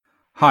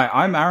Hi,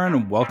 I'm Aaron,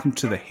 and welcome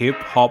to the Hip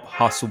Hop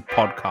Hustle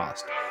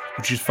podcast,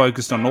 which is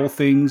focused on all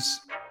things,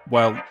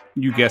 well,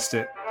 you guessed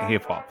it,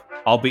 hip hop.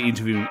 I'll be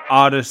interviewing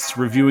artists,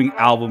 reviewing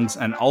albums,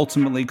 and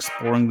ultimately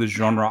exploring the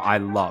genre I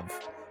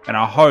love. And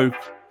I hope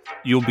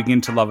you'll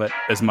begin to love it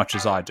as much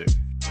as I do,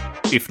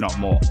 if not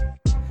more.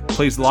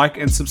 Please like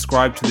and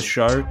subscribe to the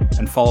show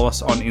and follow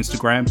us on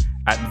Instagram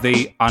at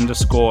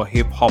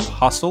 @the_hip hop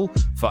hustle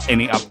for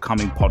any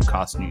upcoming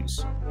podcast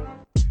news.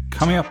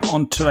 Coming up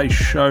on today's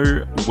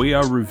show, we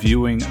are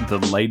reviewing The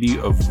Lady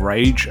of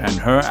Rage and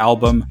her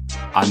album,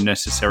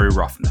 Unnecessary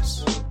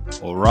Roughness.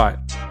 Alright,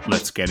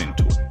 let's get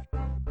into it.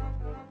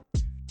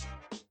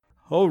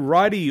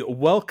 Alrighty,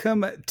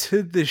 welcome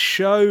to the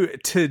show.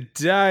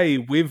 Today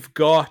we've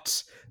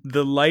got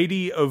The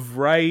Lady of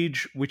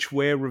Rage, which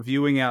we're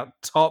reviewing our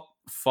top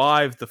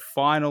 5, the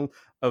final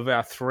of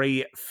our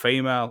 3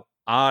 female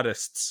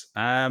artists.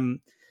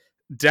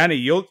 Danny,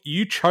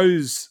 you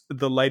chose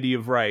The Lady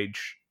of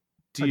Rage.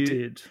 I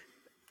did.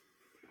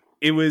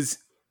 It was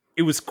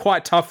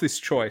quite tough, this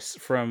choice,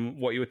 from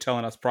what you were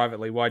telling us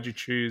privately. Why'd you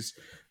choose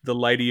The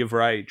Lady of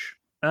Rage?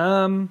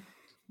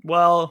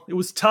 Well, it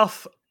was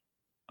tough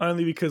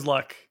only because,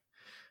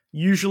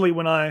 usually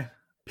when I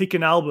pick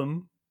an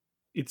album,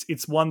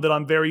 it's one that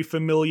I'm very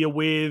familiar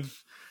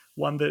with,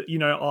 one that,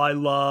 I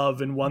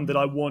love, and one that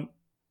I want,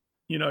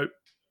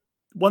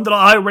 one that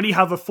I already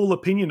have a full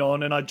opinion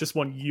on, and I just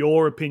want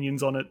your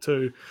opinions on it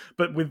too.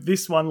 But with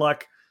this one,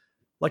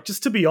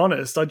 just to be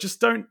honest, I just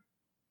don't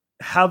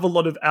have a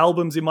lot of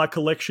albums in my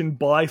collection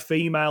by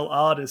female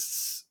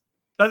artists.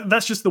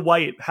 That's just the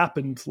way it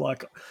happened.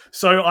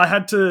 So I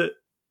had to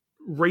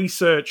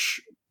research,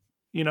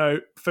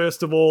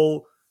 first of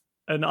all,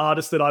 an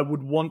artist that I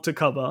would want to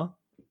cover,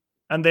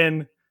 and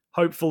then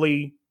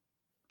hopefully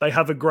they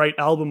have a great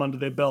album under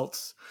their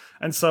belts.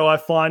 And so I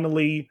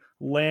finally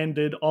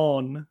landed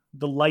on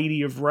The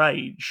Lady of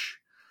Rage.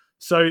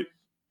 So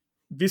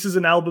this is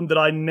an album that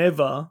I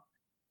never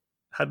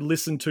had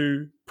listened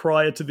to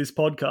prior to this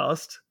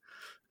podcast.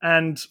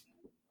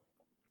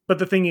 But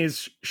the thing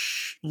is,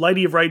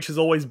 Lady of Rage has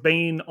always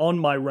been on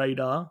my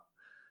radar.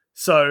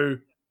 So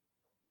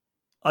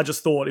I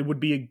just thought it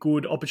would be a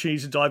good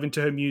opportunity to dive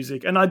into her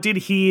music. And I did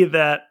hear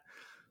that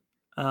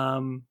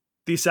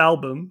this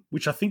album,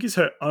 which I think is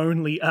her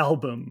only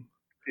album.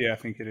 Yeah, I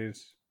think it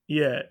is.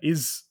 Yeah,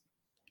 is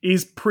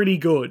pretty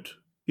good,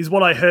 is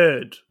what I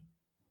heard.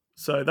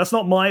 So that's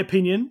not my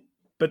opinion,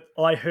 but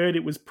I heard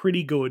it was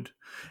pretty good.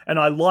 And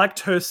I liked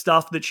her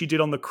stuff that she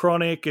did on The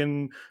Chronic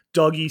and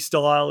Doggy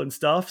Style and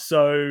stuff.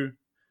 So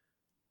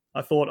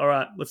I thought, all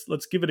right,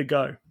 let's give it a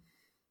go.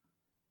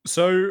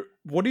 So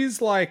what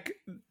is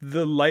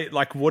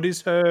what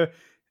is her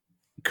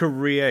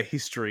career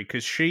history?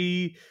 Because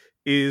she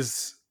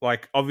is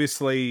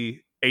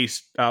obviously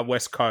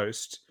West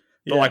Coast.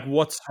 But Yeah.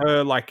 What's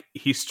her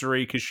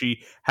history? Because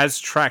she has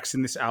tracks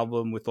in this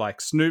album with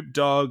Snoop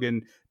Dogg,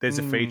 and there's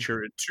a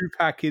feature of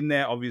Tupac in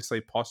there,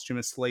 obviously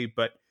posthumously.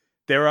 But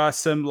there are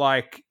some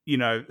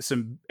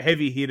some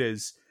heavy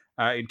hitters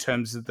in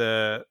terms of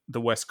the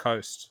West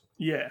Coast.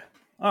 Yeah.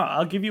 All right,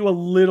 I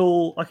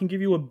can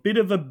give you a bit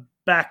of a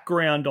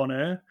background on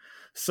her.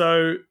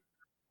 So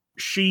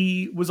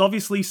she was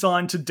obviously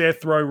signed to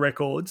Death Row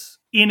Records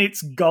in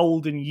its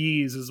golden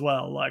years as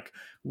well.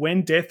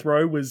 When Death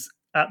Row was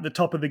at the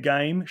top of the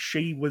game,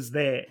 she was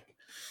there.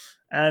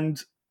 And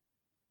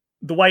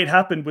the way it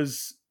happened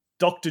was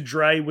Dr.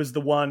 Dre was the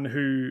one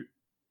who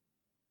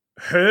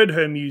heard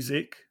her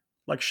music.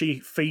 She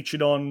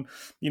featured on,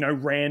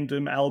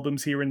 random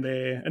albums here and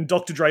there. And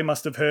Dr. Dre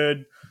must have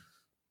heard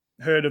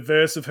a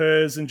verse of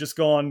hers and just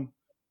gone,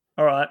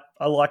 all right,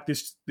 I like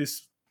this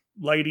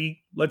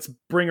lady. Let's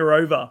bring her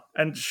over.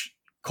 And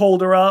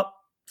called her up,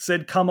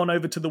 said, come on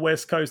over to the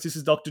West Coast. This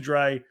is Dr.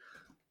 Dre.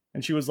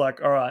 And she was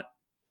like, all right,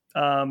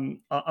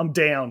 I'm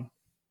down.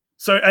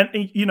 So,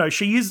 and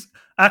she is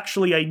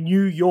actually a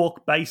New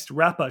York-based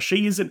rapper.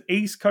 She is an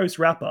East Coast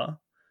rapper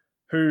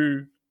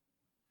who,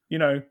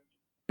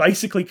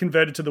 basically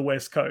converted to the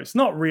West Coast.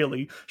 Not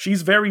really.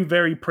 She's very,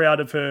 very proud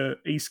of her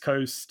East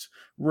Coast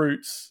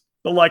roots.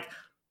 But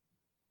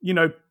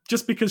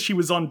just because she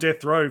was on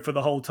Death Row for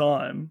the whole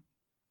time,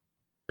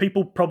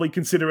 people probably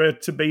consider her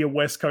to be a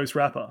West Coast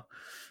rapper.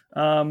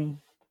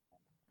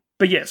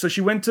 But yeah, so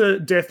she went to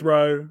Death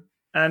Row,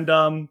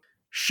 and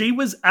she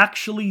was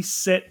actually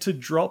set to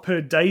drop her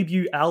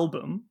debut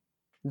album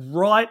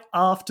right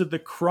after The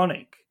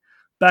Chronic,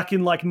 back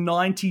in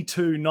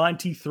 92,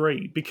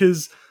 93,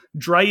 because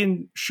Dre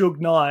and Suge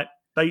Knight,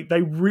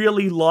 they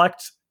really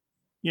liked,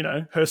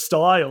 her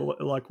style,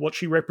 what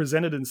she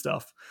represented and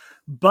stuff.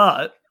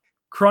 But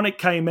Chronic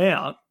came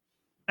out,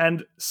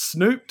 and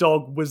Snoop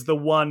Dogg was the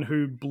one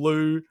who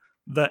blew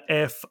the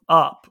F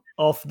up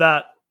off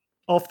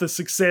the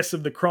success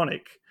of The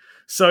Chronic.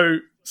 So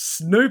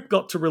Snoop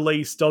got to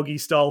release Doggy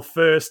Style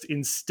first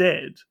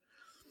instead.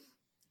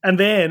 And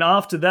then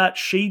after that,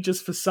 she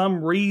just, for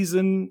some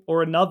reason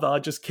or another,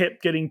 just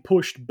kept getting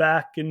pushed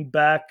back and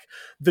back.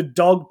 The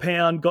Dog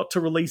Pound got to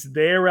release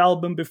their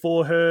album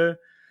before her.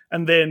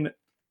 And then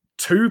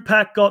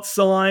Tupac got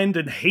signed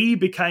and he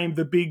became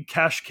the big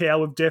cash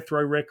cow of Death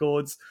Row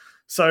Records.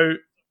 So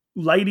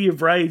Lady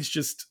of Rage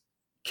just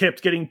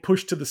kept getting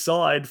pushed to the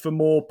side for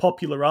more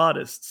popular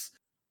artists.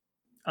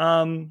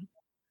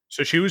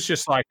 So she was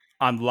just like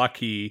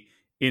unlucky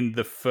in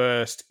the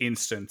first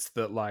instance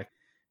that like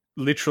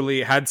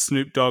literally had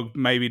Snoop Dogg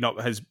maybe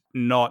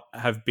not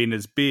have been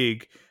as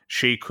big,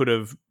 she could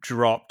have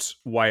dropped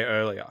way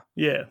earlier.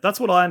 Yeah, that's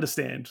what I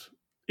understand.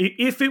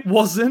 If it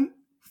wasn't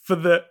for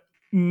the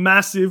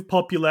massive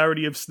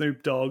popularity of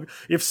Snoop Dogg,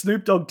 if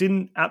Snoop Dogg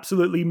didn't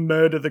absolutely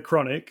murder the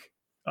Chronic,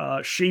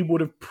 she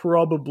would have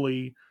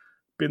probably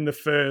been the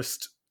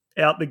first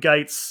out the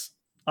gates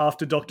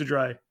after Dr.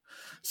 Dre.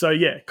 So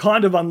yeah,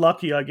 kind of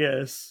unlucky, I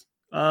guess.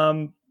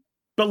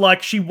 But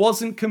like, she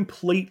wasn't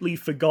completely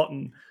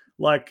forgotten.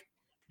 Like,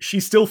 she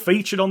still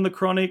featured on the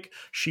Chronic.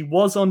 She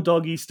was on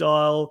Doggy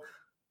Style.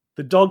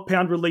 The Dog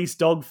Pound released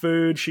Dog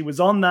Food. She was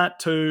on that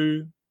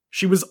too.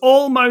 She was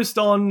almost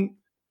on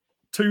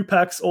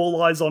Tupac's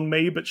All Eyes on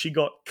Me, but she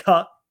got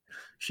cut.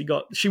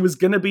 She was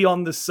gonna be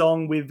on the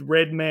song with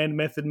Redman,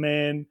 Method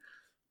Man,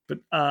 but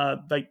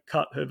they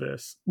cut her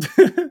verse.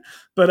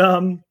 But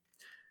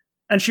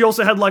and she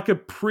also had like a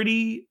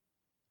pretty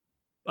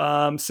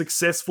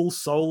successful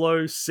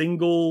solo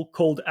single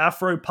called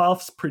Afro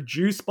Puffs,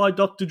 produced by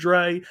Dr.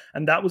 Dre,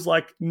 and that was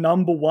like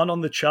 #1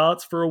 on the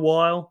charts for a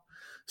while.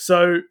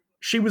 So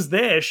she was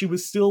there. She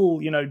was still,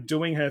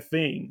 doing her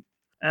thing.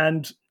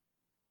 And,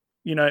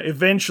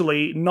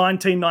 eventually,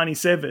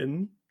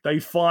 1997, they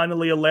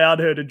finally allowed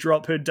her to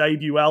drop her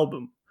debut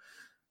album,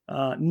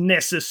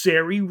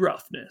 Necessary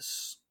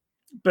Roughness.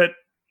 But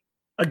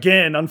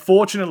again,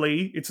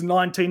 unfortunately, it's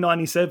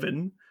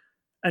 1997,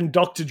 and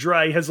Dr.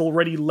 Dre has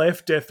already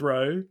left Death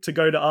Row to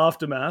go to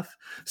Aftermath,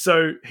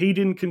 so he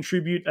didn't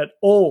contribute at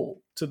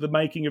all to the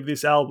making of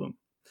this album.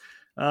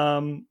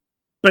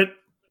 But,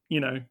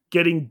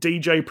 getting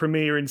DJ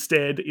Premier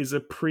instead is a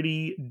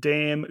pretty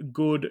damn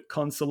good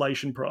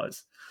consolation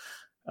prize.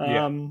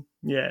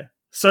 Yeah.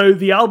 So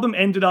the album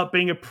ended up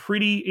being a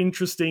pretty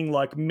interesting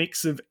like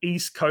mix of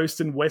East Coast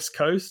and West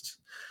Coast.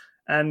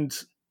 And,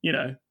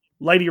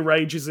 Lady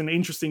Rage is an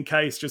interesting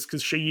case just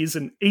because she is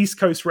an East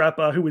Coast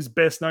rapper who is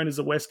best known as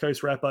a West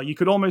Coast rapper. You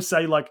could almost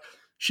say like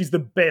she's the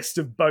best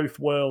of both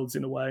worlds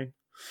in a way.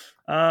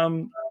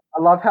 I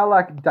love how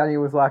like Danny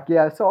was like,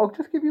 yeah, so I'll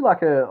just give you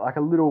like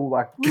a little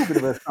bit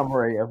of a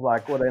summary of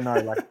like what I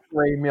know, like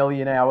 3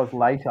 million hours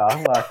later.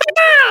 Like,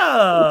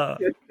 I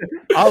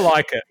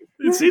like it.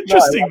 It's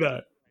interesting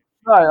though.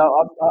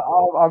 No,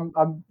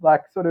 I'm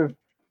like sort of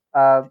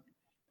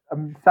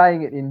I'm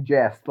saying it in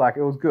jest. Like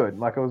it was good.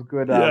 Like it was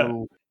good.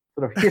 Little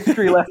sort of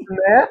history lesson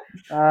there.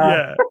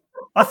 Yeah.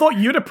 I thought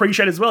you'd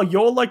appreciate it as well.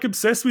 You're like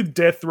obsessed with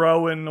Death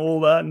Row and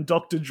all that, and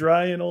Dr.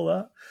 Dre and all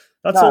that.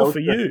 That's all for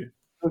you.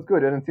 It was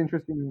good, and it's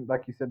interesting,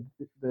 like you said,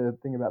 the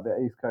thing about the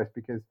East Coast,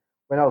 because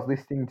when I was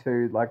listening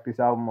to like this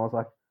album, I was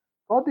like,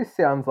 God, this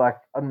sounds like,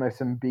 I don't know,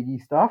 some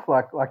Biggie stuff,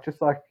 like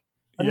just like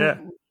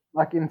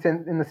like in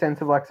the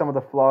sense of like some of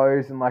the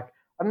flows and like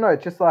I don't know,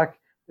 it's just like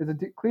there's a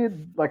clear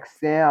like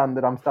sound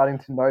that I'm starting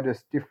to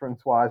notice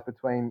difference wise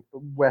between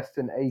West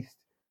and East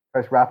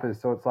Coast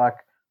rappers. So it's like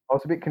I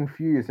was a bit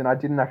confused, and I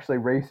didn't actually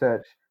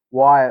research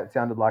why it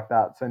sounded like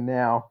that. So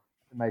now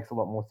it makes a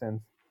lot more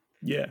sense.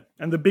 Yeah,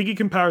 and the Biggie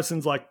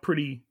comparison's like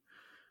pretty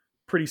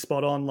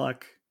spot on.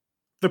 Like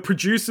the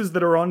producers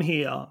that are on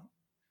here,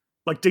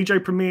 like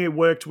DJ Premier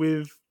worked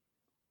with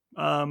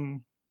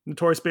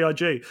Notorious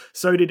B.I.G.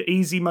 So did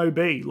Easy Mo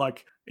B.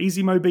 Like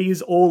Easy Mo B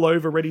is all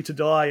over Ready to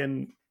Die,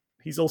 and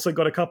he's also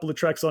got a couple of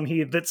tracks on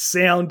here that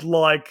sound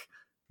like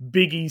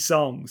Biggie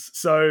songs.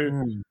 So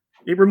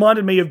it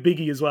reminded me of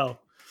Biggie as well.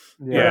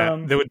 Yeah,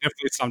 there were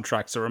definitely some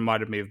tracks that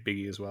reminded me of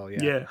Biggie as well.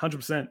 Yeah,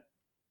 100%.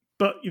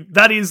 But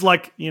that is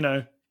like,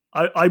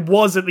 I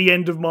was at the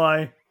end of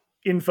my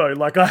info.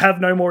 Like, I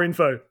have no more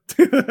info.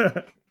 Thank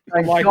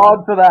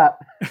God for that.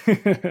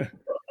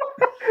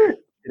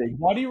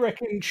 Why do you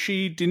reckon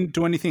she didn't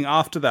do anything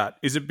after that?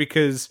 Is it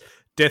because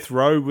Death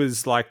Row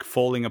was, like,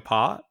 falling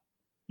apart?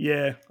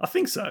 Yeah, I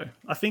think so.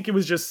 I think it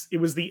was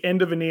the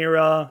end of an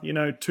era.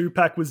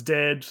 Tupac was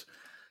dead.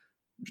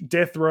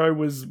 Death Row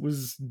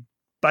was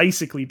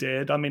basically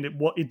dead. I mean,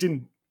 it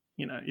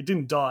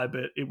didn't die,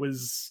 but it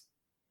was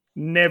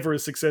never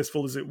as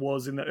successful as it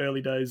was in the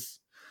early days.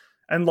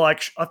 And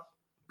like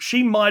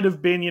she might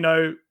have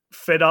been,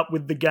 fed up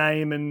with the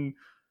game and,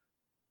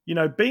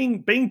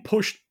 being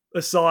pushed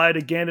aside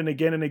again and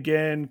again and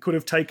again could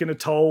have taken a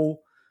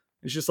toll.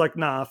 It's just like,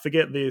 nah,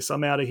 forget this.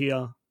 I'm out of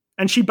here.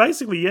 And she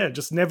basically,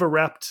 just never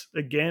rapped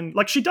again.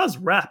 Like she does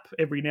rap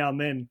every now and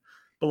then,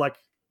 but like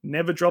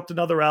never dropped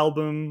another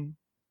album.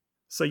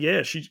 So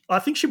yeah, I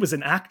think she was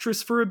an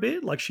actress for a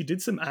bit. Like she did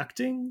some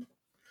acting,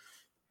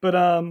 but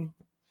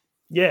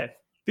yeah,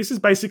 this is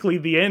basically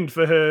the end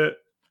for her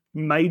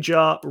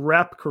major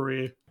rap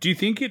career. Do you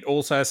think it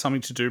also has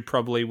something to do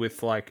probably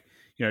with like,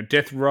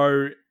 Death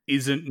Row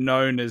isn't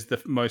known as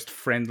the most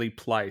friendly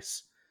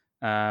place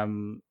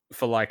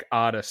for like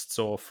artists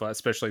or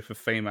especially for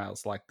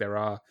females. Like there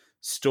are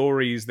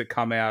stories that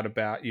come out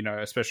about,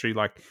 especially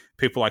like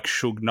people like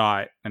Suge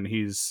Knight, and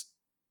he's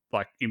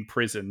like in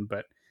prison,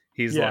 but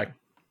he's like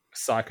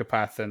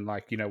psychopath and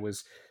like,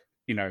 was,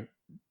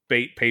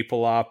 beat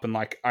people up. And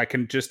like, I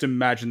can just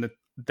imagine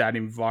that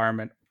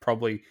environment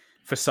probably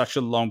for such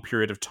a long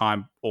period of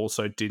time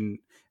also didn't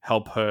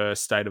help her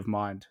state of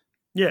mind.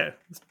 Yeah,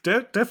 it's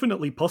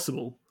definitely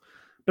possible.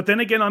 But then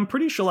again, I'm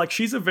pretty sure like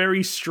she's a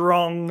very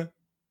strong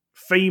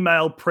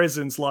female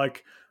presence.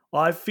 Like,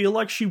 I feel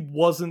like she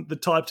wasn't the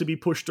type to be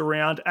pushed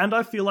around, and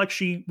I feel like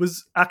she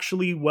was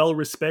actually well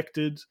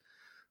respected,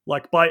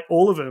 like by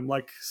all of them,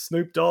 like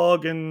Snoop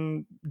Dogg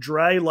and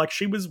Dre. Like,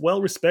 she was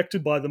well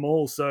respected by them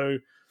all. So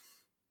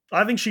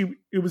I think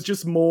it was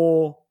just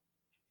more,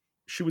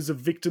 she was a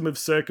victim of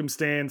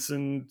circumstance,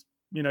 and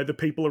the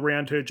people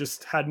around her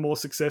just had more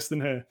success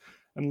than her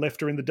and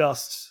left her in the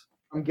dust.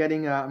 I'm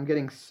getting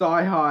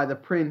Sci-Hi the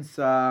Prince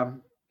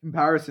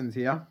comparisons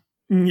here.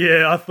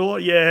 Yeah,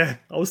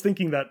 I was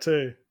thinking that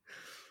too.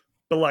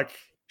 But like,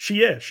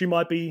 she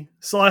might be,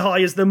 Sci-Hi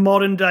is the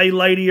modern day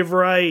Lady of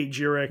Rage,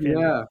 you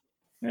reckon?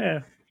 Yeah.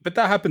 But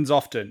that happens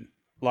often,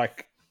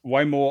 like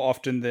way more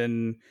often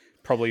than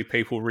probably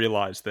people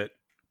realize, that,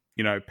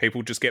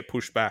 people just get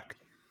pushed back.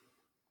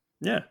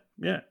 Yeah.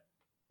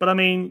 But I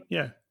mean,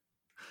 yeah.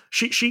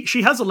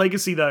 She has a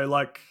legacy though,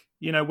 like,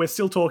 we're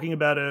still talking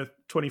about her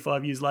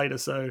 25 years later,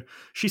 so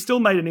she still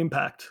made an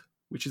impact,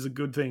 which is a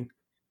good thing.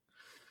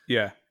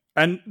 Yeah.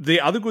 And the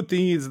other good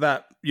thing is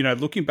that,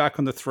 looking back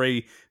on the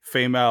 3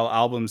 female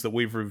albums that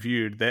we've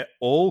reviewed, they're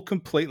all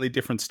completely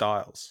different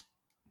styles.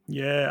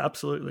 Yeah,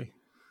 absolutely.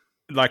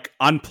 Like,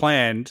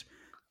 unplanned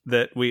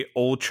that we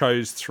all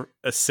chose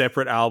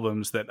separate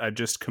albums that are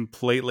just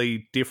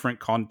completely different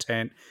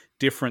content,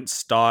 different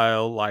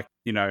style. Like,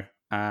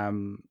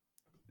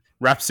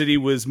 Rhapsody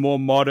was more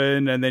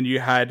modern, and then you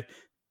had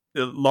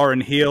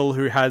Lauryn Hill,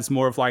 who has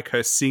more of like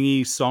her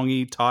singy,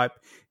 songy type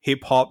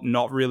hip hop,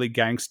 not really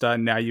gangster.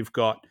 And now you've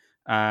got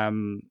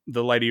the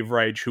Lady of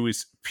Rage, who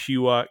is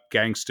pure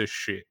gangster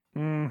shit.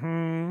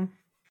 Mm-hmm.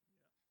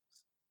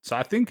 So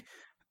I think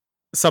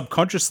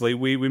subconsciously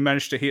we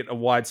managed to hit a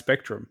wide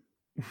spectrum.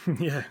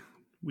 Yeah,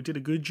 we did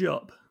a good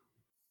job.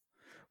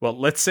 Well,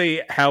 let's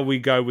see how we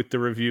go with the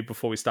review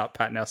before we start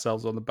patting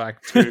ourselves on the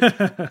back too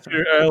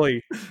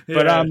early.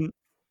 Yeah.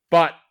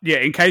 But yeah,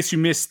 in case you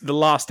missed the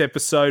last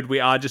episode, we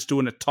are just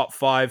doing a top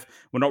 5.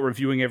 We're not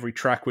reviewing every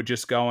track. We're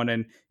just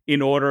going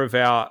in order of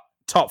our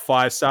top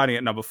 5, starting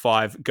at number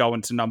 5,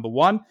 going to number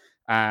 1.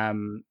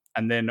 And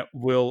then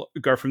we'll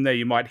go from there.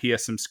 You might hear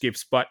some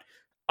skips, but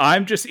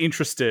I'm just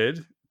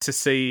interested to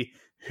see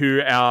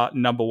who our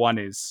number 1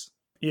 is.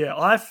 Yeah,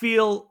 I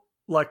feel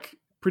like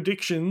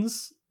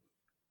predictions,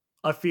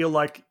 I feel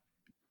like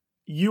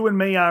you and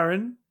me,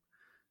 Aaron,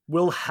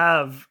 will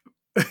have,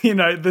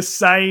 the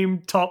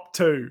same top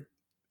 2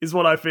 is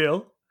what I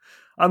feel.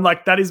 I'm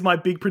like, that is my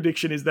big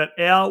prediction, is that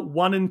our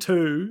 1 and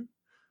 2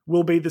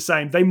 will be the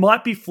same. They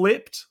might be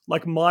flipped,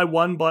 like my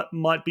 1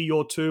 might be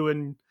your 2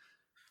 and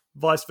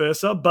vice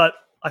versa, but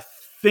I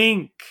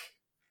think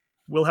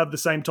we'll have the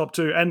same top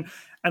 2. And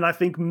I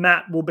think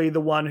Matt will be the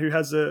one who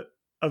has a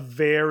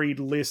varied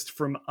list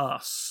from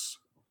us.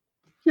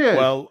 Yeah.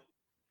 Well,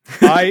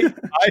 I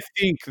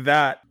think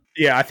that,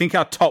 I think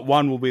our top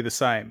 1 will be the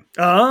same.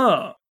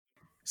 Ah.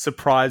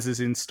 Surprises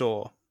in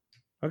store.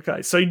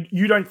 Okay, so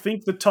you don't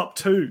think the top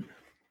 2?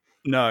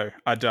 No,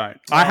 I don't.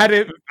 Oh.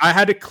 I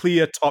had a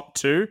clear top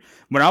 2.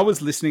 When I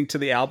was listening to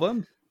the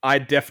album, I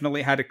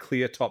definitely had a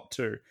clear top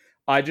 2.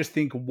 I just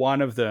think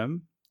one of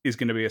them is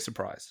going to be a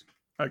surprise.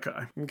 Okay.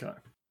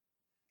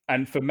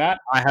 And for Matt,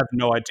 I have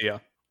no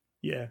idea.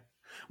 Yeah.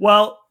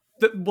 Well,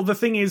 the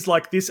thing is,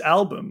 like, this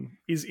album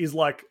is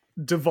like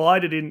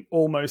divided in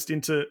almost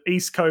into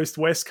East Coast,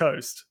 West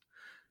Coast.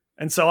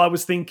 And so I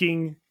was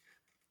thinking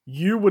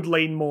you would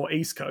lean more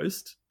East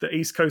Coast, the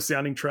East Coast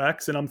sounding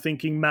tracks, and I'm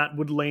thinking Matt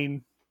would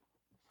lean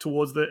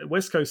towards the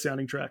West Coast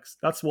sounding tracks.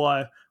 That's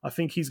why I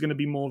think he's going to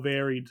be more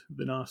varied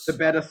than us. The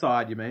better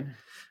side, you mean?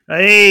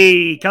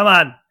 Hey, come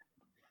on,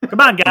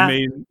 guy. I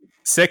mean,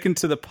 second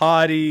to the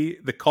party,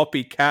 the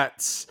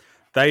copycats,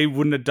 they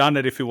wouldn't have done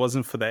it if it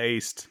wasn't for the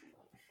East.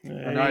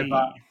 Hey. I know,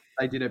 but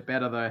they did it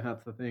better, though.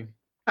 That's the thing.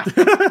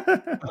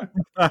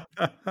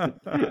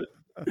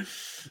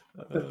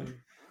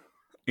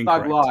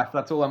 Thug life.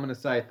 That's all I'm going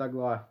to say. Thug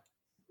life.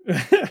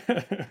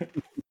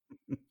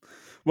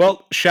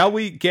 Well, shall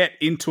we get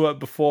into it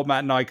before Matt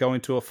and I go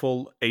into a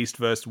full East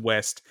versus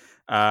West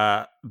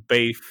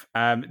beef?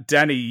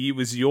 Danny, it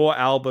was your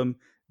album.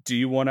 Do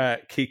you want to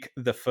kick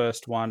the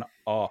first one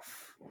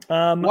off?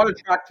 What a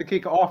track to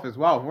kick off as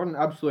well. What an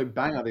absolute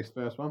banger, this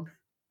first one.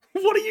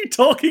 What are you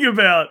talking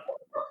about?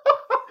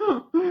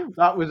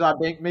 That was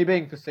me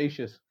being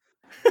facetious.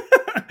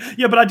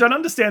 Yeah, but I don't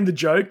understand the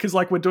joke because,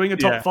 like, we're doing a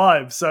top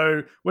 5,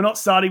 so we're not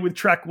starting with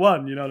track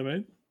 1. You know what I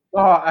mean?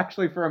 Oh,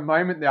 actually, for a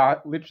moment there, I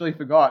literally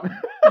forgot.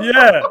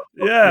 Yeah.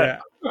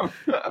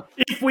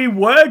 If we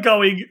were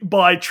going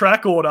by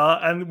track order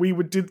and we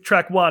did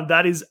track 1,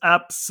 that is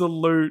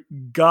absolute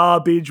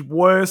garbage,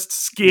 worst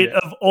skit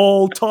of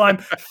all time.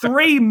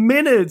 3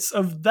 minutes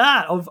of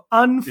that, of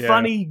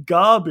unfunny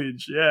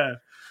garbage. Yeah.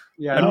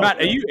 And Matt,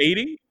 are you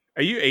eating?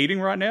 Are you eating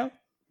right now?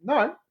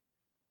 No.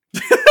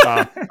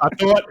 I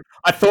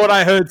thought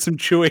I heard some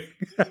chewing.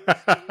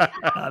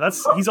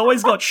 He's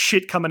always got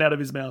shit coming out of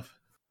his mouth.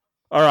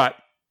 All right.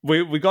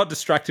 We got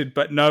distracted,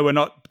 but no, we're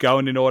not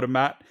going in order,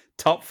 Matt.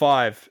 Top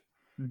 5.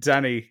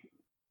 Danny,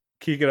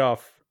 kick it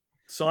off.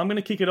 So I'm going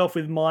to kick it off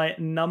with my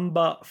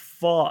number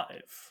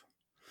 5.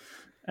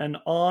 And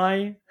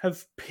I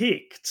have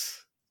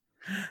picked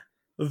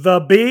The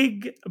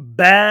Big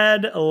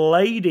Bad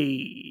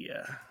Lady.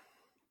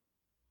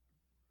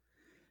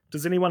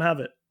 Does anyone have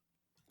it?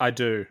 I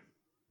do.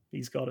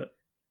 He's got it.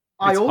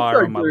 I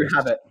also do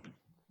have it.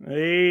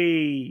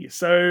 Hey,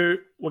 so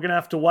we're going to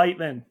have to wait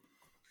then.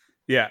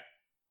 Yeah.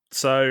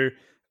 So,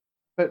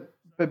 but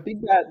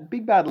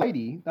Big Bad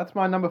Lady, that's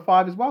my number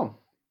 5 as well.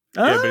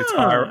 Yeah,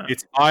 but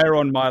it's higher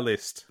on my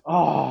list.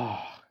 Oh,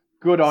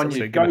 good on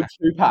you. Go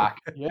 2-pack.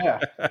 Yeah.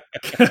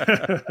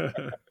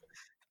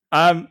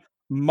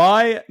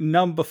 My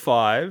number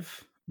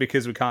 5,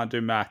 because we can't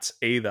do Matt's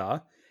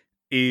either,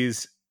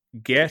 is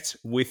Get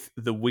With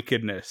the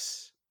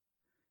Wickedness,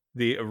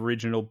 the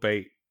original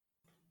beat.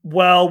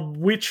 Well,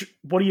 what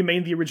do you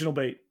mean the original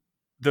beat?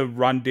 The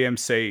Run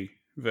DMC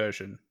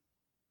version.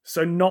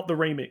 So not the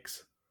remix?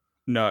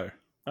 No.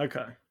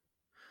 Okay.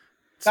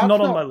 It's not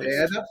on my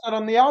list. That's not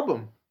on the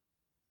album.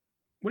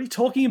 What are you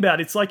talking about?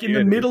 It's like in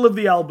the middle of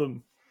the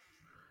album.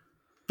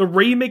 The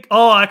remix...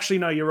 Oh, actually,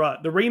 no, you're right.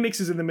 The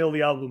remix is in the middle of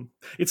the album.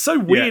 It's so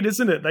weird,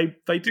 isn't it?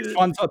 They do... This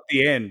one's at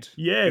the end.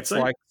 Yeah. It's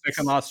like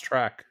second last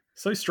track.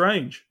 So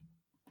strange.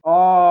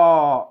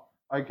 Oh,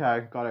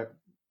 okay. Got it.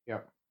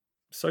 Yep.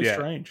 So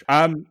strange.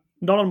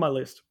 Not on my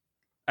list.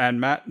 And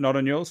Matt, not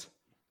on yours?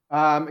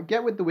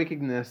 Get With the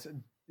Wickedness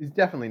is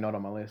definitely not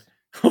on my list.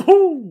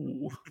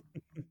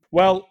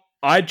 Well,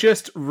 I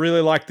just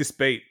really like this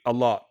beat a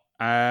lot.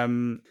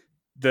 There's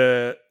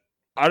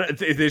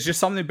just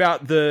something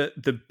about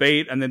the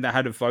beat, and then they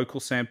had a vocal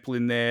sample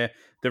in there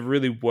that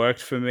really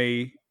worked for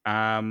me.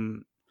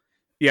 There's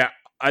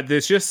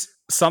just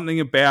something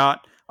about,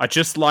 I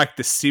just like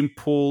the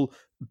simple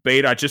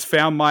beat. I just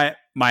found my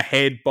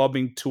head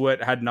bobbing to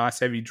it. Had nice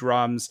heavy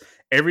drums.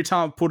 Every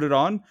time I put it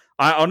on,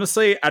 I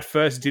honestly at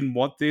first didn't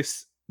want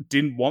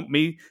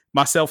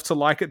myself to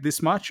like it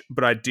this much,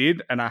 but I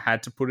did, and I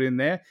had to put it in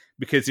there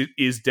because it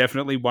is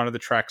definitely one of the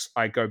tracks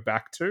I go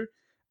back to.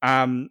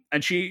 And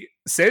she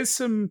says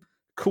some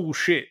cool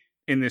shit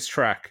in this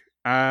track.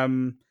 I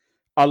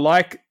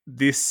like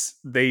these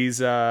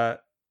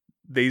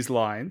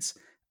lines.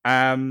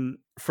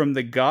 From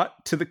the gut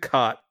to the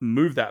cut,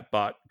 move that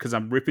butt, because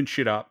I'm ripping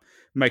shit up,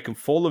 make 'em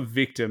fall a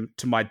victim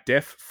to my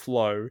deaf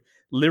flow,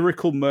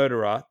 lyrical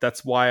murderer,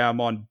 that's why I'm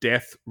on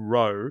death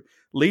row,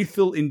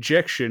 lethal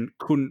injection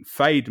couldn't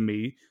fade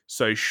me,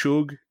 so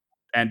Suge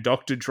and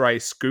Dr. Dre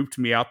scooped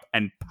me up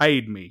and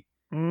paid me.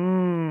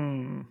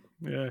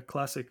 Yeah,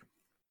 classic.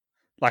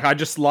 Like, I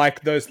just like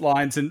those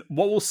lines, and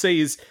what we'll see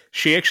is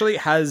she actually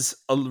has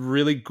a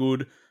really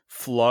good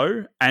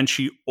flow, and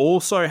she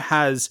also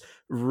has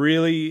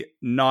really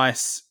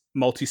nice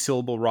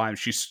multi-syllable rhymes.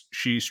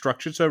 She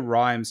structures her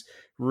rhymes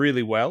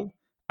really well.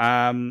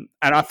 And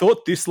I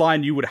thought this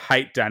line you would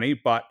hate, Danny,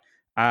 but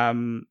now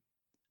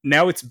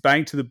it's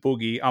bang to the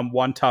boogie. I'm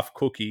one tough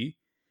cookie.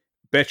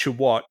 Betcha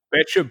what?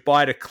 Betcha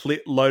bite a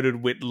clit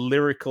loaded with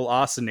lyrical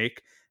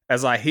arsenic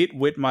as I hit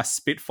with my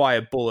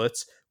Spitfire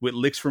bullets with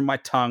licks from my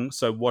tongue,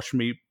 so watch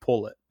me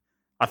pull it.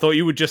 I thought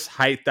you would just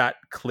hate that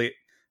clit.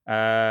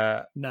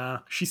 Nah,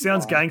 she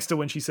sounds gangster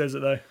when she says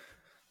it, though.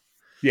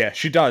 Yeah,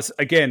 she does.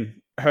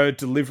 Again, her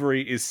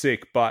delivery is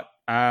sick, but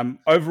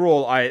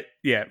overall, I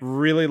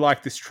really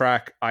like this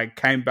track. I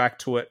came back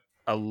to it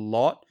a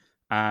lot.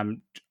 I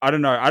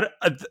don't know.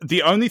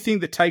 The only thing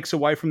that takes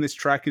away from this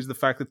track is the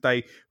fact that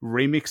they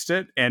remixed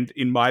it, and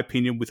in my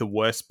opinion, with a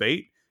worse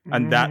beat,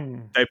 and that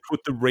they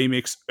put the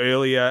remix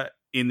earlier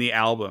in the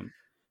album,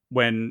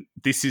 when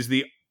this is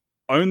the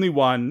only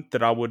one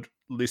that I would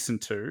listen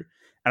to.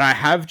 And I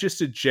have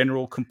just a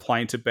general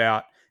complaint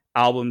about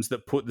albums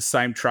that put the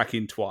same track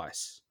in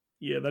twice.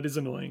 Yeah, that is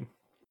annoying.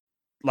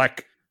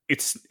 Like,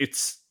 it's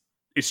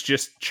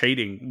just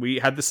cheating. We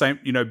had the same,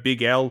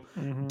 Big L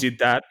did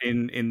that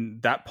in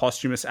that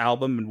posthumous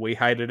album, and we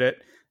hated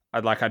it.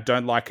 I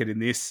don't like it in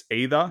this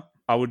either.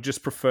 I would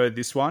just prefer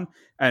this one.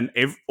 And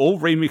all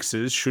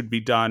remixes should be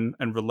done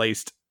and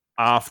released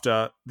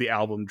after the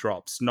album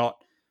drops,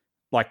 not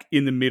like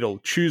in the middle.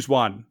 Choose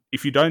one.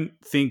 If you don't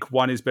think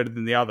one is better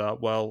than the other,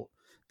 well,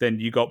 then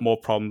you got more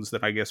problems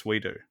than I guess we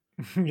do.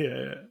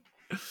 Yeah.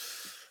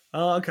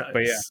 Okay.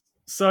 But yeah.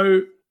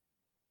 So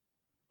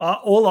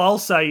all I'll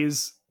say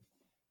is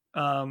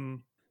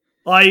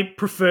I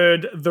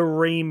preferred the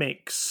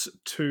remix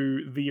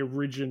to the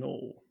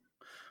original.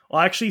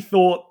 I actually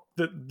thought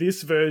that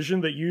this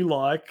version that you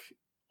like,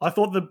 I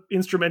thought the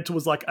instrumental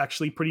was like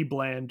actually pretty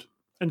bland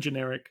and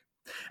generic.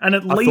 And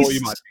at I thought least,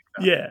 you might think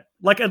that. yeah,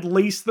 like at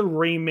least the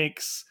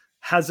remix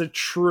has a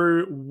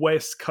true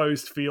West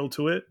Coast feel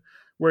to it,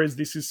 whereas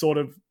this is sort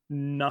of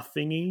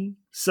nothingy.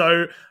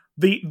 So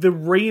the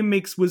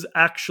remix was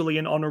actually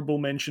an honorable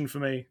mention for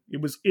me.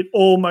 It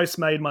almost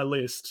made my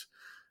list,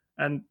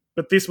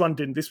 but this one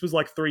didn't. This was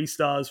like 3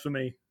 stars for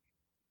me.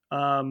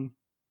 The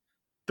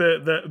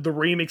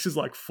remix is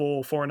like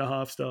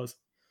 4.5 stars.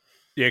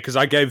 Yeah, because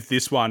I gave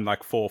this one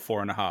like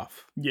 4.5.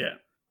 Yeah.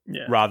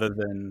 Rather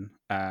than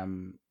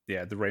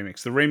the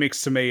remix. The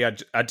remix to me,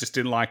 I just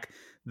didn't like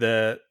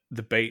the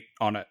beat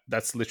on it.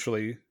 That's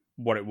literally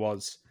what it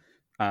was.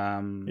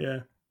 Yeah,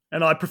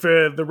 and I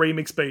prefer the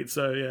remix beat.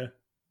 So yeah.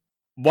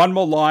 One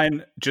more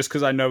line, just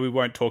because I know we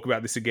won't talk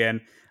about this again.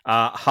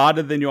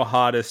 Harder than your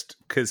hardest,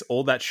 because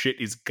all that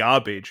shit is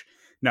garbage.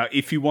 Now,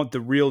 if you want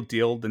the real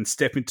deal, then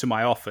step into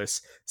my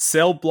office.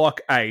 Cell block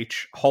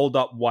H, hold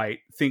up, wait,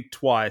 think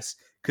twice,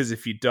 because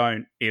if you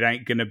don't, it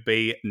ain't gonna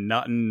be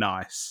nothing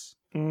nice.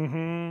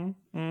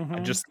 Mm-hmm. I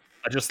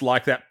just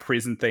like that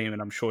prison theme,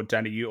 and I'm sure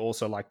Danny, you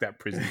also like that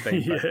prison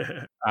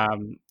theme.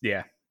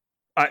 Yeah.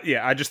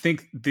 I just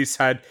think this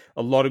had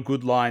a lot of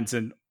good lines,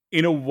 and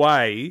in a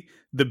way,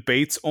 the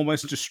beats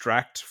almost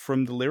distract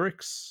from the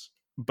lyrics.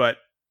 But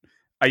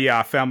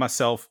I found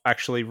myself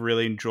actually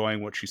really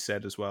enjoying what she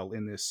said as well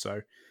in this.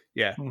 So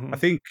yeah, Mm-hmm. I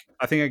think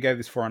I gave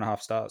this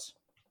 4.5 stars.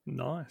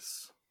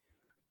 Nice.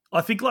 I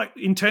think like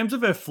in terms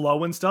of her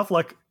flow and stuff,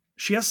 like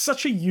she has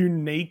such a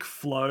unique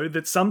flow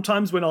that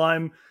sometimes when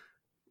I'm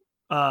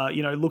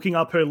looking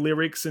up her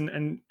lyrics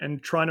and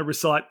trying to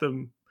recite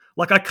them,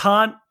 like I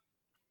can't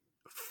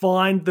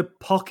find the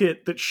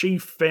pocket that she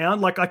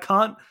found. Like I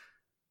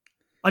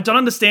don't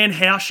understand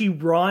how she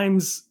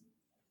rhymes,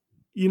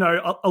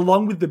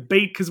 along with the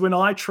beat, because when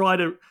I try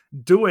to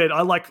do it,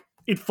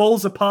 it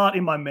falls apart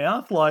in my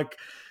mouth. Like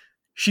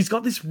she's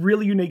got this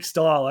really unique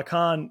style.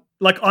 I'm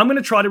going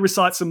to try to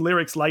recite some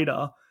lyrics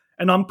later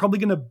and I'm probably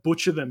going to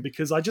butcher them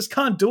because I just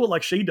can't do it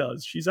like she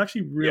does. She's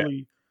actually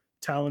really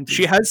talented.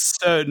 She has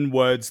certain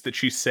words that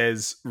she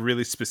says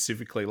really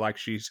specifically, like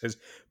she says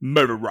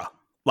murderer.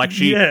 Like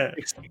she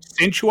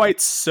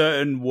accentuates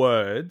certain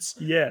words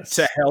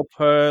to help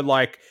her,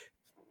 like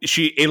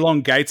she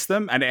elongates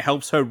them and it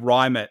helps her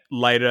rhyme it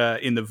later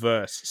in the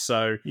verse.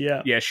 So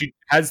she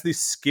has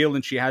this skill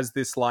and she has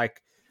this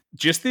like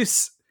just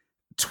this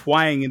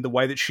twang in the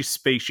way that she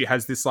speaks. She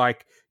has this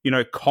like,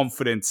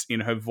 confidence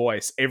in her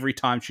voice. Every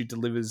time she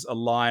delivers a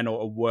line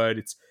or a word,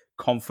 it's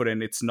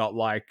confident. It's not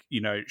like,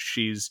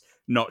 she's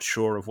not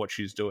sure of what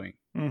she's doing.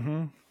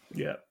 Mm-hmm.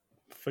 Yeah,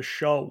 for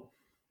sure.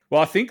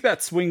 Well, I think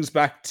that swings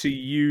back to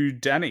you,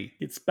 Danny.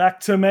 It's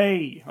back to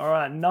me. All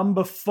right,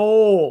 number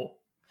 4.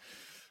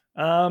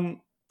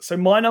 So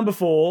my number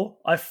 4,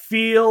 I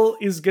feel,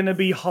 is going to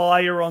be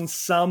higher on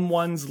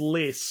someone's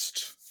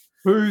list.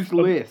 Whose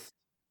list?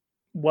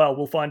 Well,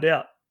 we'll find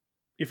out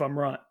if I'm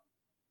right.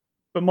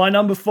 But my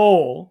number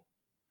 4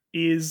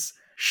 is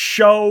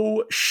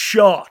Show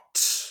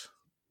Shot.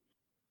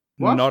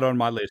 What? Not on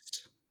my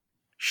list.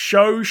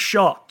 Show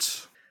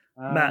Shot.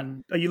 Matt,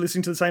 are you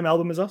listening to the same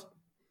album as us?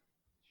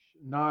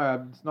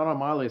 No, it's not on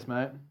my list,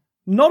 mate.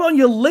 Not on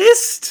your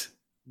list?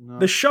 No.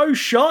 The Show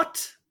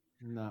Shot?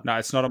 No,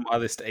 it's not on my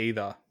list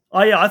either.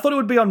 Oh, yeah, I thought it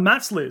would be on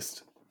Matt's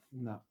list.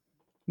 No.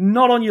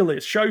 Not on your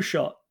list. Show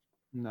Shot?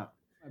 No,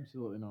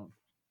 absolutely not.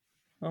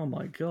 Oh,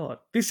 my God.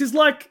 This is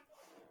like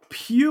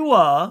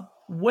pure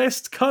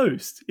West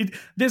Coast.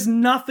 There's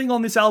nothing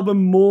on this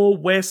album more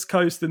West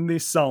Coast than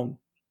this song.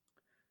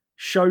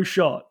 Show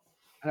Shot.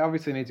 I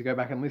obviously need to go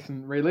back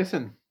and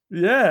re-listen.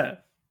 Yeah.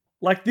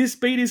 Like, this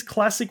beat is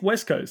classic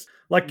West Coast.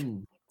 Like,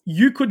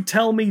 you could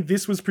tell me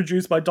this was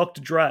produced by Dr.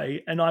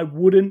 Dre, and I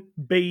wouldn't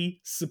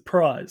be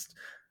surprised.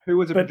 Who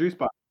was it produced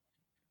by?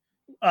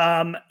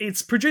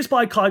 It's produced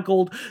by a guy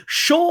called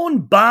Sean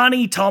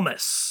Barney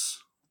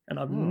Thomas, and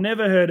I've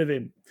never heard of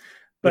him.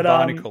 But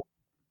Barnacle.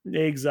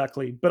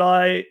 Exactly. But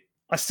I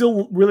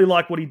still really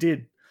like what he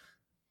did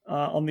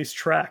on this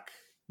track.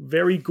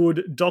 Very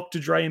good Dr.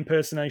 Dre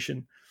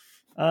impersonation.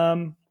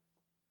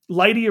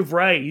 Lady of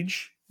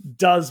Rage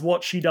does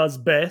what she does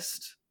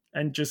best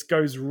and just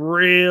goes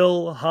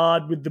real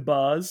hard with the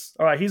bars.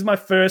 All right, here's my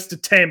first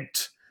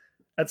attempt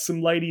at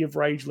some Lady of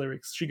Rage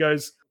lyrics. She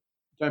goes...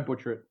 Don't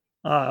butcher it.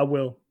 I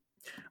will.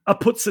 I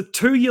puts it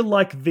to you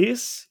like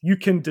this. You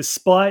can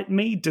despite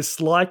me,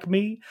 dislike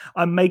me.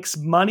 I makes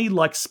money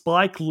like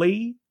Spike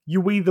Lee.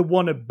 You either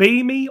want to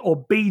be me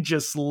or be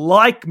just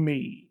like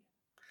me.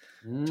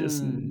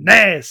 Just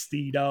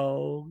nasty,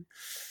 dog.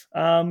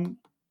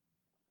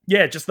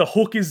 Just the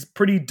hook is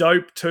pretty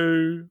dope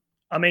too.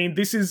 I mean,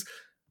 this is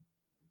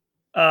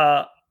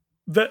my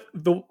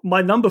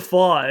number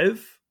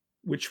 5,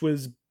 which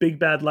was Big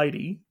Bad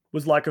Lady,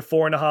 was like a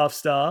 4.5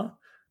 star.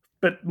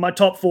 But my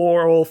top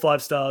 4 are all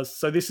 5 stars.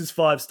 So this is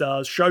 5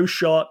 stars. Show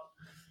Shot,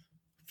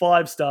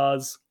 5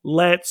 stars.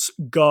 Let's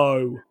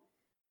go.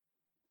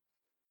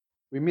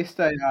 We missed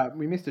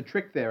a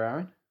trick there,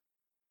 Aaron.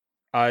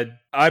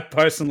 I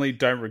personally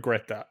don't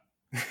regret that.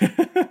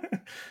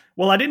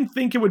 Well, I didn't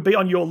think it would be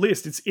on your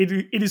list.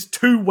 It is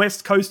too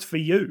West Coast for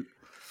you.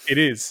 It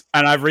is.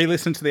 And I've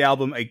re-listened to the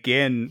album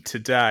again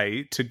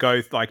today to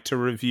go to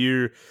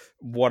review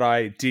what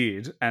I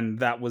did, and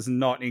that was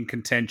not in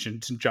contention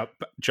to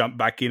jump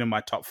back into my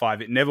top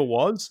 5. It never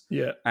was.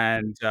 Yeah.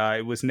 And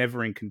it was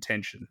never in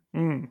contention.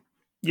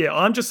 Yeah,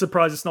 I'm just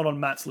surprised it's not on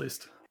Matt's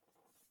list.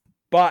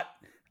 But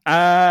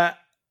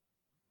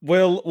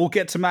we'll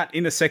get to Matt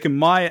in a second.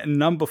 My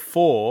number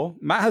 4,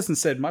 Matt hasn't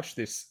said much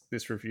this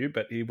review,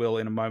 but he will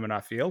in a moment, I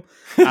feel.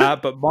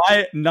 But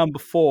my number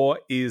 4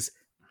 is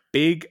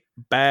Big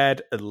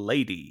Bad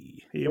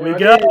Lady. Here we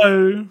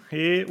go.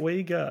 Here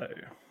we go.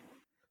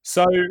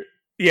 So,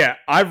 yeah,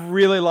 I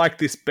really like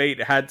this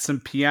beat. It had some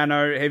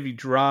piano, heavy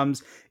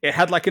drums. It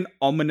had like an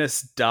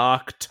ominous,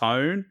 dark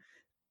tone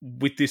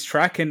with this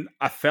track, and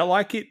I felt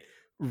like it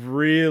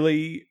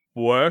really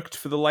worked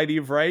for the Lady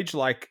of Rage.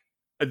 Like,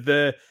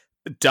 the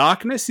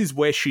darkness is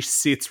where she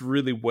sits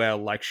really well.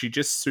 Like, she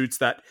just suits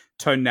that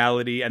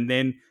tonality, and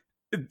then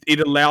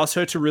it allows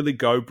her to really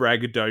go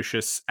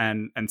braggadocious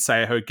and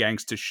say her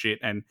gangster shit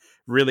and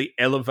really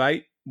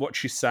elevate what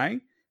she's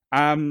saying.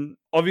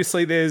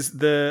 Obviously, there's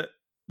the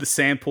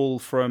sample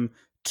from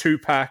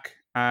Tupac,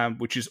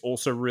 which is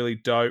also really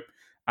dope.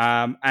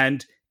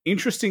 And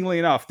interestingly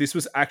enough, this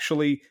was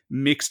actually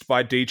mixed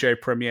by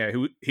DJ Premier,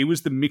 he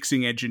was the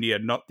mixing engineer,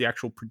 not the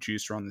actual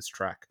producer on this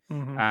track.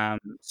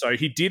 So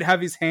he did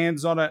have his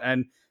hands on it,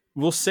 and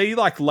we'll see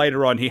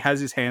later on, he has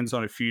his hands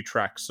on a few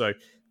tracks. So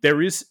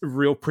there is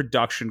real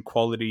production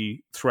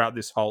quality throughout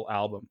this whole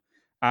album.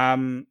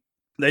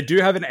 They do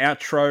have an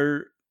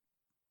outro.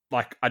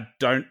 I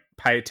don't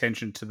pay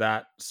attention to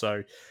that.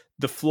 So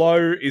the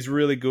flow is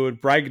really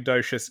good,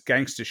 braggadocious,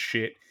 gangster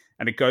shit,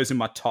 and it goes in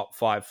my top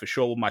 5 for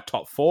sure, my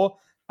top 4.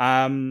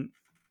 And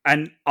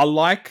I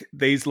like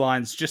these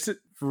lines just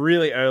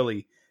really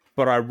early,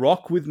 but I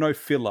rock with no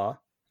filler,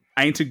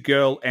 ain't a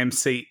girl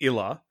MC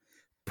iller,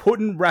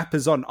 putting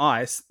rappers on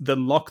ice,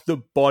 then lock the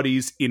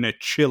bodies in a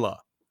chiller.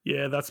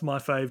 Yeah, that's my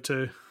fave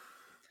too.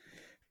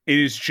 It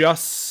is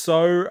just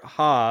so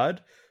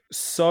hard,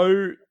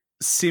 so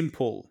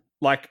simple.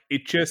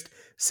 It just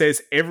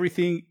says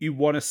everything you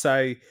want to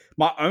say.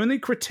 My only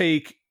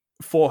critique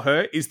for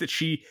her is that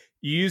she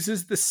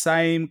uses the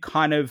same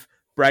kind of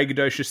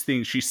braggadocious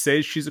thing. She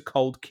says she's a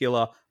cold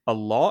killer a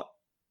lot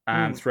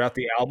throughout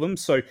the album.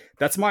 So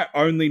that's my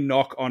only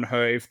knock on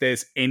her, if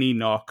there's any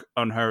knock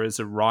on her as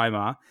a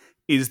rhymer,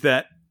 is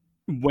that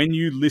when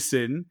you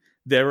listen,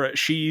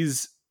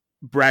 she's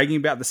bragging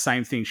about the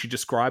same thing. She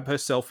describes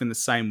herself in the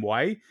same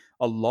way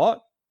a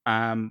lot,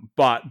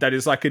 but that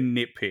is like a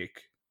nitpick,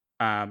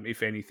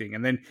 if anything.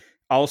 And then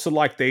I also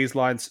like these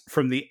lines: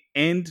 from the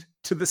end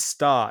to the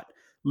start,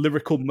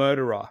 lyrical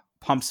murderer,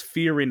 pumps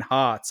fear in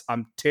hearts,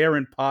 I'm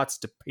tearing parts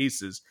to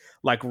pieces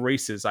like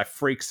Reese's, I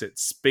freaks it,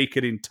 speak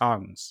it in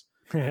tongues.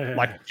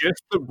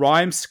 Just the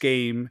rhyme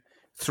scheme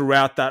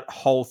throughout that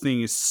whole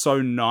thing is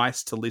so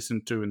nice to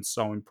listen to and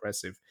so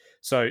impressive.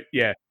 So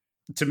yeah,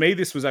 to me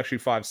this was actually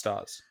 5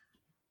 stars.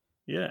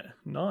 Yeah,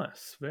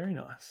 nice. Very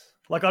nice.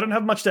 I don't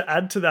have much to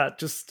add to that.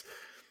 Just,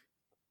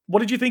 what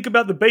did you think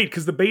about the beat?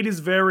 Because the beat is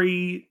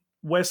very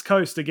West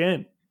Coast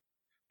again.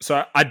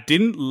 So I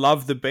didn't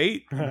love the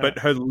beat, but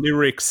her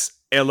lyrics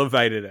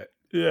elevated it.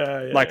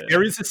 Yeah.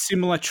 There is a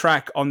similar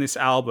track on this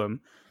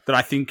album that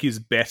I think is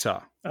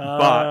better.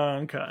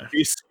 But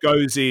this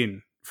goes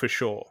in for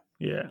sure.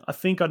 Yeah, I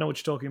think I know what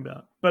you're talking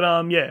about. But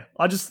yeah,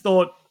 I just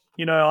thought,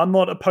 I'm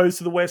not opposed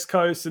to the West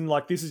Coast, and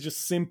this is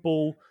just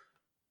simple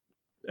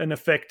and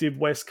effective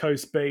West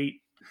Coast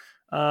beat.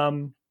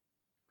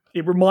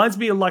 It reminds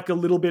me of a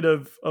little bit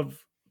of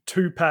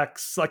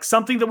Tupac's,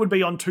 something that would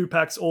be on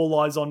Tupac's All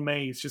Eyes on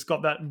Me. It's just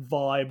got that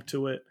vibe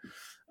to it.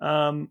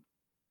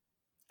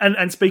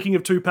 And speaking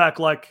of Tupac,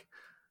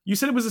 you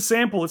said it was a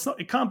sample.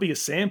 It can't be a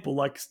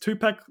sample.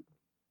 Tupac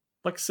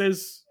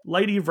says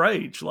Lady of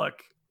Rage.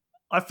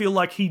 I feel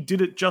like he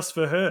did it just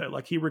for her.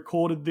 He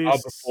recorded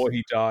this before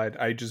he died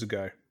ages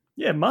ago.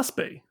 Yeah, must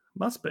be.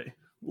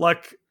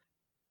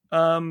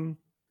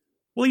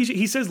 Well,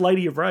 he says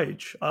Lady of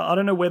Rage. I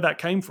don't know where that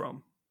came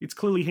from. It's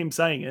clearly him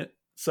saying it.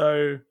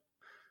 So,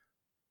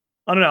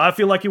 I don't know. I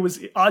feel like it was...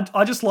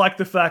 I just like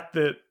the fact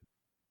that,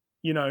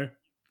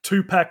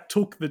 Tupac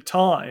took the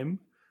time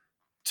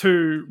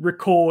to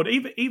record,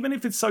 even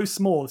if it's so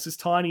small, it's his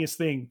tiniest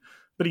thing,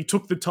 but he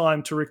took the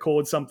time to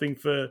record something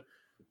for,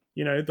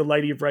 the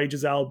Lady of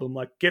Rage's album.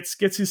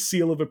 Gets his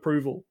seal of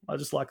approval. I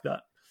just like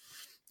that.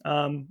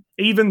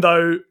 Even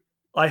though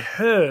I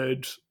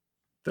heard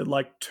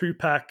that,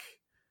 Tupac,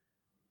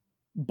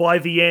 by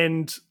the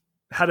end,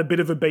 had a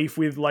bit of a beef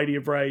with Lady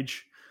of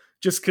Rage,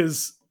 just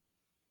because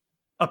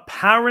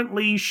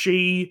apparently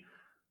she,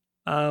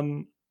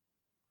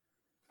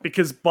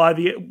 because by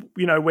the,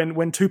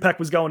 when Tupac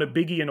was going to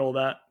Biggie and all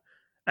that,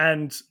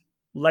 and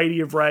Lady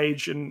of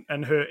Rage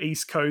and her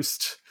East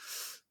Coast,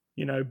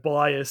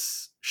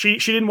 bias, she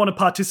didn't want to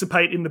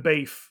participate in the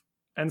beef.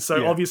 And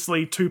so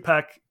obviously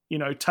Tupac,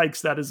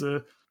 takes that as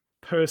a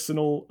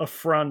personal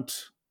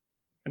affront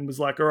and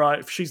was like, all right,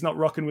 if she's not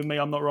rocking with me,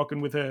 I'm not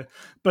rocking with her.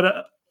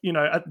 But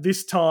at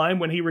this time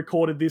when he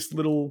recorded this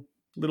little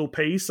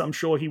piece, I'm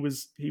sure he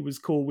was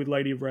cool with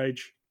Lady of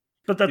Rage.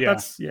 But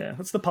that's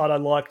the part I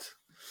liked.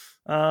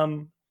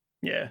 And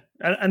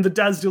the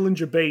Daz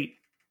Dillinger beat,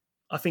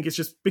 I think it's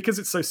just because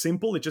it's so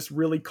simple, it just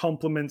really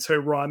complements her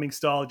rhyming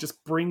style. It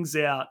just brings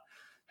out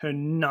her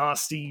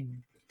nasty,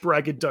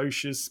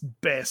 braggadocious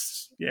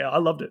best. Yeah, I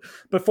loved it.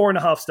 But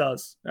 4.5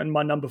 stars, and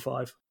my number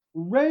 5.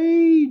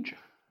 Rage.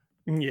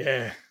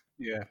 Yeah.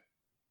 Yeah.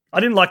 I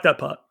didn't like that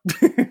part.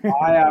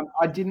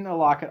 I didn't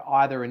like it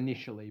either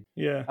initially.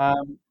 Yeah.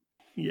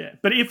 Yeah.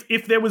 But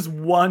if there was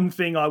one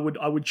thing I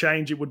would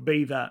change, it would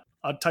be that.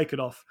 I'd take it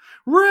off.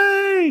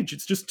 Rage!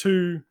 It's just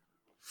too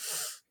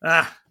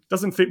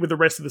doesn't fit with the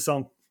rest of the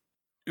song.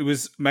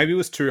 Maybe it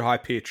was too high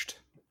pitched.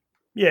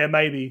 Yeah,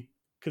 maybe.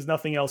 Because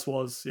nothing else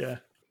was, yeah.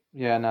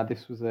 Yeah, no,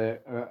 this was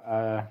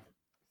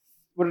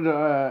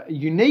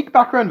unique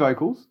background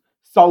vocals,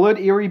 solid,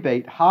 eerie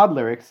beat, hard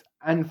lyrics,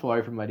 and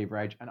flow from Lady of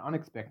Rage, an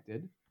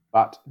unexpected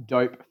but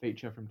dope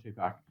feature from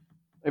Tupac.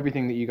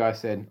 Everything that you guys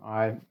said,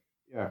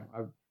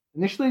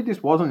 initially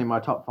this wasn't in my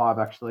top 5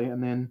 actually,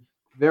 and then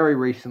very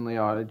recently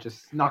I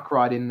just snuck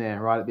right in there,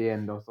 right at the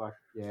end. I was like,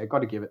 yeah, got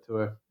to give it to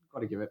her.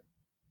 Got to give it.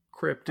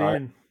 Crept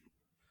in.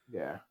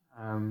 Yeah.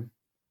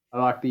 I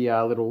like the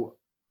little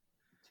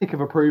tick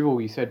of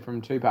approval you said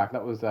from Tupac.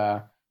 That was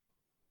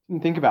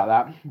didn't think about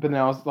that, but then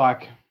I was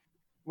like,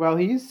 well,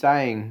 he is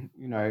saying,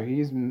 he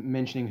is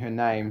mentioning her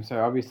name,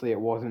 so obviously it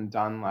wasn't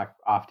done like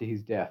after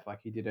his death, like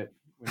he did it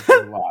when he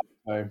was alive.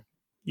 So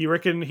you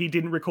reckon he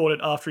didn't record it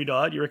after he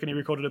died? You reckon he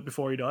recorded it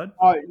before he died?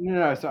 Oh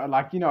no, so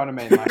like you know what I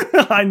mean?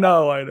 Like I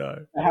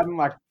know. They haven't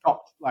like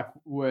chopped like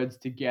words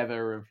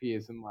together of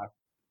his and like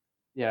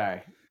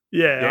Yeah,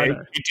 Yeah, I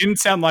know. it didn't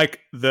sound like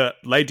the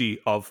Lady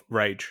of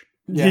Rage.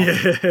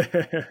 Yeah.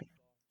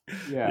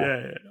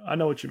 Yeah. I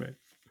know what you mean.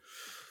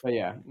 But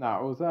yeah, no,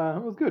 it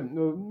was good. It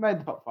made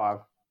the top 5.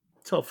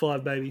 Top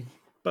 5, baby.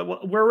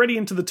 But we're already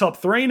into the top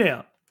 3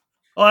 now.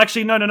 Oh,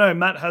 actually, no.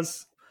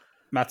 Matt's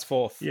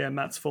 4th. Yeah,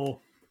 Matt's 4.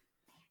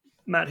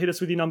 Matt, hit us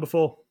with your number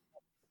 4.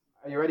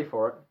 Are you ready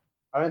for it?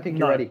 I don't think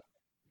you're ready.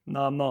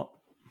 No, I'm not.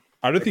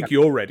 I don't think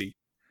you're ready.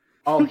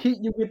 I'll hit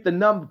you with the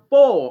number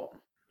 4.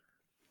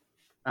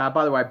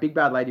 By the way, Big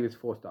Bad Lady was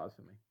 4 stars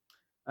for me.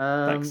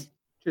 Thanks.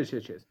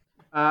 Cheers.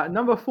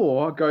 Number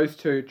 4 goes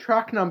to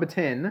track number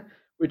 10,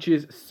 which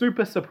is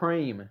Super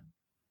Supreme.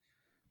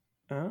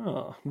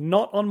 Oh,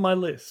 not on my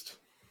list.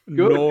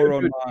 Nor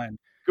on mine.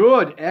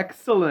 Good.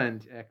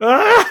 Excellent.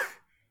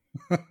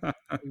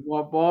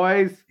 What,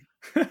 boys?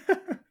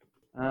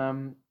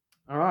 All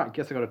right.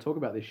 Guess I got to talk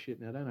about this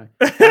shit now, don't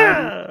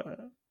I?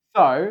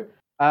 So,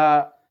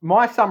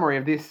 my summary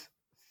of this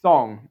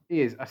song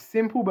is a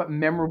simple but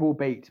memorable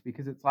beat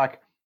because it's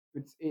like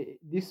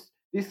this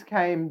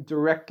came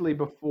directly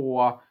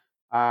before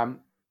a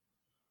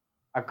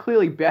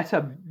clearly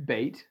better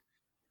beat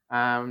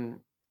on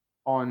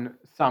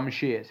some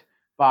shit,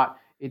 but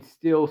it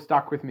still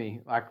stuck with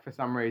me like for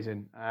some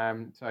reason.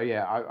 So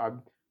yeah, I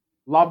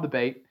love the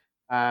beat.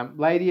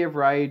 Lady of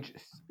Rage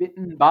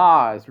spitting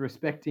bars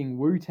respecting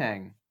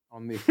Wu-Tang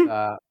on this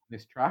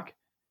this track.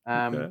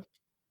 Okay.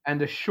 And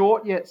a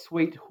short yet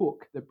sweet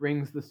hook that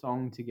brings the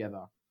song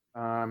together.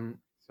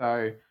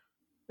 So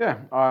yeah,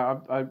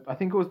 I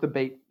think it was the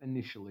beat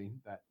initially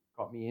that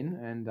got me in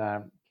and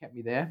kept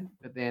me there.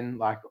 But then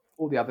like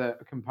all the other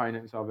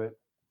components of it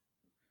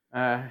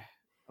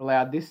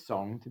allowed this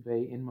song to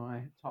be in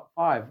my top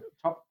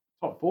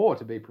 4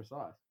 to be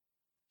precise.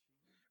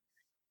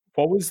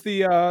 What was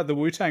the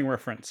Wu-Tang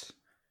reference?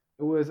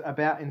 It was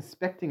about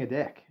inspecting a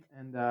deck,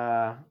 and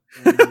there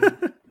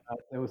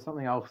was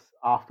something else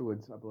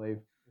afterwards, I believe,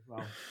 as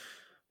well.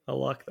 I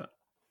like that.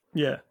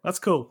 Yeah, that's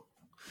cool.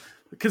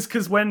 Because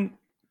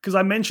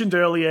I mentioned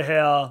earlier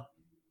how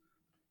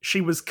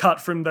she was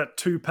cut from that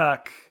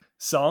Tupac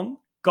song,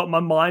 got my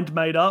mind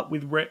made up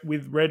with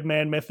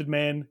Redman, Method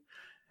Man,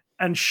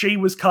 and she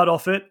was cut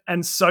off it,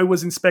 and so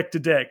was Inspector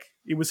Deck.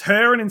 It was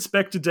her and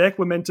Inspector Deck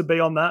were meant to be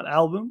on that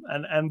album,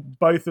 and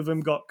both of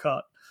them got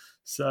cut.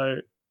 So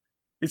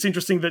it's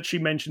interesting that she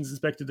mentions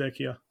Inspector Deck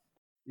here.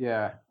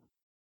 Yeah.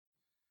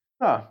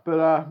 No, but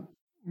I'm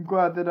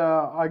glad that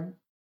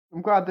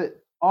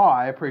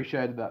I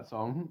appreciated that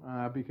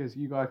song because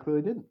you guys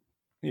clearly didn't.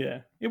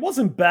 Yeah, it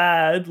wasn't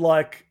bad.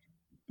 Like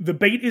the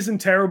beat isn't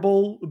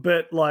terrible,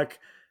 but like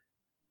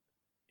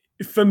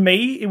for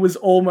me, it was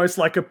almost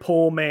like a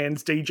poor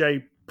man's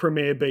DJ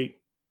Premier beat.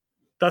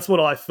 That's what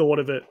I thought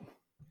of it.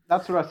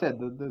 That's what I said.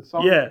 The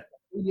song that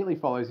immediately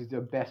follows is a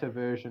better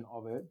version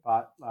of it,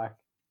 but like...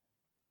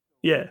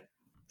 Yeah.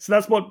 So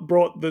that's what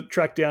brought the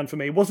track down for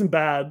me. It wasn't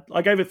bad.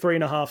 I gave it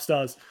 3.5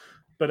 stars.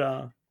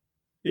 But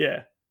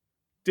yeah,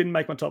 didn't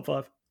make my top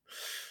 5.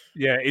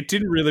 Yeah, it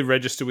didn't really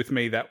register with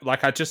me that,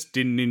 like, I just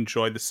didn't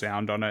enjoy the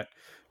sound on it.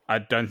 I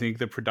don't think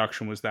the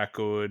production was that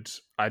good.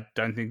 I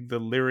don't think the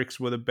lyrics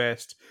were the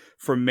best.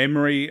 From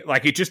memory,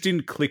 like, it just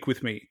didn't click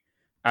with me.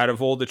 Out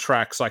of all the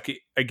tracks, like,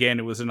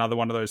 it was another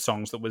one of those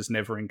songs that was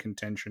never in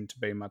contention to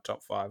be in my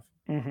top 5.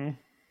 Mm-hmm.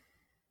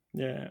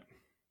 Yeah.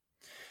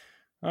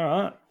 All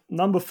right.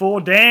 Number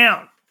 4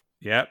 down.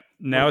 Yep.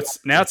 Now it's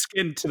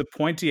getting to the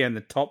pointy end,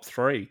 the top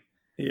three.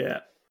 Yeah.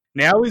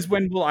 Now is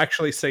when we'll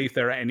actually see if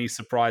there are any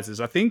surprises.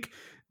 I think,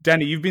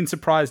 Danny, you've been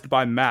surprised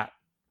by Matt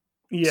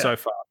so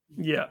far.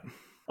 Yeah.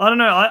 I don't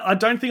know. I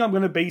don't think I'm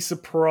going to be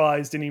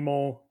surprised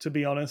anymore, to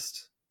be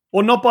honest.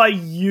 Or not by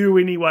you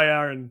anyway,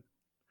 Aaron.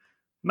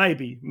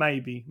 Maybe.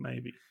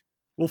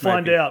 We'll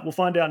find out. We'll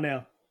find out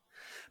now.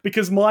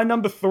 Because my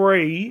number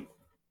 3,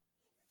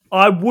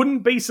 I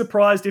wouldn't be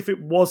surprised if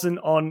it wasn't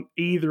on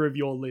either of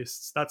your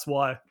lists. That's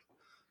why.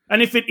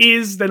 And if it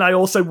is, then I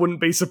also wouldn't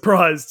be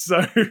surprised.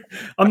 So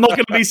I'm not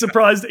going to be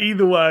surprised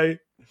either way.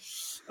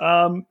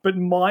 But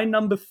my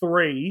number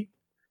 3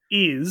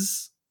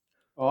 is...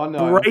 Oh,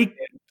 no.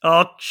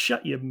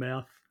 Shut your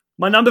mouth.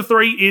 My number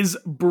 3 is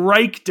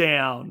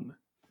Breakdown.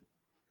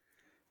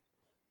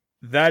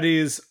 That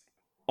is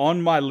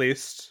on my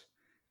list,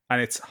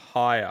 and it's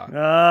higher.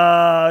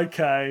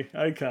 Okay.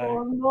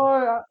 Oh,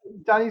 no.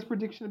 Danny's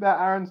prediction about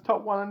Aaron's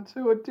top 1 and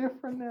 2 are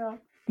different now.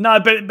 No,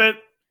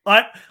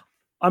 but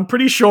I'm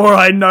pretty sure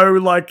I know,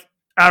 like,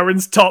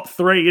 Aaron's top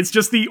 3. It's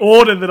just the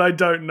order that I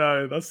don't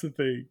know. That's the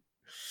thing.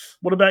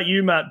 What about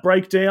you, Matt?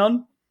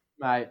 Breakdown?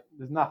 Mate,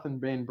 there's nothing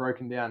being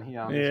broken down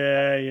here.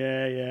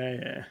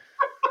 Yeah.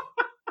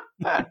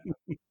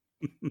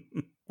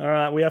 All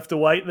right, we have to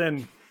wait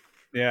then.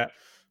 Yeah.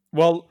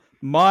 Well,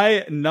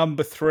 my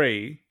number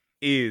 3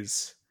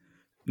 is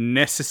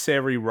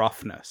Necessary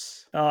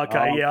Roughness.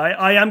 Okay, yeah,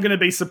 I am going to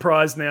be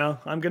surprised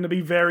now. I'm going to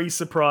be very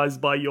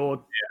surprised by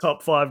your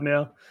top 5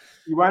 now.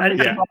 You won't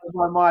be surprised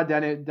by my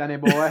Danny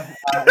boy.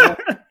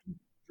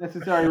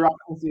 Necessary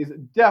Roughness is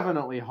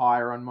definitely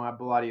higher on my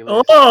bloody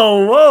list.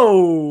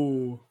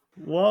 Oh,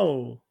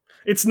 whoa.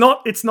 It's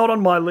not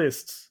on my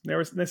list.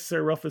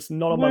 Necessary Roughness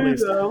not on my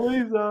list.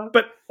 Loser.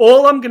 But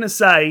all I'm going to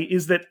say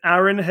is that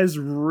Aaron has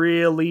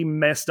really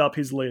messed up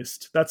his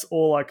list. That's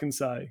all I can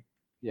say.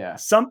 Yeah.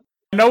 I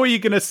know what you're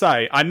going to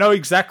say. I know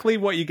exactly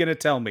what you're going to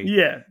tell me.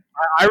 Yeah.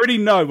 I already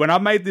know. When I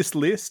made this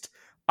list,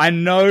 I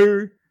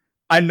know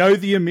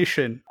the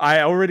omission.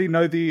 I already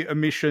know the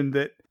omission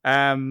that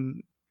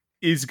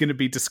is going to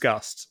be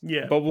discussed.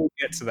 Yeah. But we'll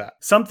get to that.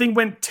 Something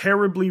went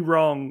terribly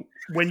wrong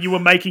when you were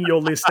making your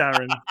list,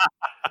 Aaron.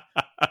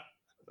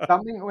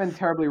 Something went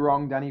terribly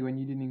wrong, Danny, when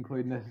you didn't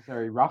include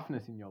Necessary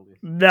Roughness in your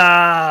list.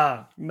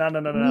 No.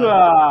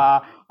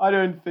 Nah, I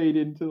don't feed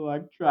into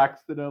like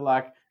tracks that are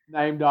like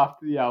named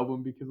after the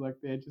album because like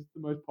they're just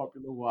the most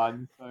popular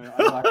ones. So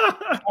I like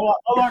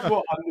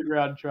more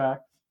underground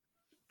tracks.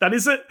 That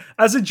is it.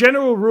 As a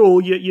general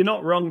rule, you're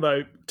not wrong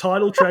though.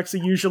 Title tracks are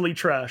usually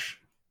trash.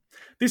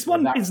 This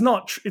one is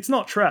not. It's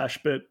not trash,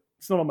 but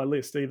it's not on my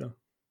list either.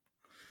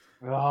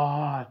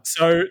 God.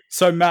 So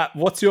Matt,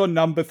 what's your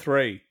number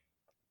 3?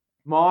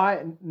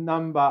 My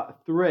number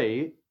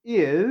 3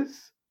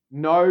 is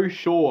No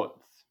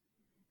Shorts,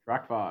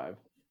 track 5.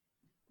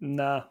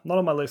 Nah, not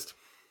on my list.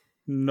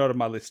 Not on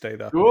my list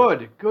either.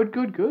 Good.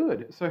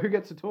 So who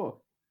gets to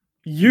talk?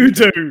 You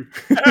do.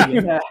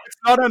 Yeah. It's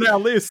not on our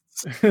list.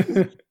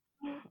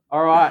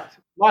 All right.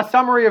 My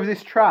summary of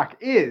this track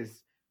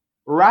is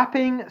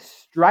rapping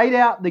straight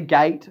out the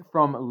gate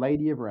from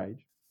Lady of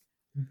Rage.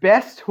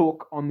 Best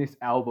hook on this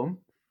album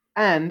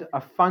and a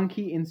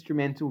funky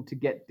instrumental to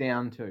get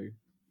down to.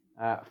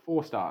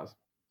 4 stars.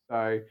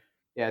 So,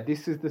 yeah,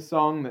 this is the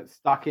song that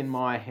stuck in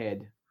my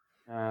head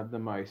the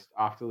most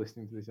after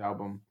listening to this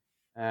album.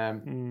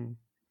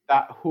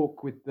 That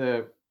hook with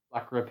the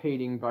like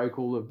repeating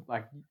vocal of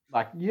like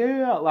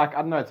yeah, like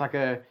I don't know, it's like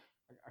I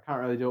can't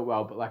really do it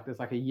well, but like there's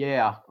like a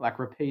yeah like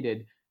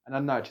repeated, and I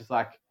don't know, it's just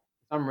like for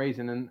some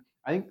reason, and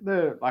I think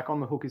the like on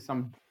the hook is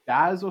some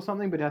Daz or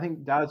something, but I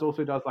think Daz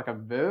also does like a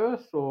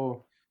verse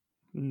or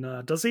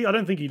no, does he? I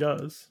don't think he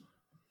does.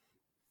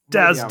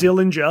 Daz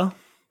Dillinger.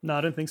 No,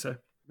 I don't think so.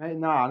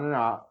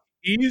 No.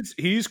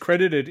 He's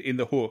credited in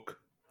the hook.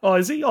 Oh,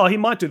 is he? Oh, he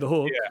might do the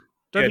hook.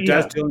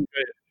 Daz Dillinger.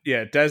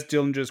 Yeah, Daz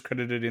Dillinger's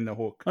credited in the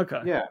hook.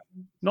 Okay. Yeah.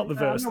 Not the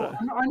verse, though.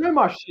 I know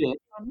my shit.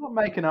 I'm not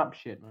making up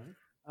shit, mate.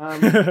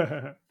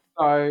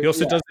 So He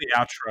also does the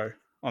outro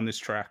on this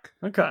track.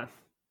 Okay.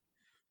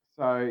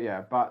 So,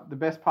 yeah, but the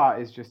best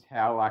part is just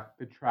how, like,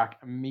 the track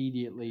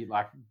immediately,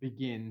 like,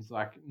 begins.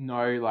 Like,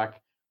 no, like,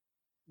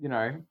 you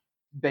know,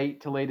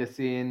 beat to lead us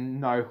in,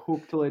 no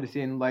hook to lead us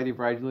in. Lady of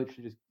Rage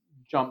literally just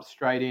jumps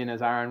straight in,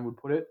 as Aaron would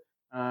put it.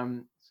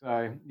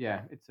 So,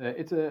 yeah,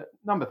 it's a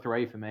number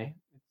 3 for me.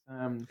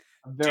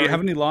 It's Do you have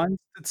any lines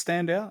that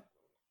stand out?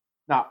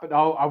 No, but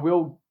I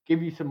will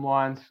give you some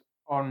lines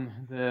on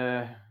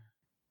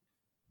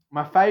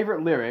my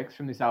favorite lyrics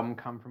from this album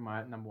come from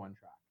my number 1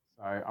 track.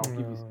 So I'll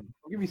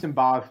give you some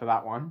bars for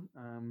that one.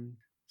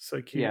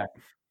 So cute.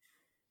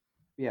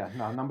 Yeah.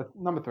 No,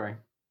 number 3.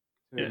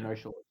 Yeah. No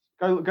Shorts.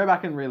 Go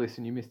back and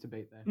re-listen. You missed a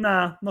beat there.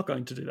 Nah, not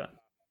going to do that.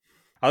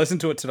 I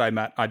listened to it today,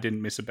 Matt. I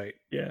didn't miss a beat.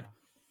 Yeah.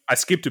 I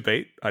skipped a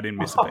beat. I didn't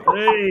miss a beat.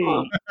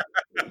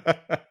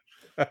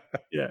 Hey.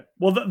 Yeah.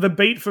 Well, the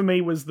beat for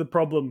me was the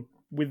problem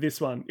with this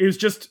one. It was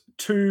just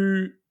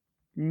too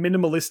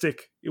minimalistic.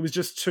 It was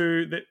just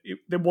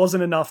there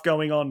wasn't enough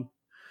going on.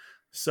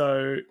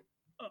 So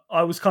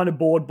I was kind of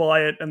bored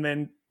by it. And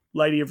then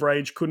Lady of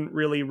Rage couldn't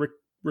really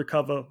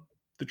recover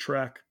the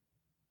track.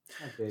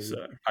 Okay.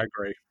 So I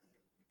agree.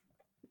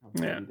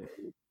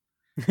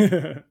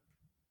 yeah.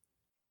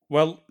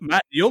 Well,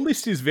 Matt, your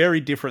list is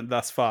very different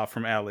thus far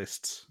from our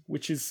lists.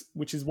 Which is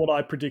what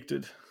I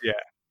predicted.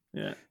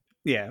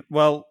 Yeah.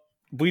 Well,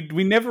 we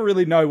never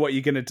really know what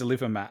you're going to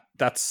deliver, Matt.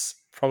 That's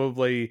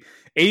probably,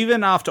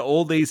 even after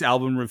all these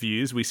album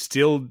reviews, we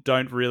still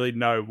don't really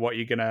know what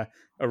you're going to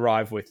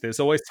arrive with. There's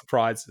always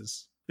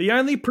surprises. The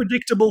only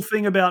predictable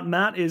thing about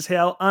Matt is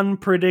how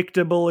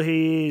unpredictable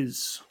he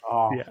is.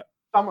 Oh, Yeah.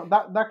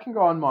 That can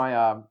go on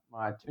my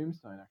my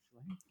tombstone,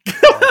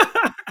 actually.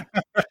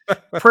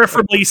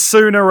 Preferably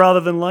sooner rather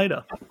than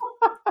later.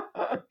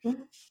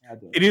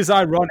 It is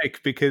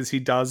ironic because he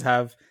does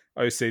have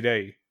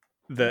OCD,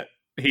 that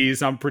he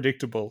is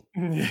unpredictable.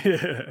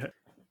 Yeah.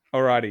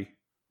 Alrighty.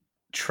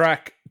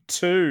 Track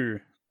 2,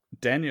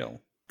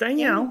 Daniel.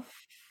 All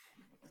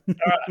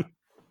right.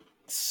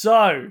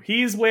 So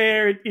here's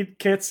where it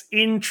gets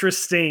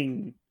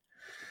interesting.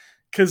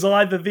 Because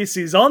either this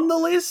is on the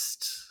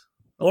list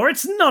or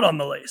it's not on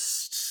the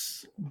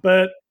list.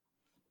 But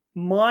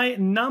my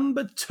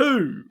number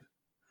 2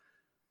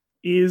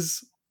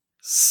 is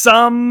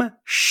Some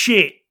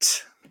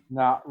Shit.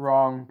 Nah,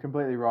 wrong.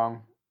 Completely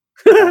wrong.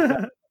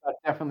 That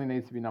definitely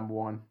needs to be number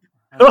 1.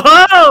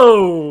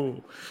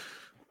 Oh!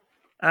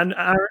 And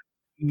Aaron?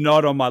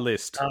 Not on my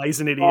list.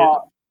 He's an idiot.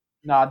 Oh,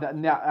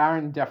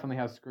 Aaron definitely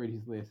has screwed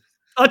his list.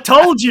 I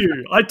told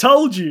you.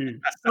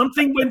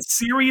 Something went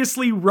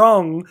seriously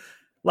wrong.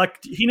 Like,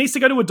 he needs to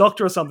go to a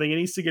doctor or something. He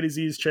needs to get his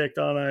ears checked.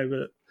 I don't know,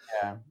 but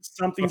Yeah.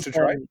 something's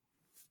wrong.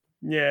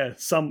 Yeah,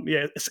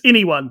 it's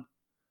anyone.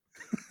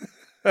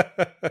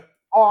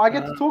 Oh, I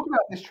get to talk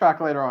about this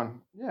track later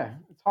on. Yeah,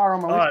 it's higher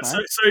on my list,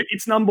 mate. So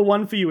it's number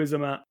 1 for you, is it,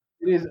 Matt?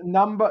 It is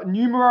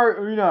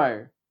numero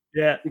uno.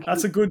 Yeah,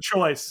 that's a good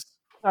choice.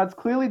 No, it's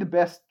clearly the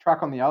best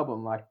track on the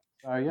album.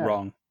 So yeah.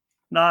 Wrong.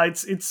 No,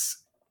 it's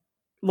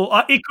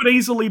look, it could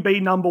easily be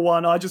number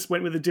 1. I just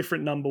went with a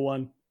different number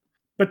 1.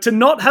 But to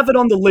not have it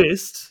on the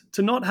list,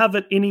 to not have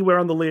it anywhere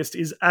on the list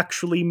is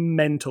actually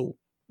mental.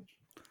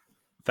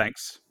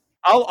 Thanks.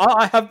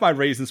 I have my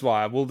reasons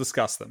why. I will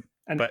discuss them.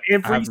 And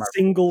every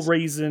single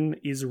reason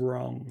is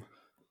wrong.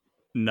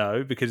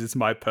 No, because it's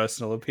my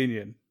personal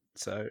opinion.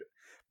 So,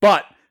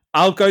 but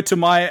I'll go to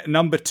my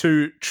number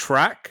 2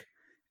 track.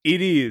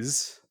 It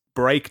is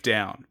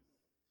Breakdown.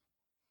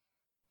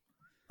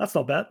 That's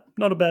not bad.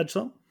 Not a bad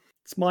song.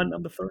 It's my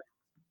number 3.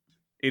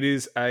 It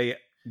is a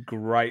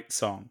great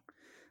song.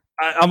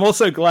 I'm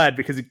also glad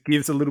because it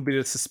gives a little bit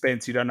of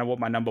suspense. You don't know what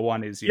my number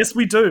 1 is yet. Yes,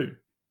 we do.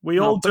 We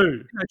all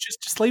do.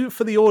 Just leave it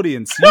for the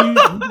audience. You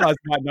guys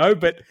might know,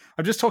 but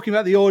I'm just talking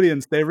about the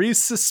audience. There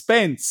is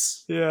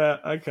suspense. Yeah,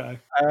 okay.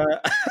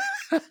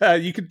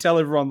 You can tell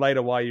everyone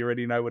later why you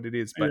already know what it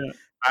is. But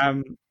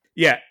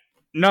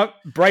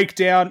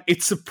Breakdown.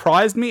 It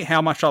surprised me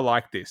how much I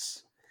like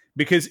this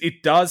because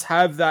it does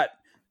have that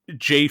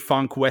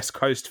G-Funk West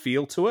Coast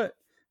feel to it.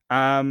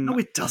 No,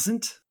 it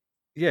doesn't.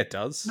 Yeah, it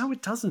does. No,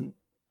 it doesn't.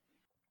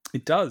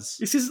 It does.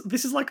 This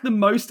is like the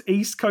most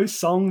East Coast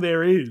song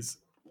there is.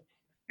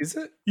 Is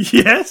it?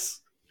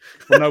 Yes.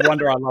 Well, no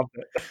wonder I loved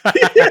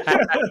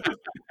it.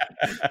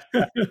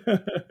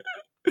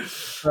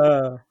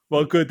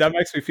 Well, good. That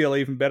makes me feel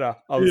even better.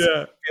 I was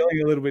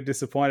feeling a little bit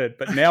disappointed,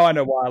 but now I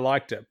know why I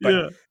liked it.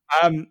 But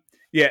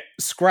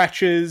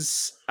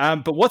scratches.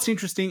 But what's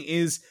interesting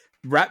is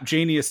Rap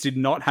Genius did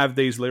not have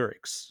these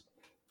lyrics.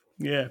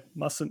 Yeah,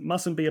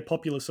 mustn't be a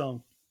popular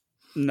song.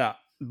 No,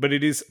 but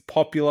it is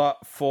popular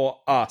for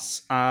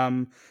us.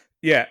 I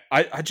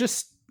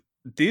just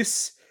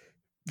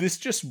this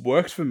just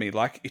worked for me.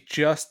 Like, it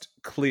just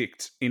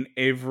clicked in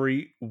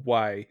every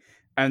way.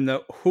 And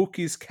the hook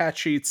is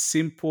catchy. It's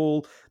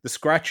simple. The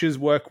scratches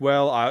work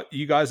well.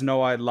 You guys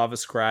know I love a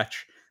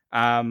scratch.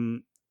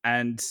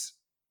 There's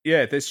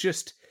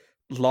just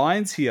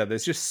lines here.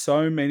 There's just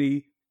so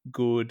many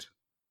good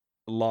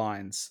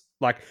lines.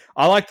 Like,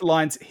 I like the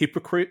lines,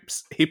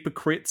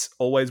 hypocrites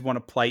always want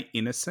to play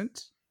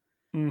innocent.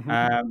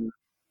 Mm-hmm.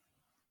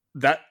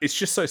 That it's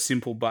just so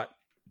simple, but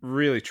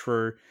really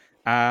true.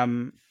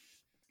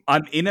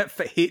 I'm in it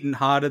for hitting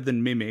harder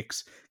than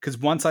mimics, because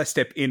once I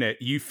step in it,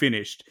 you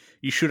finished.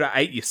 You should have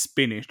ate your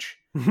spinach.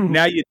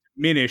 Now you're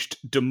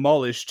diminished,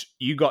 demolished.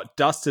 You got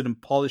dusted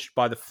and polished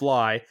by the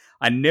fly.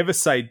 I never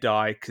say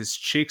die, because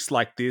chicks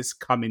like this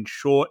come in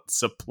short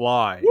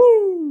supply.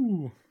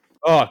 Woo!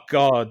 Oh,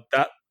 God.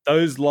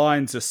 Those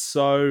lines are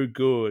so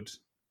good.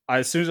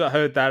 As soon as I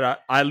heard that,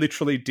 I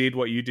literally did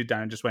what you did,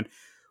 Dan, and just went,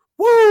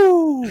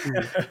 woo!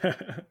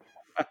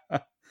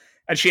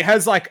 And she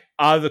has, like,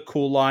 other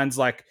cool lines,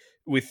 like,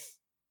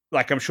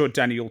 I'm sure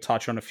Danny will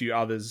touch on a few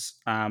others.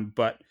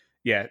 But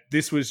yeah,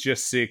 this was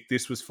just sick.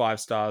 This was 5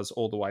 stars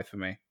all the way for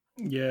me.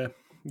 Yeah,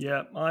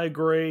 I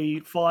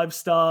agree. 5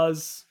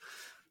 stars.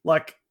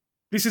 Like,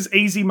 this is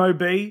Easy Mo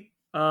B.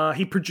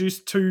 He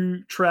produced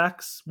 2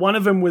 tracks. One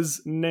of them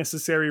was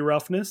Necessary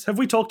Roughness. Have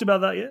we talked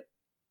about that yet?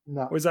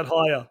 No. Or is that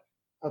higher?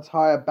 That's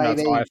higher, baby. No,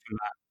 it's higher than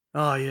that.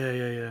 Oh,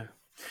 yeah.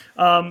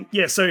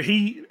 Yeah, so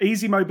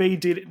Easy Mo B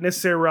did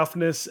Necessary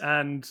Roughness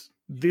and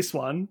this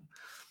one.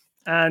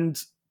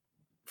 And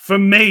for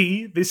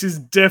me, this is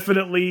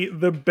definitely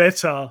the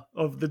better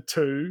of the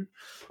two.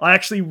 I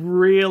actually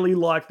really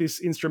like this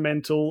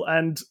instrumental,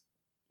 and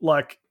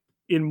like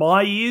in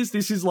my ears,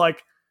 this is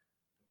like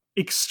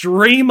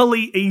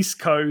extremely East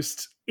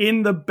Coast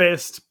in the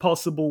best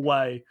possible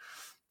way.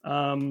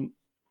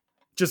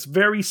 Just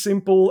very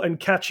simple and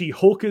catchy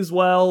hook as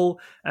well.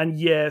 And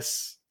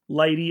yes,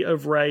 Lady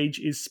of Rage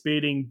is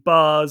spitting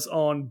bars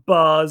on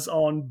bars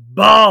on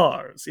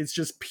bars. It's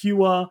just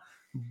pure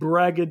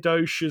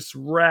braggadocious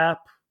rap,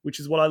 which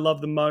is what I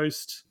love the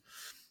most.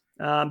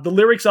 The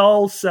lyrics,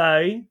 I'll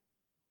say,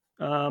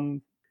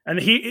 and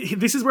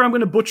this is where I'm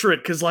going to butcher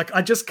it because, like,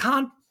 I just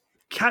can't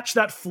catch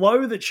that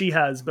flow that she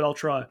has, but I'll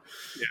try.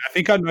 Yeah, I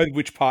think I know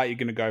which part you're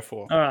going to go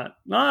for. All right,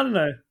 I don't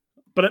know,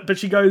 but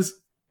she goes,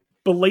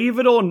 "Believe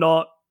it or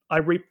not, I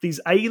rip these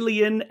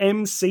alien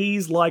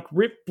MCs like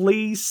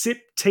Ripley, sip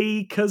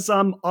tea cause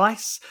I'm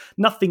ice.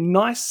 Nothing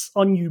nice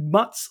on you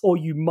mutts or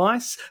you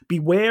mice.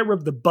 Beware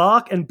of the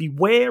bark and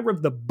beware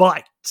of the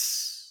bite."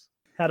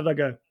 How did I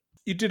go?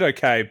 You did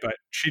okay, but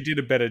she did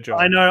a better job.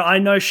 I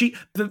know.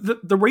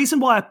 The reason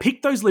why I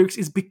picked those lyrics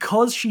is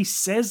because she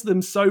says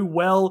them so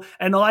well,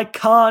 and I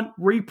can't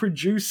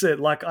reproduce it.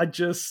 Like I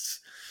just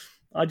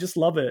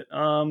love it.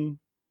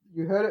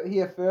 You heard it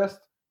here first,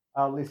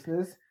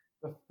 listeners.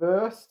 The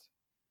first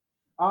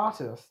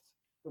artist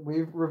that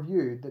we've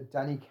reviewed that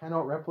Danny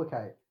cannot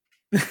replicate.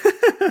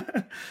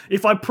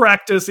 If I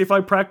practice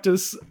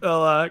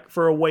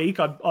for a week,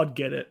 I'd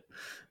get it.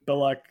 But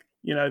like,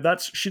 you know,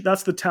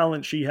 that's the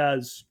talent she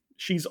has.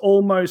 She's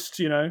almost,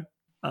 you know,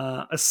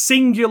 a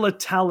singular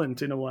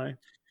talent in a way.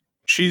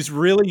 She's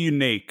really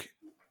unique.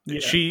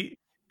 Yeah.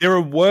 There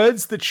are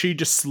words that she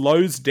just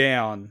slows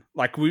down.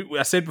 Like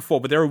I said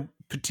before, but there are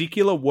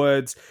particular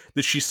words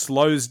that she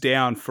slows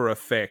down for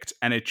effect,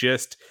 and it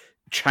just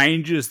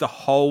changes the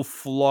whole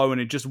flow,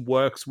 and it just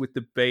works with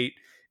the beat.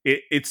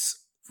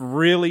 It's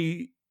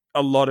really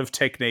a lot of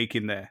technique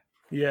in there.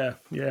 Yeah.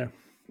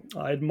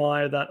 I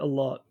admire that a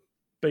lot.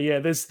 But yeah,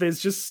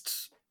 there's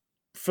just,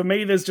 for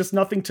me, there's just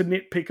nothing to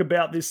nitpick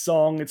about this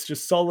song. It's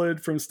just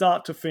solid from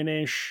start to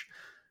finish.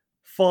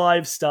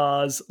 5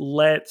 stars.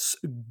 Let's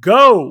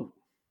go.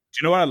 Do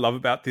you know what I love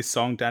about this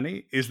song,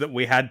 Danny? Is that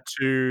we had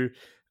to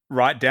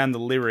write down the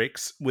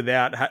lyrics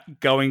without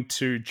going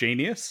to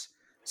Genius.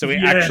 So we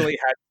actually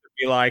had to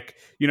be like,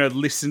 you know,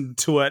 listen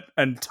to it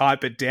and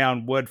type it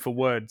down word for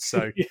word.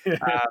 So it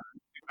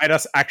made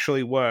us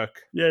actually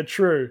work. Yeah,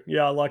 true.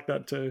 Yeah, I like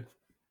that too.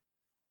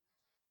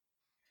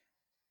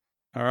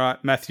 All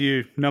right,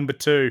 Matthew, number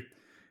 2.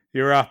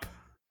 You're up.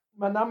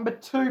 My number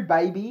 2,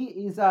 baby,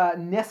 is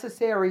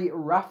Necessary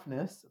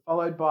Roughness,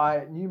 followed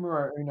by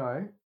Numero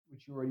Uno,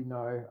 which you already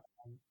know.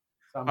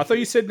 I thought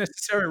you said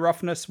Necessary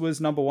Roughness was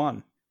number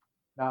 1.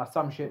 Nah,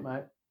 some shit,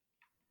 mate.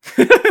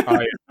 Oh,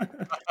 yeah.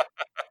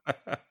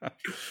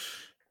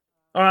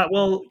 All right,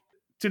 well,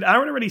 did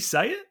Aaron already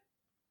say it?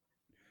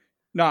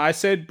 No, I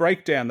said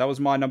Breakdown. That was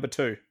my number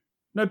 2.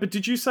 No, but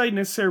did you say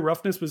Necessary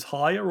Roughness was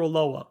higher or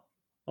lower?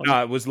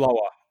 No, it was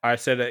lower. I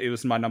said it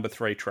was my number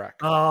 3 track.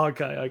 Oh,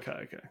 okay.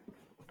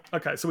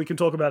 Okay, so we can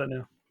talk about it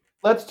now.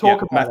 Let's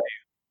talk about it.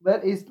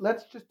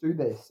 Let's just do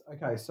this.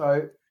 Okay,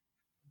 so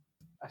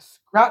a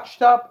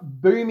scratched up,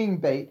 booming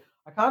beat.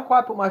 I can't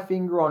quite put my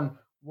finger on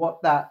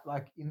what that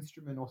like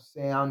instrument or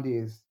sound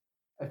is.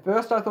 At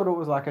first, I thought it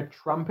was like a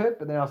trumpet,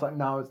 but then I was like,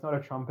 no, it's not a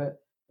trumpet.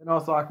 Then I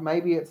was like,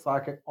 maybe it's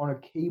like on a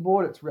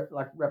keyboard. It's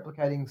like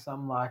replicating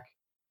some like,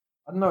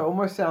 I don't know,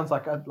 almost sounds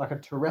like a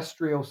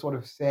terrestrial sort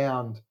of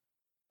sound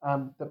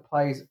that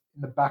plays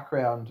in the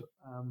background.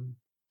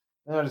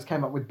 Then I just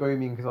came up with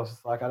booming because I was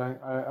just like, I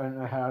don't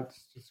know how to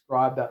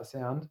describe that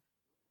sound.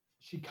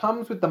 She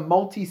comes with the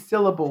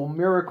multi-syllable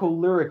miracle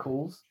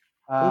lyricals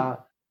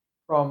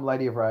from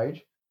Lady of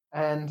Rage,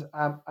 and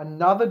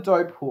another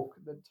dope hook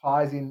that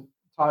ties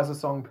the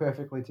song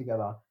perfectly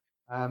together.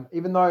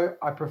 Even though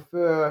I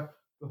prefer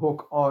the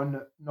hook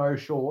on No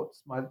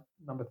Shorts, my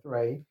number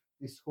 3,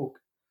 this hook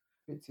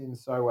fits in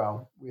so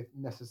well with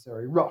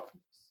Necessary Roughness.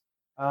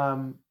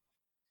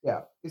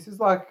 Yeah, this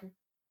is like,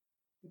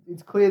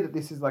 it's clear that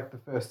this is like the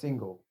first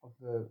single of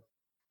the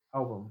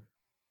album.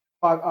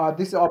 By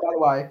the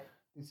way,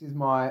 this is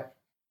my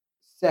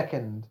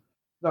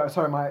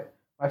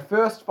my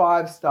first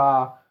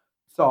 5-star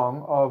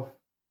song of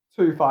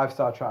 2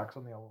 5-star tracks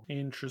on the album.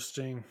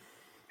 Interesting.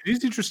 It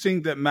is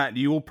interesting that, Matt,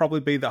 you will probably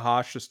be the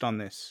harshest on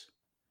this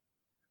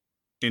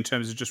in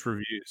terms of just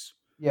reviews.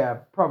 Yeah,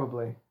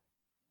 probably.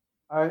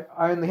 I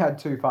only had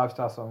 2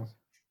 5-star songs.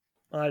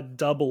 I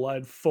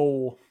had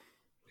 4.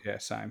 Yeah,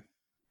 same.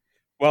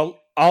 Well,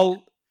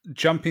 I'll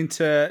jump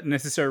into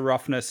Necessary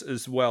Roughness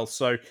as well.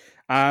 So,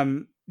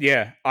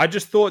 yeah, I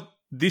just thought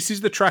this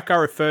is the track I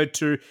referred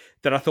to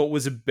that I thought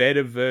was a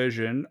better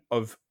version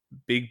of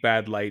Big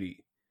Bad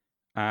Lady.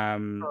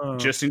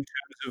 Just in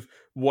terms of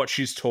what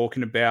she's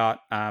talking about,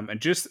 and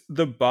just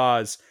the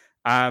bars.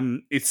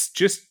 It's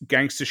just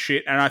gangster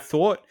shit, and I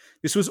thought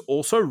this was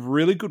also a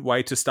really good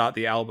way to start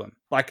the album.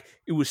 Like,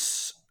 it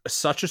was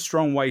such a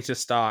strong way to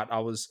start. I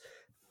was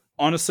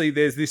honestly,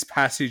 there's this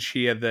passage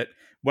here that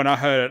when I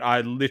heard it,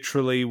 I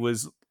literally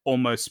was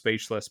almost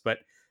speechless. But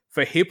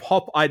for hip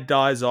hop, I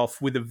dies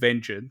off with a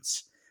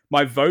vengeance.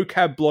 My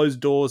vocab blows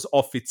doors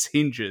off its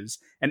hinges,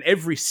 and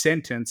every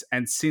sentence,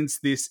 and since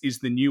this is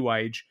the new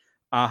age,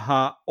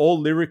 all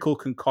lyrical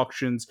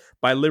concoctions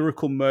by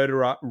lyrical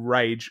murderer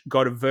rage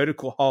got a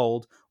vertical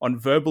hold on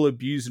verbal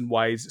abuse and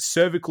ways.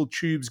 Cervical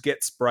tubes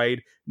get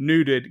sprayed,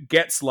 neutered,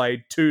 gets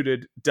laid,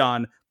 tooted,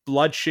 done.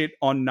 Blood shit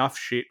on nuff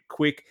shit.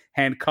 Quick,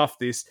 handcuff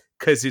this,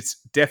 because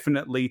it's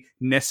definitely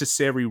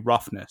necessary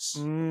roughness.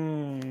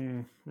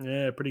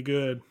 Yeah, pretty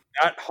good.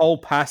 That whole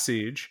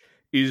passage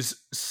is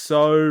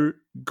so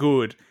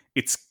good.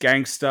 It's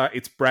gangster,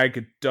 it's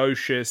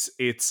braggadocious,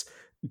 it's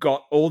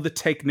got all the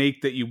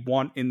technique that you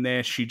want in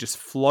there. She just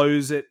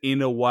flows it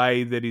in a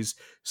way that is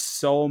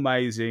so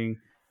amazing.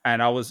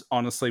 And I was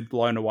honestly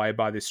blown away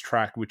by this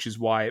track, which is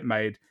why it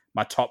made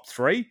my top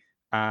 3.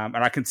 And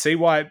I can see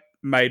why it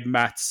made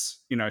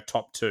Matt's,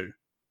 top 2.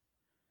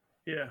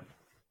 Yeah.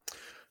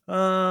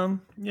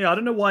 Yeah, I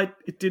don't know why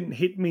it didn't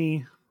hit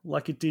me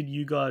like it did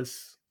you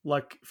guys.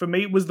 Like, for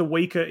me, it was the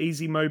weaker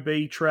Easy Mo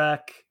B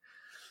track.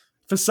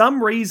 For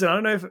some reason, I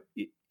don't know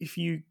if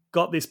you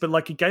got this, but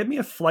like it gave me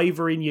a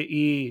flavor in your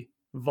ear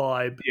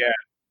vibe. Yeah,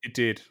 it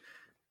did.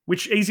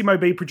 Which Easy Mo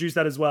B produced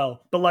that as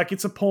well. But like,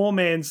 it's a poor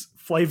man's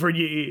flavor in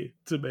your ear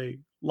to me.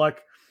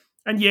 Like,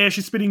 and yeah,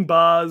 she's spitting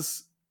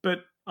bars, but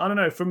I don't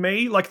know. For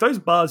me, like those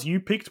bars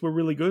you picked were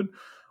really good.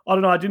 I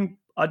don't know.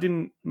 I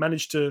didn't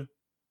manage to,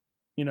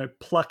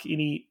 pluck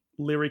any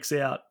lyrics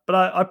out, but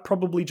I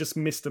probably just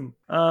missed them.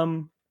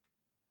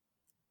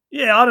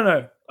 Yeah, I don't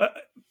know.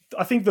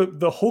 I think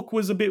the hook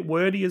was a bit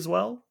wordy as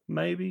well,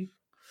 maybe.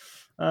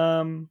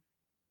 I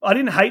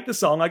didn't hate the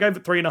song. I gave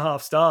it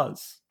 3.5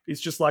 stars.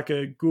 It's just like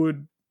a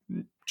good,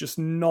 just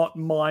not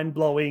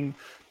mind-blowing,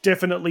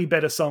 definitely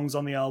better songs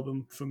on the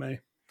album for me.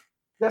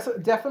 That's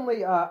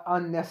definitely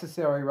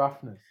unnecessary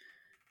roughness.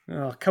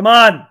 Oh, come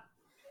on.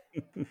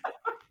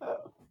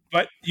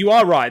 But you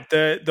are right.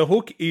 The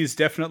hook is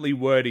definitely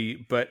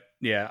wordy, but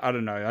yeah, I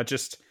don't know. I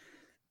just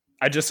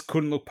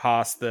couldn't look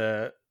past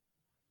the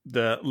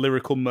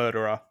lyrical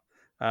murderer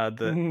that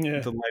the Lady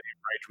of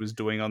Rage was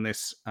doing on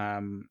this.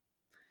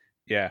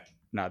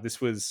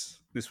 This was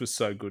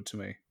so good to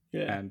me.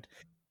 Yeah. And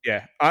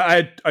yeah,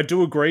 I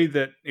do agree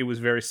that it was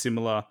very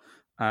similar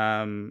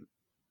in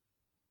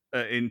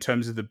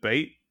terms of the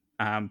beat.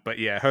 But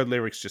yeah, her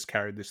lyrics just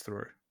carried this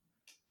through.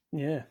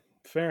 Yeah,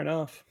 fair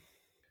enough.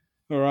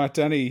 All right,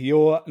 Danny,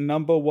 your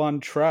number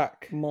 1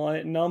 track.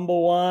 My number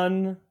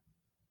 1.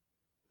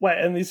 Wait,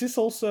 and is this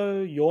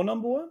also your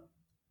number 1?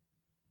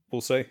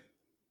 We'll see.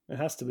 It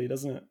has to be,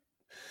 doesn't it?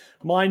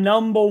 My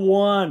number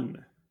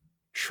 1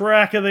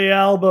 track of the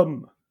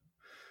album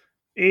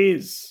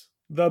is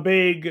the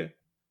big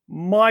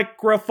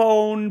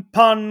Microphone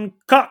Pun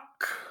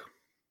Cock.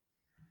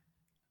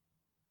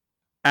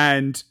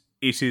 And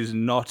it is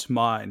not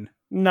mine.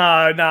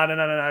 No.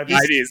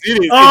 It is.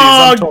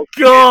 Oh,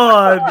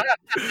 God.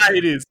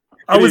 It is.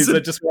 I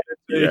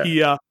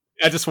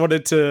just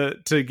wanted to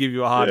give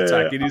you a heart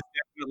attack. It is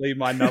definitely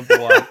my number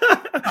 1.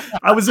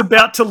 I was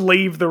about to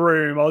leave the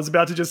room. I was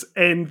about to just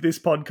end this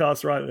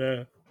podcast right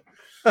there.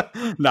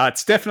 No,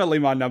 it's definitely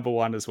my number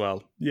 1 as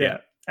well. Yeah.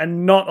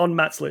 And not on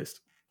Matt's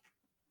list.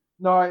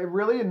 No, it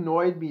really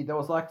annoyed me. There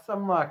was like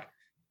some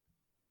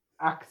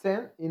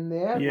accent in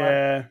there.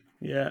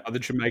 Yeah. Oh, the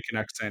Jamaican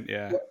accent,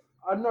 yeah.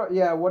 I don't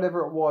know,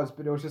 whatever it was,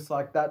 but it was just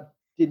like that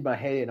did my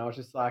head in. I was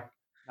just like,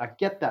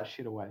 get that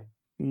shit away.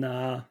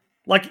 Nah.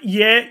 Like,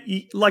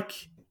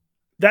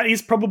 that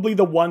is probably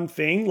the one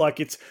thing. Like,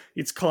 it's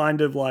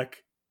kind of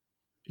like,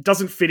 it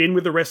doesn't fit in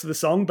with the rest of the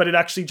song, but it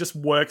actually just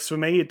works for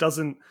me. It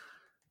doesn't,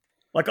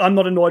 like, I'm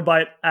not annoyed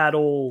by it at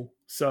all.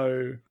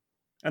 So,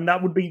 and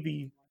that would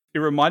be It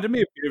reminded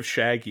me a bit of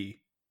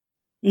Shaggy.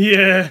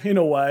 Yeah, in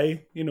a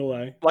way.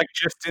 Like,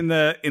 just in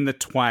the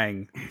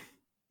twang.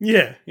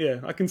 Yeah,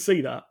 I can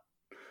see that.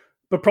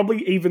 But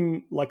probably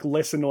even, like,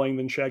 less annoying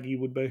than Shaggy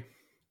would be.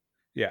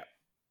 Yeah.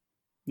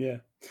 Yeah.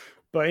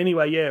 But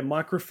anyway, yeah,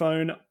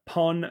 Microphone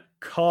Pun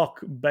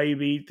Cock,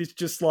 baby. This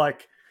just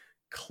like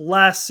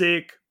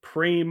classic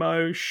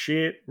primo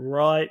shit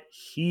right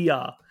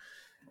here.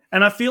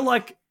 And I feel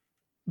like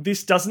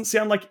this doesn't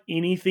sound like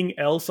anything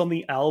else on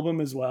the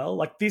album as well.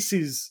 Like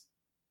it's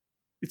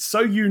so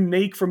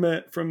unique from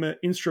an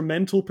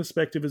instrumental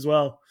perspective as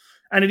well.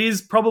 And it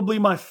is probably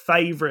my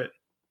favorite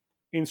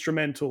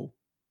instrumental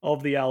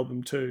of the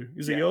album too.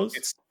 Is it yours?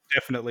 It's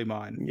definitely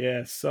mine.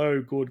 Yeah,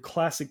 so good.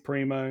 Classic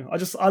primo.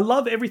 I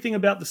love everything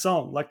about the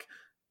song. Like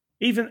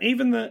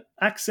even the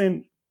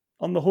accent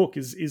on the hook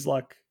is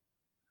like,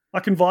 I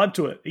can vibe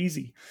to it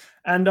easy.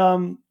 And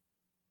I'm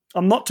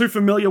not too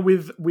familiar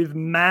with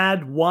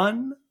Mad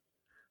One,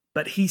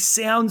 but he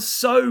sounds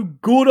so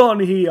good on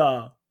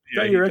here.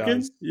 Don't you reckon?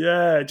 Does.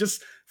 Yeah,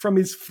 just from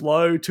his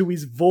flow to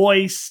his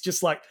voice,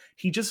 just like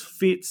he just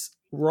fits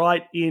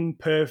right in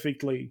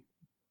perfectly.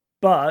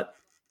 But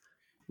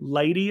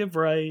Lady of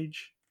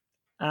Rage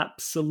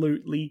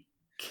absolutely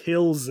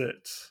kills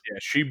it. Yeah,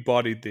 she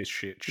bodied this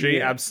shit.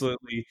 She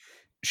absolutely,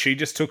 she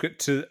just took it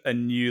to a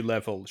new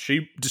level.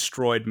 She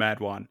destroyed Mad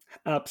One.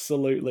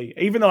 Absolutely.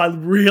 Even though I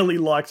really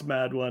liked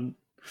Mad One.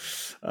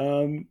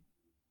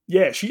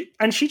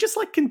 She just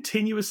like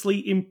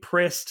continuously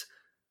impressed,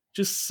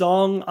 just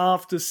song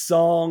after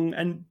song.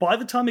 And by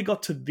the time it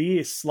got to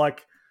this,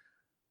 like,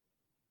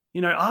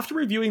 you know, after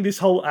reviewing this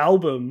whole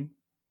album,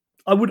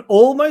 I would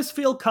almost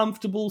feel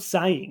comfortable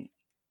saying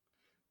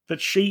that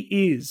she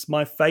is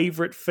my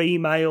favorite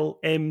female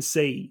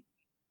MC.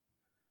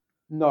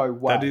 No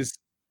way. That is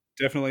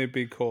definitely a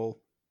big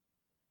call.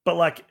 But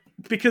like,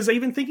 because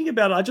even thinking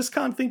about it, I just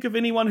can't think of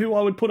anyone who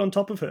I would put on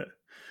top of her.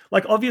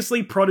 Like,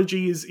 obviously,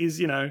 Prodigy is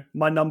you know,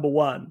 my number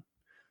one.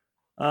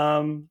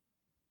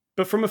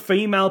 But from a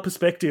female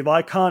perspective,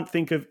 I can't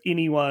think of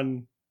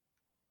anyone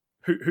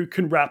who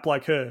can rap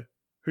like her,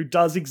 who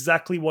does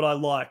exactly what I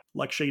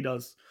like she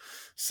does.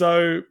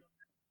 So,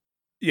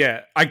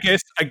 yeah, I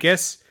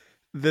guess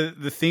the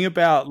thing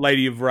about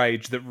Lady of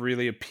Rage that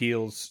really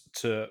appeals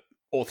to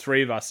all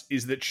three of us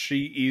is that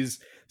she is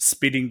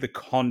spitting the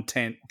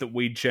content that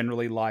we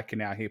generally like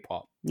in our hip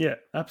hop. Yeah,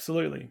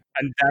 absolutely.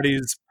 And that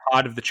is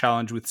part of the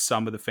challenge with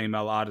some of the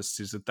female artists,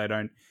 is that they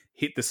don't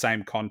hit the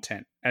same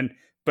content.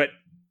 But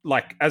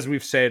like, as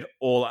we've said,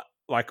 all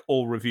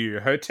review,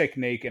 her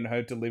technique and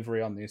her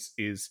delivery on this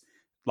is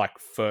like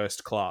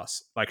first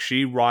class. Like,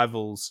 she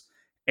rivals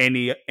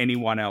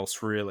anyone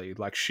else, really.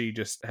 Like, she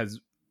just has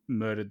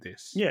murdered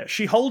this. Yeah,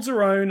 she holds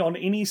her own on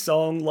any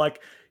song.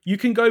 Like, you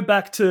can go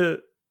back to,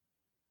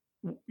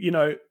 you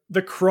know,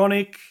 The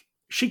Chronic.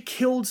 She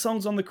killed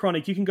songs on The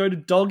Chronic. You can go to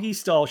Doggy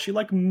Style. She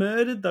like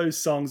murdered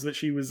those songs that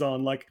she was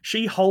on. Like,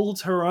 she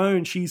holds her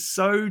own. She's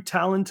so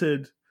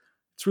talented.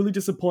 It's really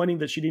disappointing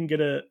that she didn't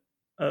get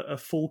a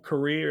full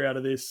career out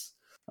of this.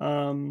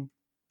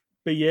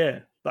 But yeah,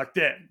 like,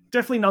 that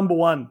definitely number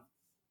one.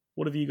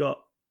 What have you got?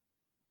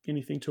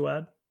 Anything to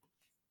add?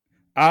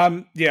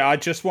 Yeah, I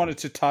just wanted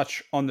to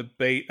touch on the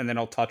beat, and then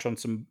I'll touch on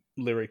some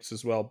lyrics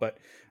as well. But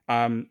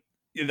I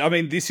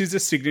mean, this is a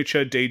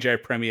signature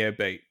DJ Premier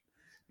beat.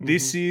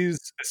 This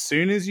is, as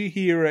soon as you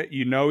hear it,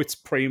 you know it's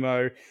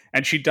Primo.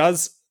 And she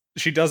does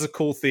a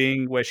cool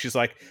thing where she's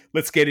like,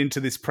 let's get into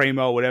this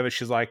Primo or whatever.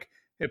 She's like,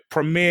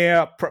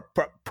 Premier,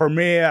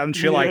 and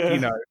she like, you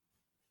know,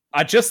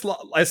 I just,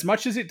 as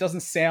much as it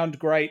doesn't sound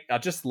great, I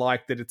just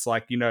like that it's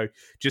like, you know,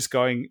 just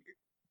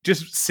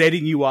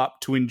setting you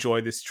up to enjoy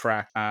this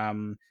track.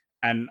 And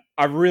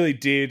I really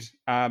did.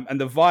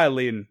 And the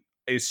violin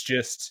is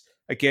just,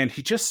 again,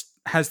 he just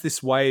has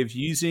this way of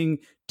using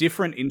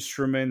different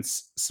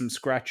instruments, some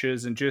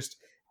scratches, and just,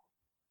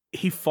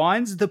 he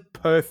finds the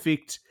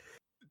perfect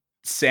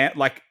sound,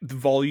 like the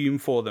volume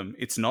for them.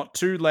 It's not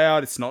too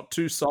loud, it's not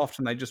too soft,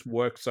 and they just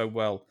work so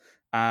well.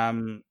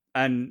 And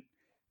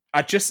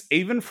I just,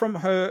 even from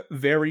her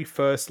very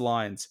first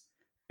lines,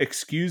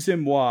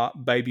 "Excusez-moi,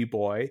 baby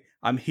boy,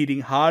 I'm hitting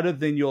harder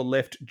than your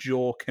left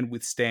jaw can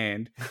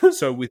withstand.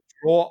 So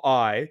withdraw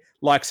I,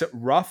 likes it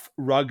rough,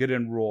 rugged,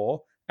 and raw.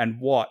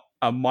 And what?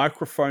 A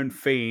microphone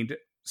fiend,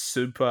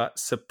 super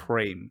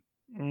supreme."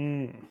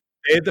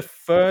 They're the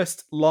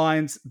first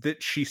lines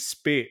that she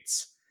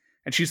spits,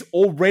 and she's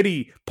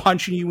already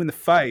punching you in the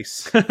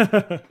face.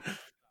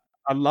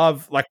 I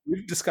love, like,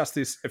 we've discussed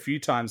this a few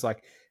times,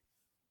 like,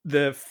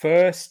 the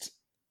first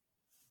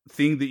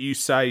thing that you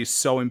say is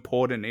so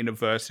important in a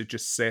verse. It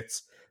just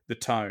sets the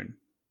tone.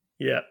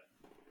 Yeah.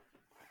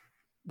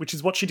 Which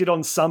is what she did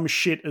on Some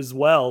Shit as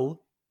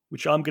well,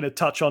 which I'm going to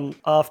touch on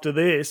after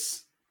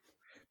this.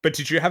 But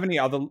did you have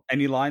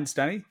any lines,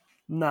 Danny?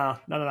 Nah,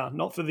 no,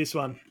 not for this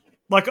one.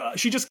 Like,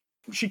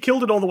 she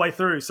killed it all the way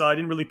through, so I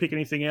didn't really pick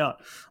anything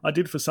out. I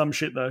did for Some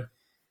Shit, though.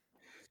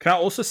 Can I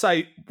also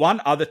say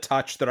one other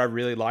touch that I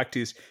really liked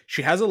is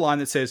she has a line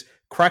that says,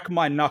 "Crack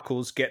my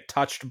knuckles, get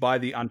touched by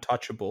the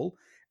untouchable,"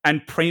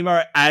 and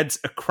Primo adds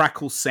a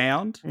crackle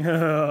sound.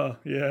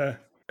 Yeah.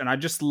 And I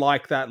just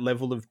like that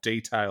level of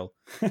detail.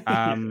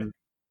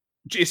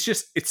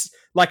 It's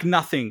like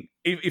nothing.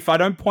 If I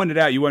don't point it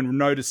out, you won't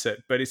notice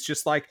it. But it's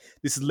just like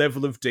this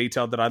level of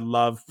detail that I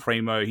love.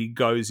 Primo, he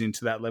goes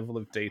into that level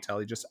of detail.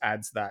 He just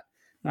adds that.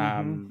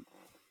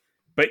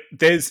 But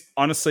there's,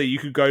 honestly, you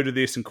could go to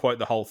this and quote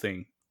the whole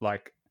thing.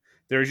 Like,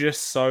 there is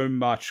just so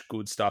much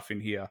good stuff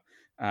in here.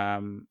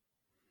 And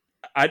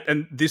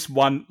this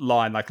one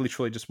line, like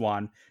literally just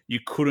one, "You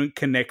couldn't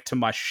connect to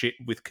my shit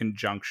with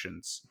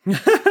conjunctions."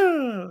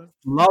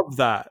 Love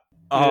that.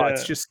 Oh, yeah.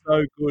 It's just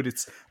so good.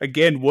 It's,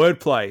 again,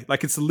 wordplay.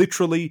 Like, it's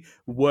literally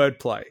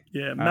wordplay.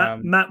 Yeah,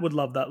 Matt would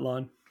love that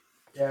line.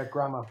 Yeah,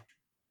 grammar.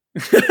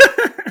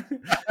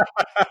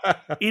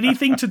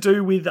 Anything to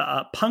do with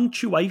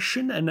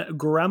punctuation and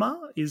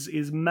grammar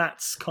is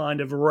Matt's kind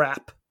of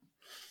rap.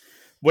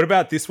 What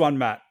about this one,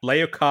 Matt? "Lay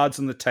your cards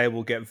on the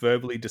table, get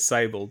verbally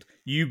disabled.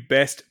 You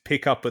best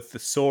pick up a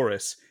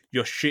thesaurus.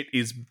 Your shit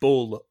is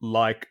bull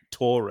like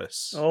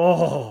Taurus."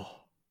 Oh.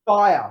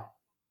 Fire.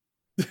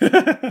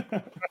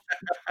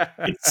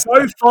 It's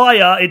so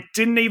fire, it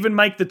didn't even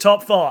make the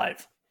top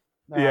 5.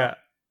 No, yeah.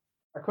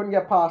 I couldn't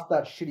get past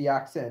that shitty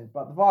accent,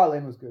 but the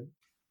violin was good.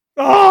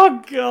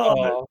 Oh God.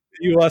 Oh,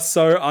 you are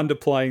so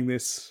underplaying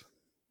this.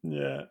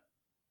 Yeah.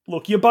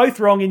 Look, you're both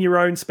wrong in your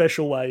own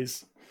special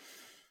ways.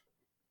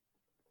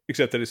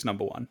 Except that it's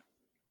number one.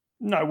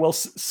 No, well,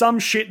 some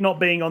shit not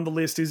being on the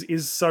list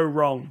is so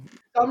wrong.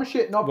 Some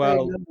shit not being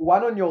number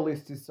one on your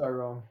list is so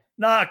wrong.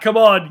 Nah, come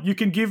on. You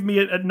can give me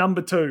it at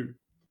number 2.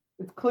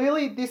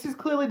 This is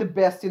clearly the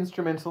best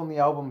instrumental on the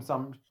album.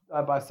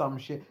 By some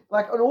shit,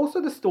 like, and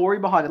also the story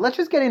behind it. Let's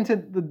just get into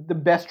the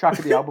best track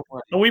of the album.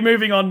 Are we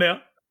moving on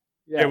now?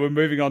 Yeah, we're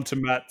moving on to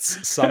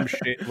Matt's some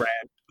shit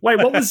rant. Wait,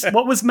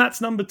 what was Matt's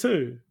number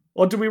 2?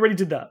 Or did we already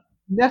did that?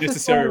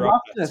 Necessary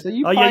Roughness. Are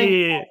you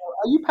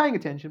Are you paying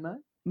attention, mate?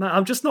 No,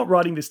 I'm just not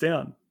writing this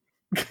down.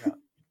 Yeah.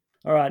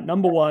 All right,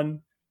 number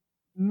 1.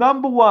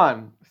 Number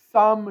 1,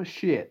 some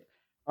shit.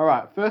 All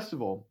right, first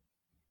of all,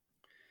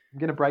 I'm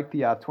gonna break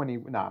the 20.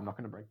 No, I'm not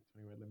gonna break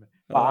the 20 word limit.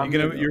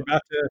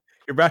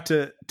 You're about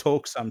to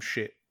talk some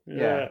shit.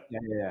 Yeah,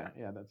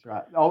 that's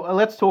right. Oh,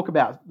 let's talk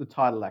about the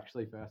title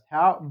actually first.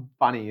 How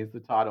funny is the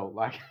title?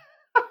 Like,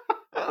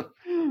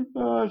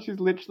 she's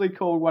literally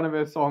called one of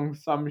her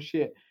songs "Some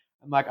Shit,"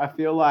 and like I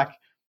feel like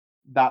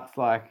that's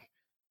like,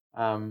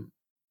 not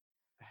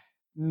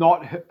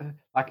her,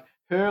 like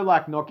her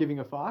like not giving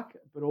a fuck,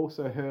 but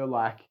also her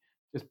like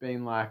just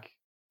being like,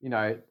 you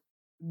know,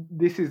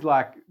 this is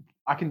like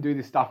I can do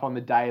this stuff on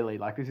the daily.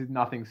 Like this is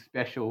nothing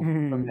special for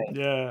me.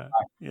 Yeah,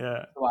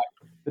 So, like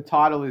the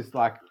title is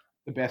like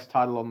the best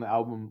title on the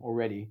album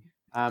already.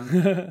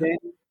 Then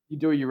you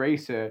do your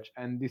research,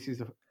 and this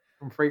is a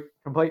complete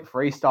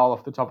freestyle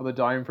off the top of the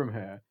dome from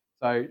her.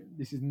 So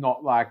this is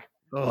not like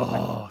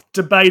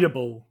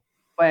debatable.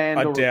 Planned.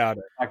 I doubt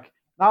it. Like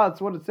no,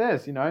 that's what it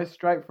says. You know,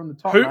 straight from the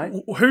top.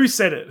 Who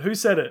said it? Who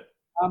said it?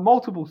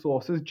 Multiple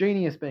sources.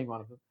 Genius being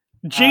one of them.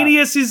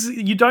 Genius is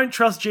you don't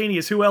trust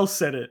Genius. Who else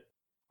said it?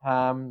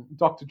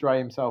 Dr. Dre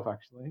himself,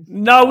 actually.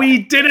 No, he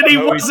didn't. He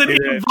wasn't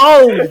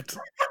involved.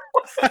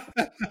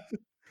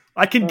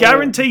 I can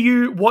guarantee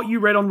you what you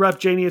read on Rap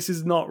Genius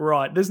is not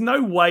right. There's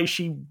no way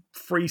she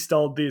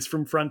freestyled this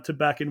from front to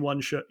back in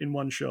one shot.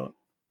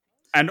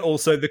 And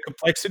also, the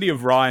complexity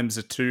of rhymes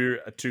are too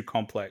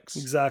complex.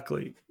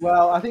 Exactly.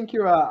 Well, I think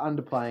you're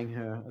underplaying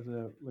her as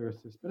a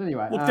lyricist. But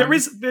anyway, look,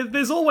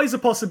 there's always a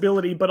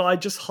possibility, but I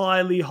just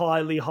highly,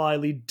 highly,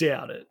 highly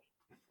doubt it.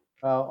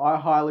 Well, I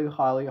highly,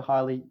 highly,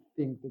 highly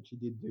think that she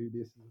did do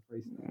this as a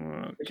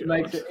freestyle, which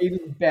makes it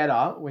even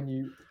better when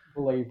you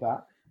believe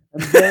that.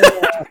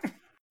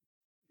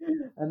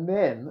 And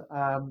then,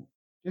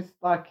 just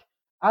like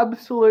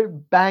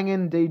absolute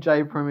banging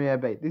DJ Premier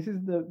beat. This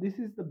is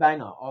the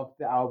banger of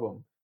the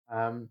album.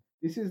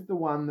 This is the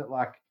one that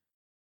like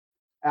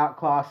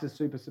outclasses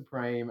Super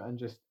Supreme and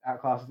just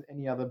outclasses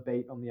any other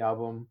beat on the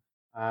album.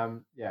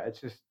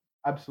 It's just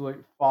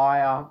absolute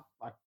fire.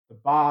 Like the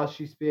bars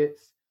she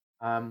spits.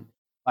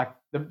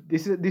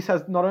 This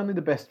has not only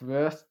the best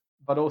verse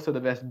but also the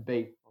best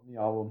beat on the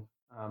album.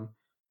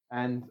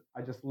 And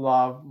I just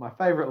love my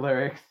favorite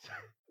lyrics.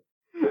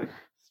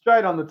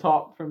 Straight on the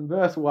top from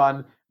verse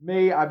 1.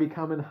 Me, I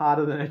becoming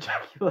harder than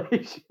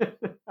ejaculation.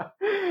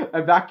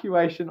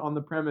 Evacuation on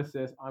the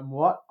premises. I'm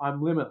what?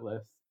 I'm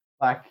limitless.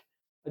 Like,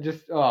 I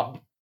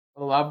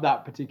love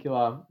that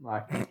particular,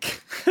 like,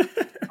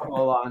 couple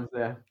of lines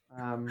there.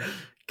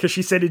 Because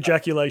she said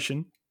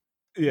ejaculation.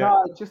 Yeah.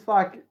 No, it's just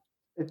like,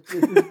 it's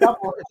a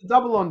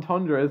double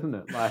entendre, isn't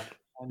it? Like,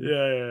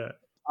 yeah.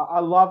 I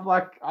love,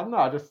 like, I don't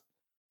know,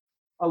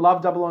 I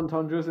love double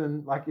entendres,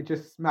 and like it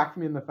just smacked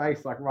me in the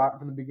face, like right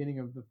from the beginning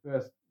of the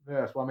first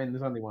verse. Well, I mean,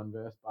 there's only one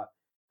verse, but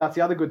that's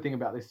the other good thing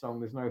about this song.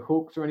 There's no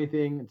hooks or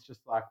anything. It's just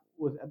like,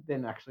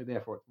 then actually,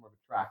 therefore, it's more of a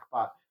track.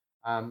 But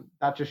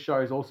that just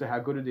shows also how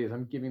good it is.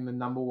 I'm giving the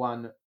number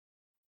one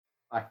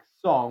like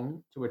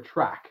song to a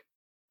track.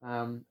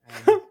 And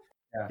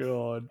yeah,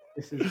 God,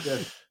 this is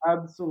just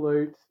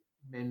absolute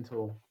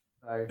mental.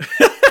 So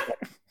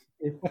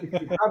if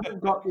you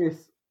haven't got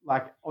this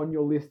like on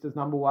your list as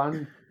number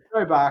one,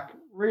 go back,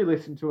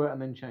 re-listen to it,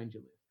 and then change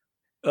your list.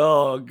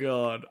 Oh,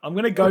 God. I'm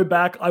going to go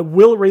back. I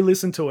will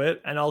re-listen to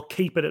it, and I'll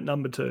keep it at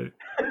number 2.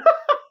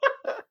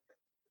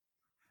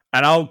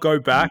 And I'll go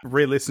back,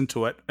 re-listen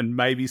to it, and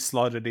maybe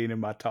slot it in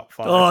my top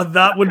 5. Oh,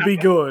 that would be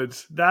good.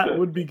 That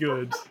would be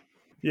good.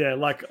 Yeah,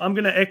 like, I'm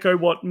going to echo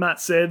what Matt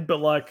said,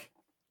 but, like,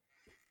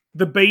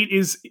 the beat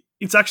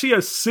it's actually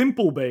a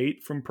simple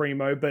beat from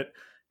Primo, but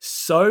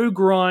so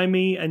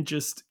grimy and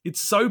just, it's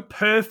so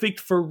perfect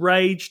for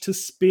Rage to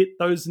spit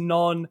those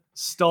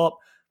non-stop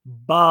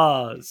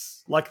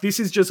bars. Like, this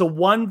is just a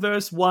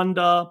one-verse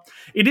wonder.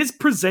 It is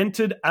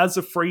presented as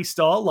a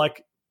freestyle.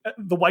 Like,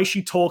 the way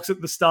she talks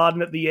at the start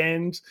and at the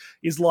end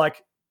is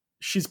like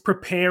she's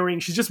preparing,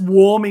 she's just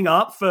warming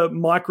up for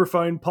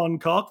Microphone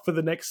Poncock for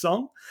the next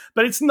song.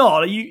 But it's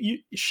not.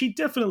 She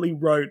definitely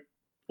wrote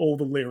all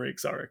the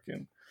lyrics, I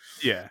reckon.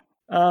 Yeah.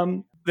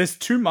 There's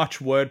too much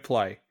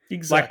wordplay.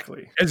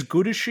 Exactly. Like, as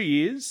good as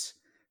she is,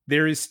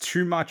 there is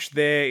too much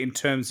there in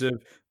terms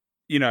of,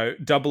 you know,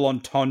 double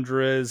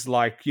entendres,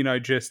 like, you know,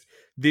 just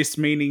this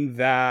meaning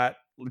that,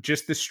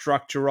 just the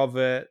structure of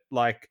it.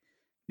 Like,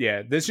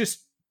 yeah, there's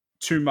just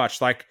too much.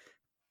 Like,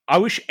 I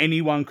wish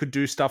anyone could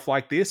do stuff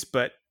like this,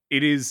 but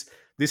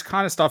this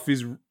kind of stuff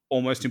is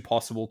almost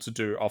impossible to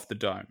do off the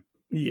dome.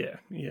 Yeah.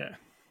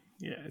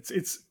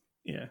 It's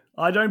yeah.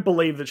 I don't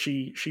believe that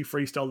she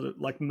freestyled it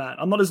like Matt.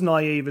 I'm not as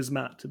naive as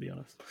Matt, to be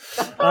honest.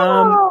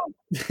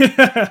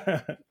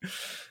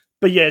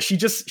 But yeah,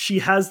 she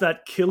has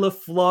that killer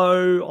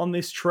flow on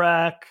this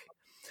track.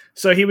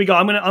 So here we go.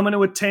 I'm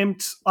gonna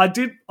attempt. I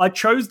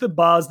chose the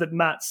bars that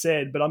Matt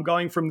said, but I'm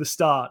going from the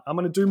start. I'm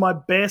gonna do my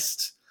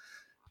best.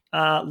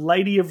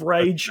 Lady of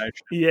Rage,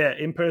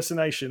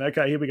 impersonation.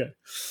 Okay, here we go.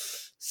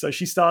 So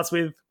she starts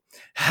with,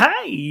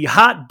 "Hey,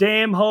 hot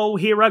damn hoe,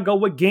 here I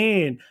go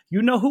again.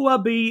 You know who I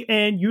be,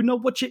 and you know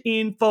what you're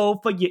in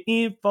for your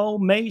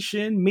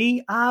information.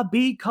 Me, I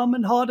be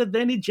coming harder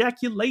than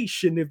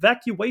ejaculation.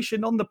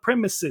 Evacuation on the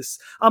premises.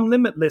 I'm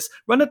limitless.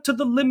 Run it to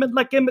the limit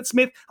like Emmett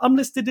Smith. I'm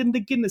listed in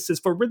the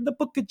Guinnesses. For in the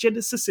book of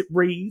Genesis it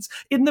reads,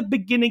 in the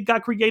beginning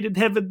God created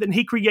heaven, then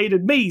he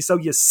created me. So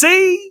you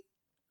see?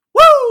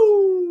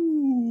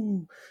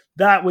 Woo!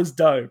 That was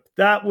dope.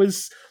 That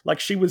was like,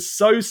 she was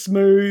so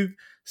smooth,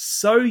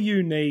 so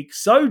unique,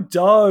 so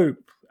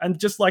dope. And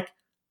just like,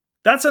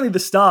 that's only the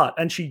start.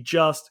 And she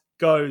just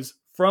goes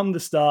from the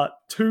start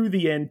to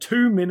the end,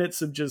 2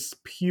 minutes of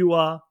just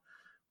pure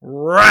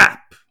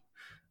rap.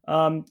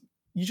 You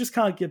just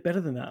can't get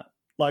better than that.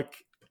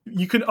 Like,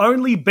 you can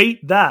only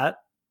beat that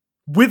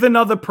with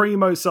another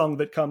Primo song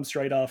that comes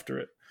straight after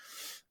it.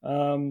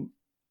 And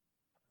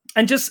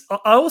just,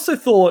 I also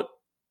thought,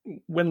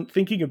 when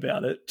thinking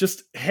about it,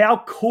 just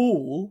how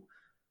cool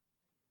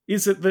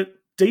is it that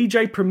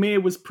DJ Premier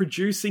was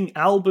producing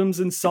albums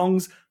and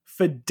songs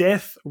for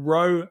Death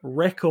Row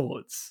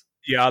Records?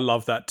 Yeah, I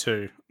love that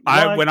too.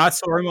 When I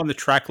saw him on the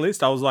track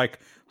list, I was like,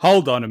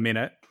 hold on a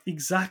minute.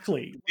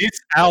 Exactly. This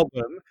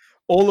album,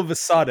 all of a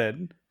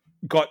sudden,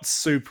 got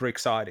super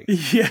exciting.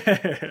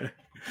 Yeah.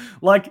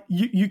 Like,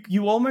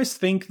 you almost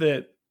think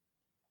that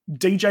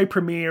DJ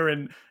Premier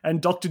and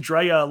Dr.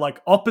 Dre are like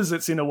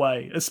opposites in a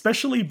way,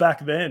 especially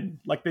back then.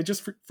 Like, they're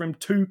just from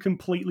two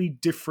completely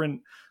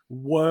different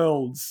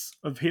worlds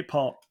of hip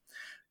hop.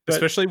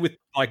 Especially with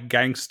like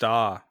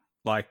Gangstar.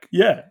 Like,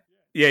 yeah,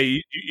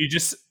 you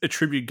just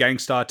attribute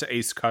Gangstar to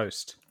East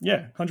Coast.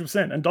 Yeah,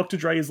 100%. And Dr.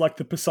 Dre is like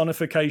the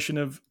personification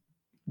of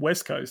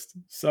West Coast.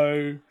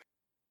 So,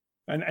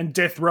 and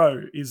Death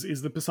Row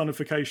is the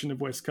personification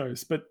of West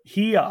Coast. But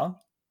here,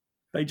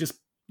 they just,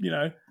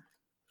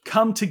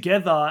 come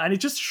together, and it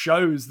just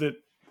shows that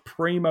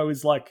Primo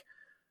is like,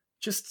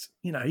 just,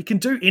 he can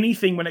do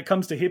anything when it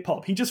comes to hip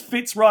hop. He just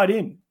fits right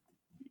in.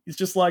 It's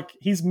just like,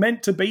 he's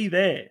meant to be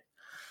there.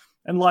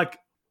 And like,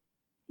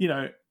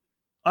 I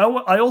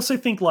also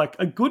think like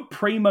a good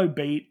Primo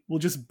beat will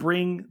just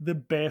bring the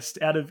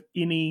best out of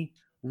any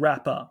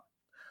rapper.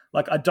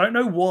 Like, I don't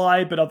know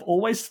why, but I've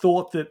always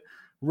thought that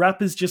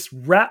rappers just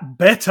rap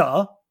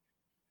better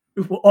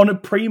on a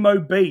Primo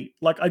beat.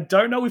 Like, I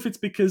don't know if it's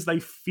because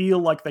they feel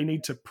like they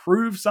need to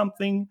prove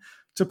something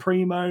to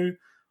Primo,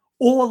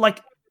 or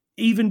like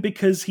even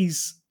because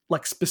he's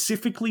like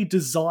specifically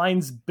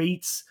designs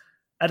beats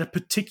at a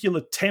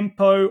particular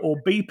tempo or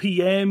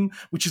BPM,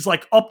 which is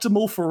like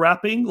optimal for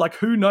rapping. Like,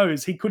 who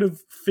knows? He could have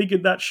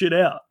figured that shit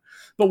out.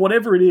 But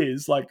whatever it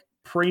is, like,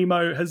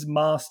 Primo has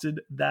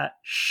mastered that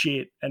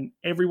shit, and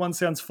everyone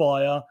sounds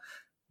fire.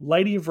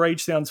 Lady of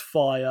Rage sounds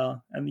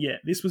fire. And yeah,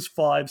 this was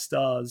 5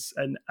 stars,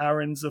 and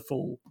Aaron's a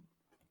fool.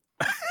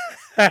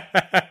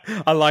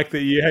 I like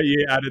that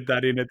you added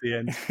that in at the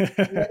end.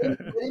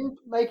 Let him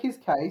make his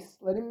case.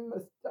 Let him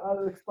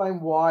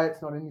explain why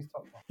it's not in his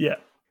top 5. Yeah.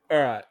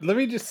 All right. Let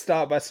me just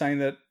start by saying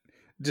that,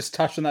 just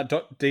touch on that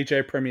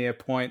DJ Premier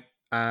point.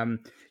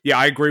 Yeah,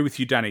 I agree with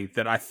you, Danny,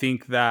 that I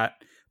think that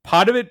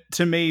part of it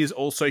to me is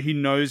also he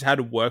knows how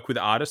to work with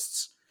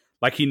artists.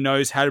 Like, he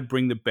knows how to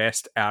bring the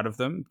best out of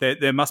them.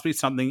 There must be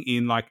something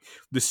in like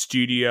the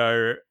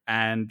studio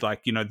and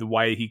like, the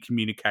way he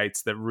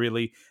communicates that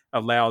really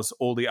allows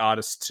all the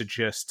artists to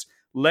just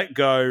let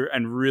go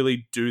and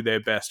really do their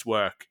best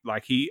work.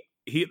 Like, he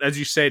as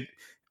you said,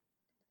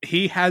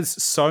 he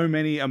has so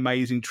many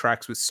amazing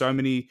tracks with so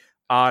many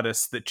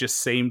artists that just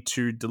seem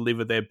to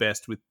deliver their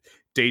best with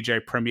DJ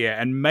Premier.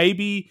 And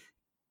maybe,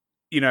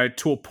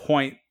 to a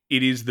point,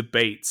 it is the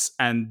beats,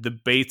 and the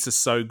beats are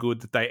so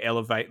good that they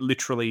elevate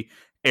literally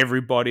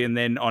everybody, and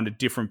then on a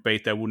different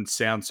beat they wouldn't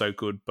sound so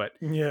good. But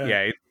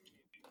yeah,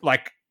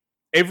 like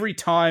every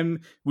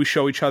time we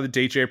show each other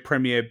DJ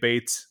Premier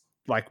beats,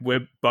 like,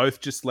 we're both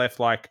just left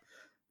like,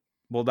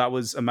 well, that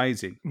was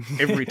amazing.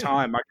 Every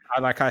time.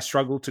 I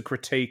struggle to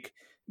critique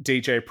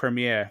DJ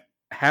Premier.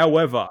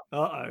 However,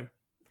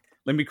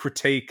 let me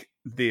critique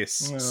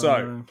this.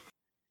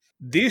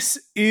 This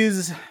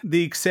is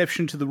the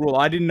exception to the rule.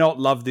 I did not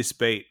love this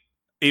beat.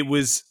 It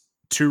was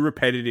too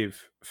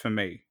repetitive for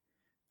me.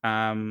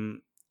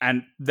 And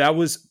that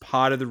was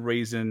part of the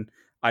reason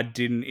I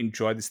didn't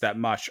enjoy this that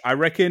much. I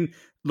reckon,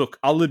 look,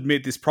 I'll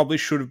admit this probably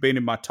should have been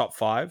in my top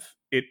 5.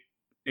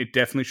 It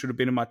definitely should have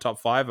been in my top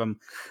 5.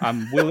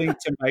 I'm willing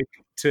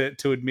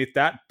to admit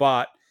that,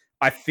 but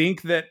I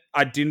think that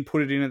I didn't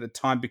put it in at the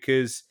time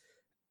because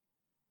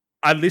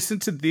I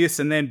listened to this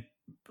and then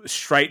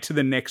straight to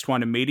the next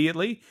one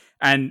immediately,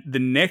 and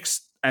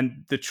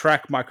the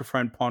track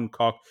Microphone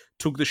Pondcock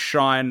took the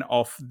shine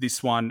off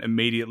this one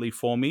immediately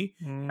for me.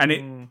 And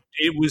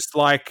it was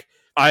like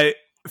I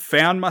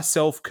found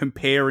myself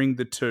comparing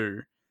the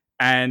two,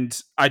 and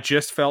I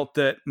just felt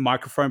that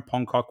Microphone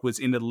Pondcock was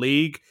in a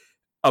league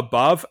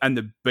above, and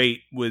the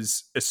beat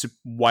was a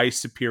way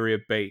superior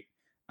beat.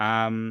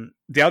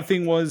 The other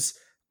thing was,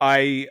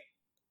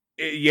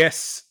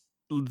 yes,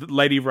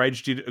 Lady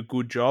Rage did a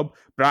good job,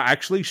 but I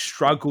actually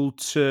struggled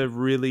to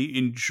really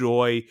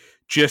enjoy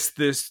just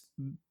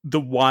the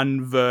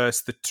one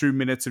verse, the 2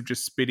 minutes of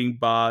just spitting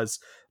bars.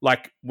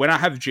 Like when I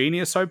have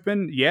Genius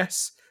open,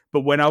 yes,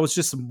 but when I was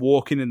just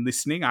walking and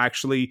listening, I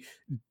actually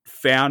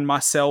found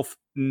myself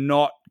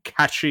not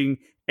catching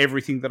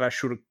everything that I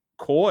should have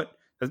caught.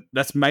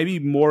 That's maybe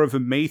more of a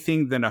me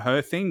thing than a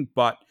her thing,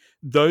 but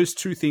those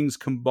two things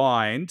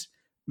combined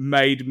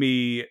made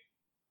me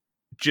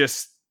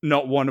just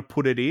not want to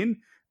put it in.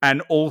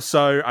 And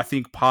also, I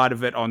think part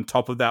of it on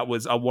top of that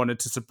was I wanted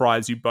to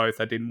surprise you both.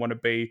 I didn't want to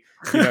be,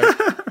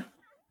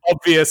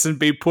 obvious and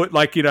be put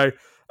put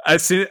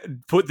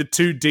the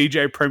two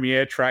DJ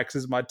Premier tracks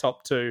as my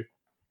top two.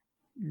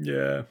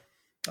 Yeah,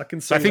 I can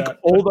see so I think that.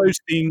 all those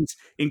things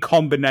in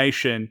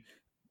combination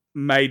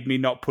made me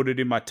not put it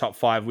in my top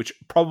 5, which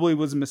probably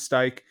was a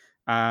mistake.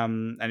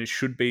 And it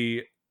should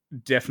be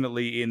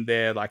definitely in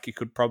there. Like it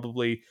could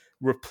probably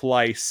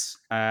replace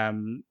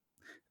the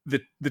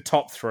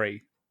top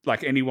 3.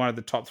 Like any one of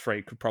the top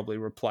 3 could probably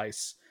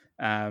replace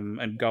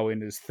and go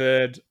in as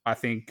third, I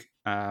think.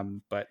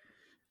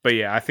 But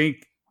yeah, I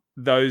think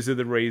those are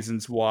the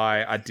reasons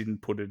why I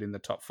didn't put it in the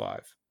top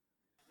 5.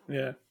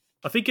 Yeah,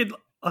 I think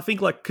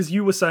like because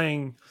you were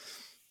saying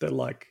that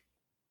like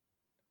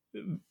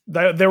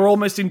they're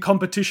almost in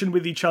competition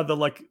with each other,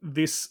 like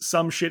this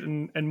Some Shit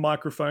and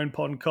Microphone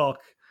Pondcock,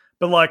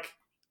 but like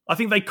I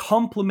think they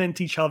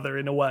complement each other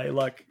in a way,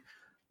 like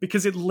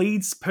because it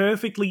leads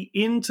perfectly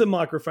into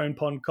Microphone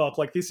Pondcock.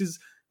 Like this is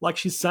like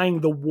she's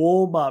saying the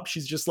warm up.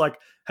 She's just like,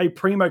 "Hey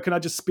Primo, can I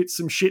just spit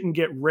some shit and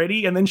get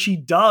ready?" And then she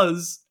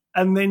does,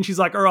 and then she's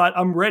like, "All right,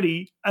 I'm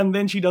ready." And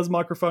then she does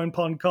Microphone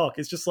Pondcock.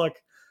 It's just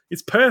like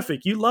it's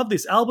perfect. You love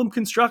this album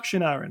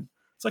construction, Aaron.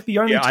 It's like the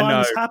only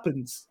time this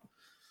happens.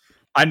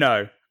 I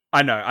know.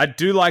 I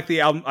do like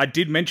the album. I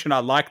did mention I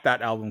like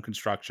that album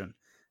construction.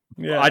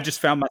 Yeah. I just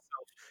found myself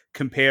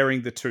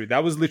comparing the two.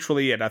 That was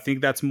literally it. I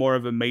think that's more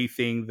of a me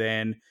thing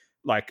than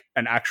like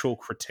an actual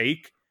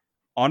critique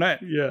on it.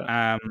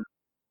 Yeah.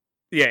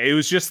 It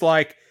was just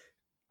like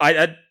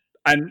I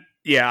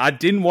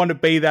didn't want to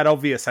be that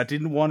obvious. I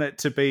didn't want it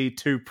to be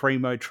 2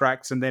 Primo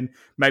tracks, and then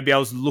maybe I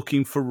was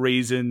looking for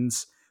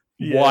reasons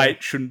why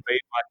it shouldn't be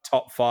my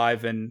top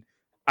 5, and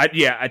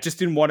I just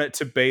didn't want it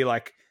to be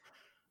like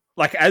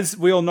as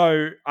we all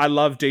know, I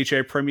love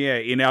DJ Premier.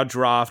 In our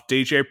draft,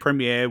 DJ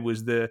Premier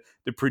was the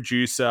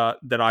producer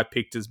that I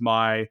picked as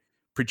my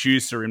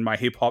producer in my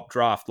hip hop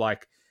draft.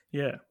 Like,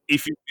 yeah,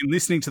 if you've been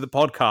listening to the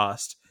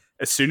podcast,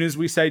 as soon as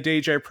we say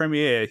DJ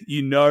Premier,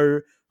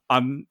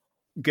 I'm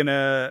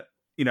gonna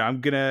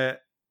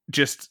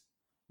just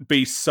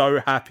be so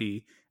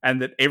happy, and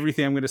that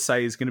everything I'm gonna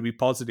say is gonna be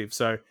positive.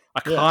 So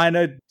I kind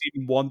of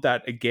didn't want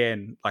that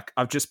again. Like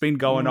I've just been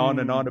going on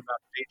and on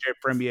about DJ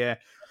Premier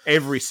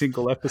every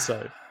single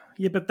episode.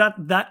 Yeah, but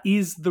that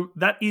is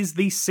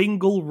the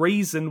single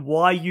reason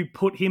why you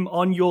put him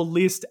on your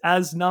list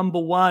as number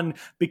 1,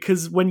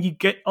 because when you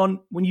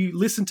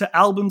listen to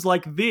albums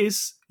like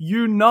this,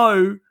 you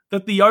know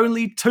that the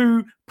only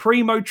 2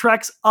 Primo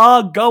tracks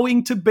are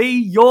going to be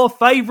your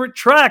favorite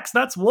tracks.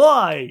 That's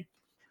why.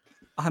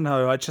 I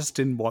know, I just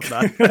didn't want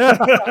that.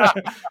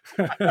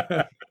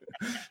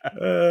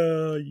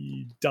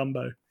 You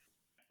Dumbo.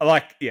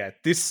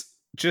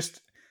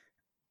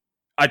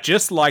 I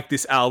just like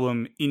this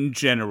album in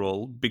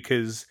general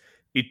because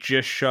it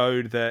just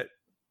showed that,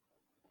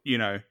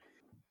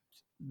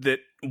 that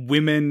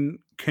women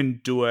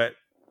can do it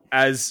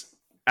as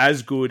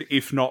good,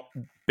 if not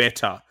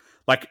better.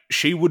 Like,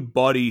 she would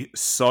body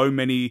so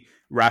many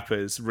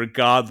rappers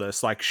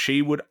regardless. Like,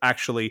 she would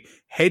actually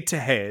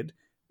head-to-head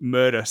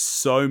murder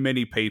so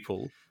many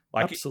people.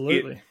 Like,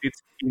 absolutely.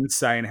 It's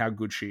insane how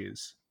good she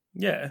is.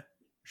 Yeah.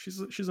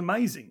 She's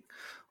amazing.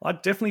 I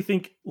definitely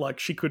think like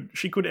she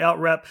could out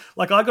rap.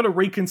 Like I got to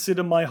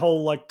reconsider my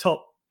whole like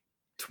top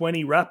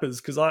 20 rappers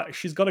because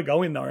she's got to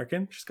go in there. I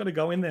reckon she's got to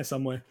go in there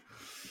somewhere.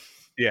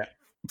 Yeah,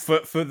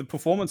 for the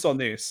performance on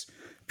this,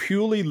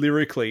 purely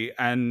lyrically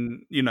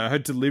and her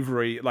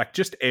delivery, like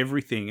just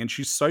everything, and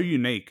she's so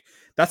unique.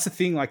 That's the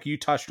thing, like you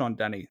touched on,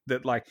 Danny,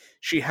 that like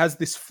she has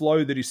this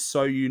flow that is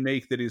so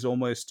unique that is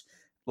almost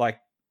like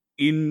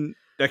you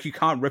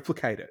can't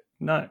replicate it.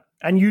 No.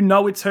 And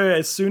it's her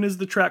as soon as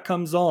the track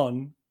comes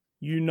on,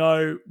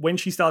 when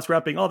she starts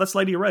rapping, oh, that's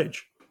Lady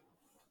Rage.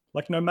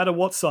 Like no matter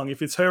what song,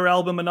 if it's her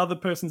album, another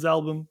person's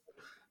album,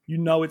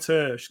 it's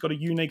her. She's got a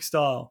unique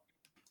style.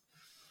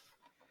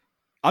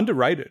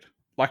 Underrated.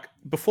 Like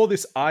before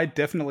this, I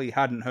definitely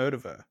hadn't heard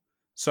of her.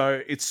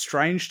 So it's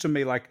strange to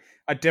me. Like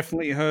I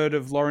definitely heard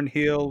of Lauryn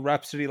Hill,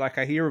 Rhapsody. Like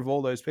I hear of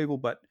all those people,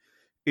 but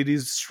it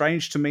is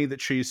strange to me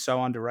that she is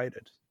so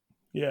underrated.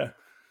 Yeah.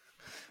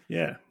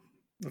 I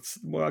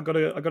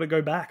gotta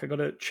go back. I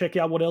gotta check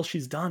out what else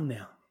she's done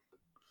now.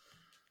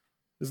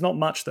 There's not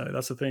much though.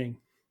 That's the thing.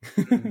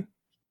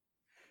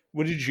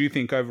 What did you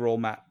think overall,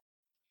 Matt?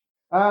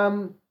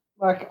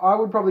 Like I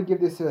would probably give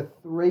this a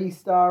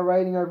 3-star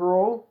rating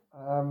overall.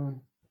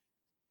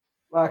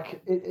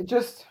 Like it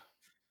just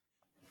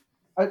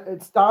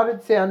it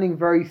started sounding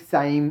very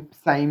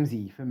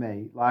samey for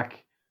me.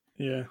 Like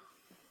a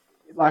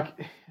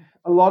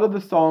lot of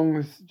the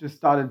songs just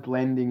started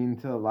blending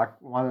into like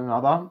one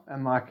another,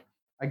 and like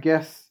I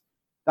guess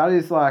that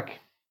is like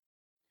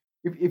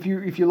if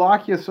you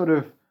like your sort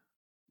of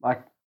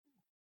like,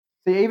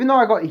 see, even though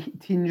I got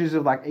tinges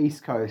of like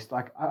East Coast,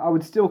 like I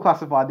would still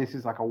classify this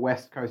as like a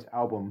West Coast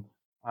album.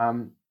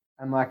 And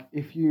like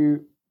if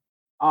you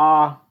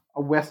are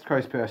a West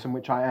Coast person,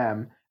 which I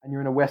am, and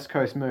you're in a West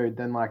Coast mood,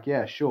 then like,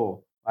 yeah,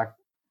 sure, like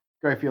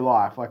go for your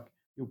life. Like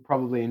you'll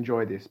probably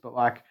enjoy this. But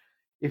like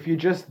if you're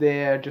just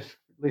there, just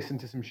listen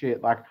to some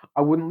shit, like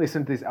I wouldn't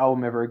listen to this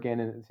album ever again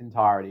in its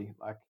entirety.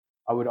 Like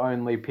I would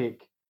only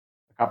pick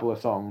a couple of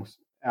songs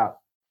out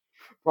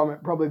from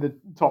it, probably the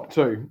top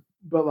 2.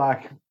 But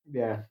like,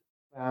 yeah,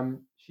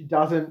 she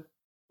doesn't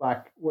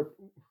like what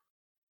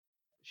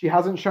she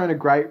hasn't shown a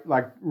great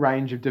like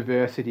range of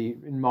diversity,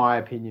 in my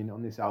opinion,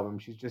 on this album.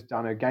 She's just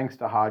done a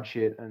gangster hard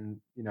shit,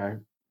 and you know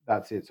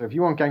that's it. So if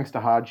you want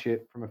gangster hard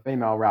shit from a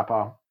female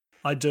rapper,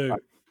 I do.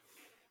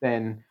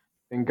 Then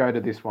go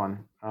to this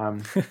one.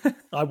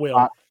 I will.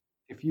 But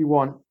if you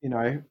want,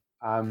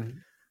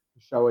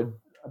 show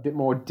a bit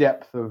more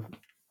depth of,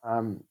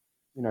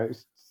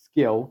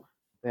 skill,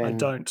 then I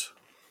don't.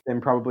 Then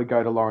probably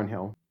go to Lauryn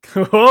Hill.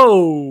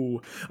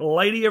 Oh,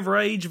 Lady of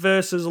Rage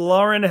versus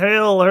Lauryn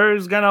Hill.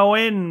 Who's gonna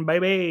win,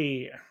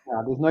 baby?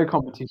 No, there's no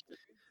competition.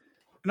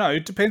 No,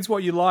 it depends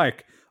what you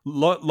like.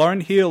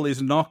 Lauryn Hill is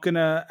not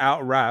gonna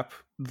out-rap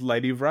the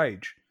Lady of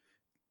Rage.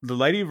 The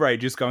Lady of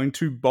Rage is going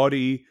to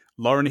body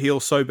Lauryn Hill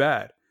so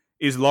bad.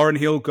 Is Lauryn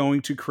Hill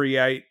going to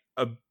create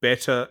a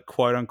better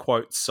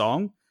quote-unquote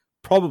song?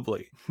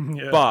 Probably.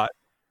 Yeah. But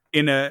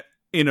in a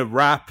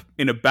rap,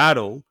 in a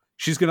battle,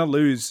 she's gonna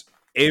lose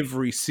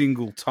every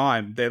single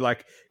time. They're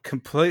like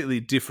completely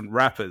different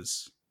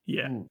rappers.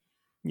 Yeah.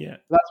 Yeah.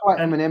 That's why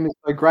Eminem is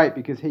so great,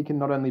 because he can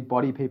not only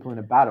body people in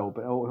a battle,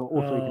 but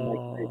also he can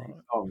make crazy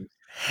songs.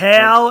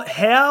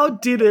 How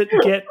did it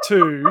get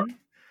to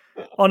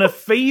on a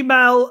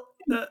female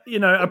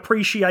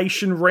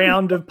appreciation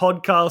round of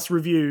podcast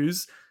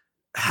reviews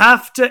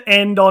have to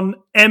end on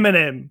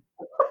Eminem?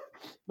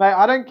 Mate,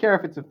 I don't care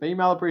if it's a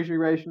female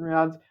appreciation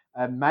round,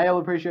 a male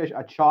appreciation,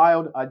 a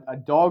child, a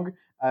dog,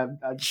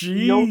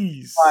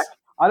 jeez. Like,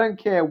 I don't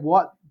care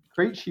what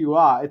creature you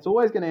are. It's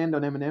always going to end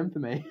on Eminem for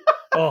me.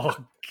 Oh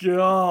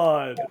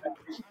God,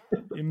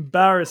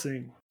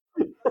 embarrassing.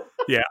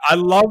 Yeah, I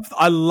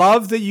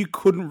love that you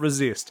couldn't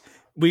resist.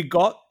 We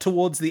got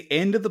towards the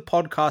end of the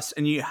podcast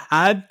and you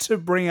had to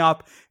bring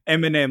up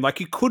Eminem. Like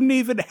you couldn't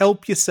even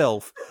help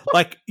yourself.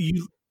 Like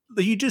you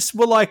just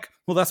were like,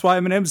 well, that's why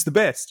Eminem's the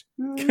best.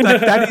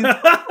 Like that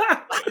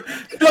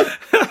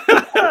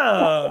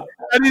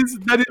is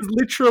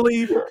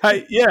literally,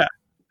 hey, yeah.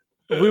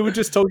 We were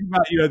just talking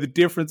about, the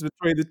difference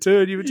between the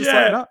two, and you were just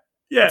like, no,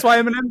 that's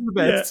why Eminem's the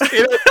best.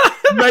 Yeah.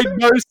 It made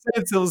no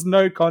sense. There was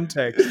no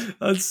context.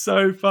 That's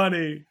so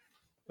funny.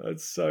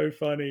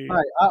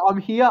 Hey, I'm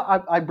here.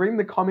 I bring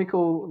the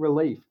comical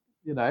relief,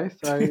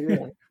 so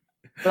yeah.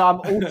 But I'm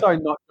also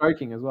not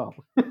joking as well.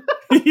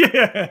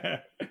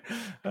 Yeah.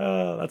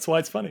 That's why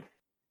it's funny.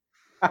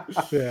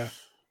 Yeah.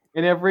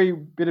 In every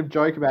bit of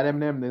joke about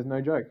Eminem, there's no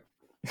joke.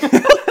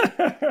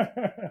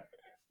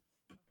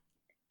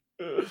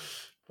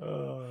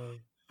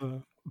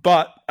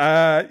 But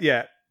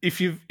if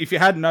you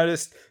hadn't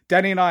noticed,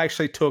 Danny and I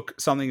actually took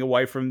something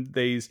away from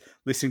these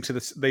listening to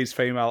these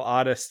female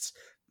artists.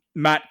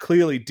 Matt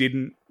clearly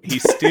didn't. He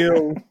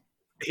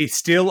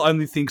still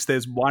only thinks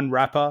there's one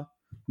rapper,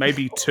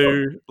 maybe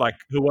two. Like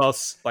who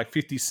else? Like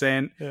 50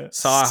 Cent,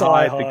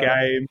 Sci-Hi, The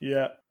Game.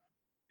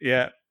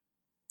 Yeah.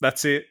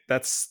 That's it.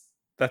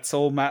 That's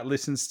all Matt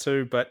listens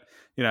to. But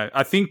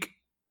I think,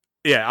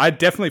 I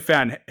definitely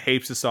found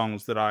heaps of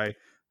songs that I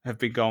have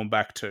been going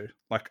back to.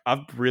 Like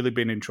I've really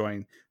been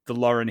enjoying the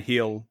Lauryn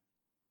Hill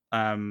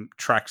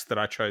tracks that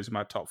I chose in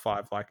my top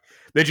 5. Like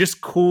they're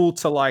just cool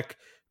to like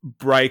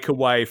break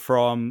away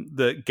from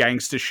the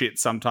gangster shit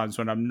sometimes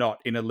when I'm not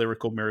in a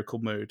lyrical miracle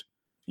mood.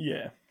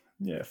 Yeah,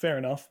 fair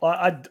enough.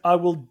 I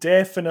will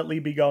definitely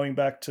be going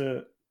back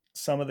to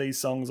some of these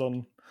songs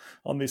on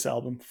this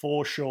album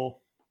for sure.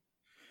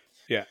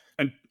 Yeah,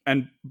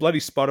 and bloody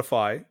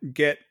Spotify,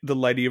 get the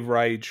Lady of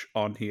Rage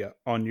on here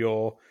on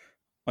your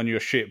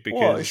shit,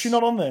 because is she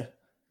not on there?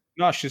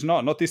 No, she's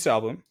not. Not this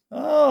album.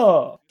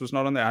 Oh, it was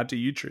not on there. I had to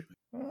YouTube.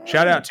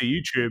 Shout out to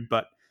YouTube,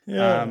 but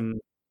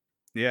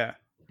yeah.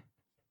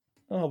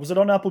 Oh, was it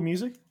on Apple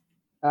Music?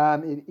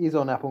 It is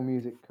on Apple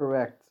Music,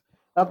 correct.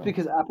 That's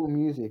because Apple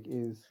Music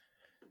is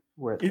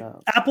where it's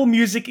at. Apple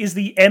Music is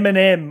the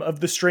Eminem of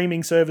the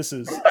streaming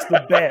services. It's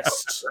the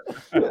best.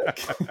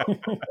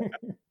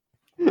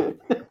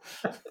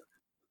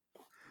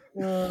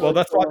 Well,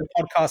 that's why the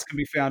podcast can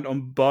be found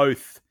on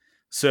both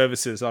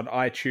services, on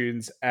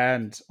iTunes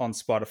and on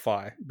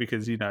Spotify,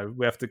 because, we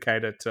have to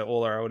cater to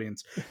all our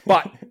audience.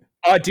 But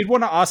I did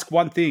want to ask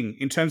one thing.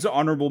 In terms of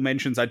honorable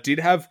mentions, I did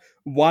have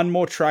one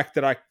more track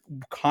that I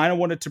kind of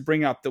wanted to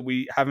bring up that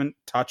we haven't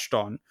touched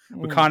on.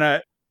 We kind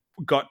of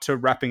got to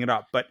wrapping it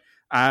up. But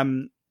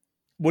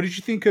what did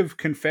you think of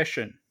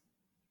Confession?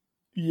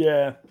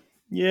 Yeah.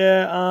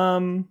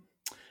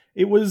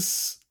 It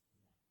was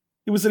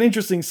an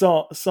interesting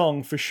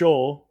song for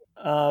sure,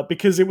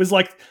 because it was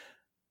like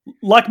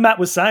Matt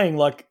was saying,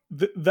 like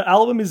the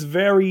album is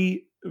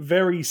very,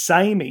 very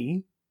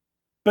samey,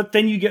 but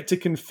then you get to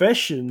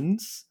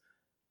Confessions,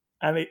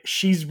 and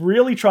she's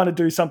really trying to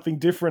do something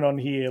different on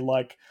here,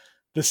 like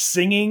the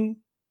singing,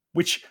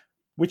 which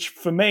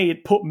for me,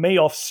 it put me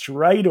off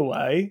straight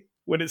away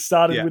when it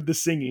started with the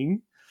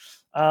singing.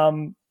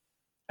 And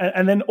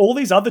then all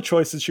these other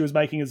choices she was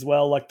making as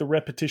well, like the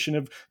repetition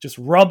of just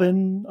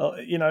rubbing,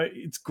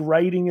 it's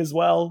grating as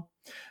well.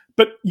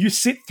 But you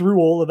sit through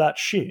all of that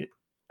shit,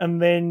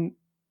 and then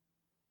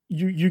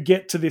you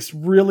get to this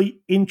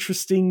really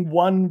interesting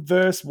one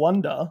verse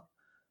wonder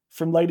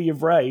from Lady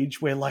of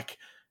Rage, where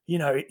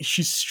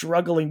she's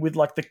struggling with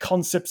like the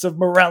concepts of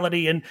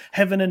morality and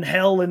heaven and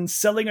hell and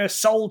selling her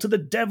soul to the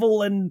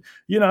devil, and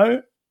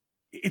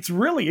it's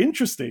really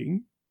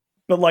interesting,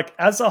 but like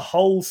as a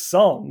whole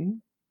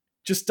song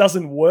just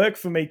doesn't work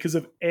for me because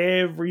of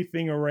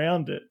everything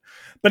around it.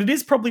 But it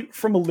is probably,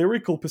 from a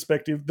lyrical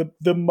perspective,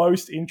 the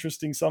most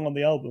interesting song on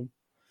the album.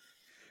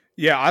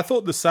 Yeah, I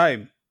thought the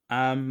same.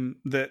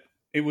 That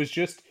it was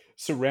just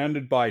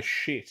surrounded by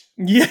shit.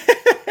 Yeah,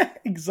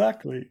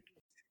 exactly.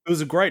 It was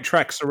a great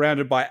track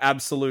surrounded by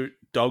absolute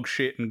dog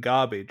shit and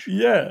garbage.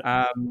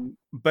 Yeah.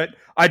 But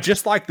I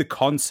just like the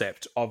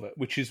concept of it,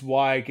 which is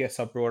why I guess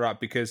I brought it up,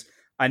 because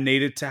I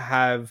needed to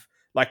have,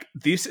 like,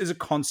 this is a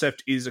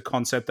concept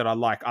that I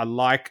like. I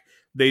like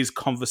these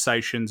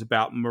conversations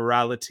about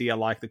morality. I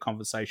like the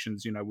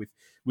conversations,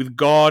 with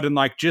God, and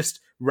like just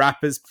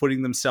rappers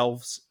putting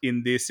themselves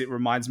in this. It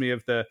reminds me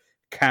of the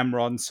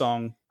Cameron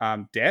song,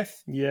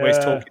 Death, where he's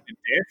talking to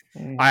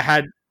death. Mm-hmm. I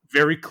had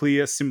very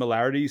clear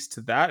similarities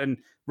to that, and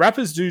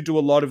rappers do a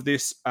lot of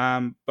this,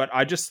 but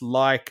I just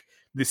like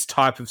this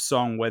type of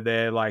song where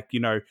they're like,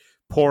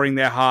 pouring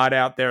their heart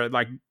out there,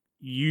 like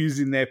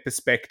using their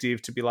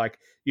perspective to be like,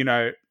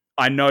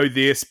 I know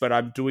this, but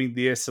I'm doing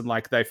this, and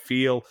like they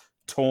feel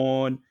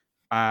torn.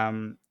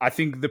 I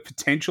think the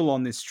potential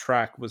on this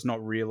track was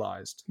not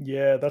realized.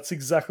 Yeah, that's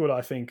exactly what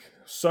I think.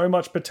 So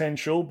much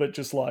potential, but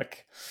just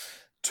like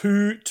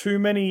too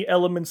many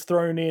elements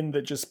thrown in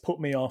that just put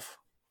me off.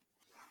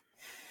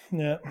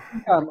 Yeah.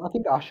 I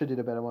think Usher did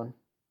a better one.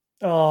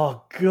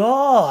 Oh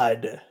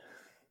God.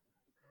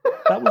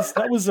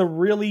 That was a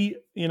really,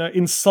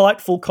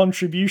 insightful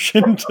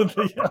contribution to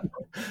the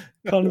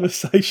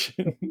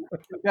conversation.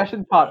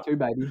 Confession part 2,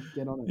 baby.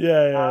 Get on it.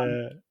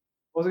 Yeah.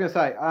 What was I going to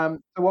say?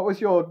 So what was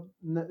your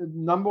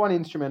number one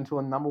instrumental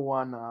and number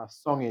one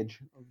songage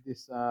of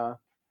this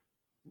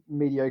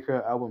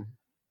mediocre album?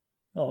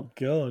 Oh,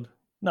 God.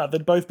 No,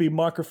 they'd both be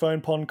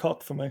Microphone Pond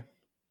Cock for me.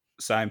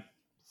 Same.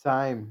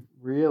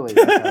 Really?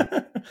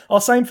 Okay.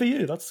 Same for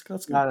you. That's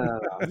good. No.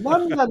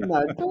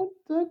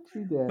 Don't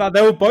you dare. No,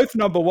 they were both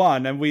number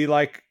one, and we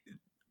like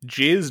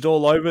jizzed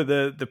all over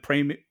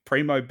the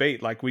primo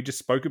beat. Like we just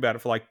spoke about it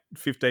for like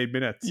 15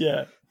 minutes.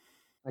 Yeah.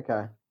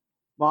 Okay.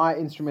 My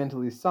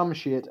instrumental is Some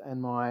Shit,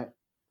 and my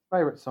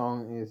favorite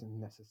song is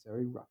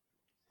Necessary Roughness.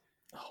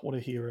 Oh, what a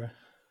hero.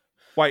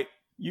 Wait,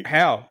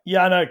 how?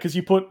 Yeah, I know, because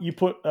you put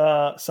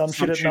Some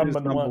Shit at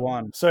number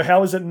one. So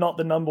how is it not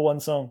the number one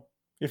song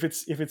if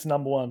it's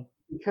number one?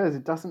 Because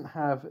it doesn't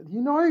have,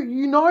 you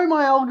know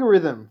my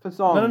algorithm for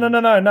songs. No.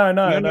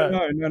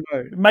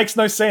 It makes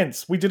no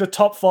sense. We did a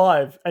top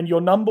 5, and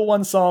your number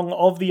one song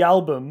of the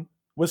album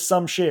was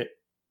Some Shit.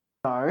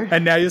 No.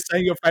 And now you're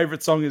saying your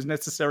favorite song is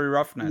Necessary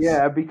Roughness.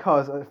 Yeah,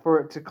 because for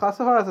it to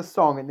classify as a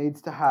song, it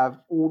needs to have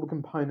all the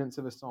components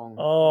of a song.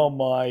 Oh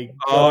my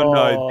God. Oh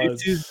no,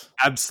 this is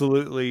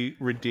absolutely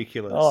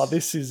ridiculous. Oh,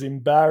 this is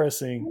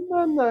embarrassing.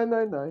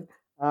 No.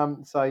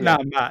 So yeah. Nah,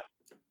 Matt.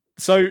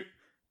 So,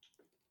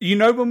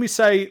 when we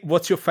say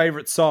what's your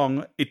favorite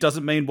song, it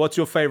doesn't mean what's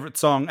your favorite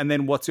song and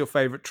then what's your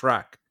favorite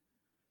track.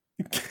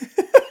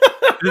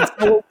 That's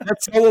not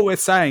what we're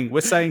saying.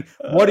 We're saying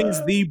what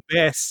is the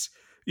best,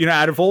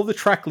 out of all the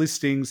track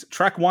listings,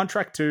 track 1,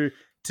 track 2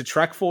 to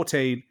track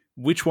 14,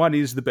 which one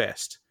is the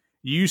best?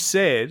 You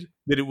said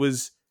that it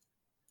was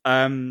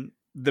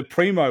the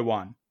primo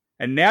one,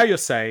 and now you're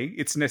saying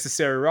it's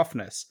Necessary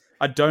Roughness.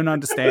 I don't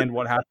understand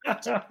what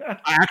happened.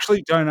 I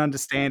actually don't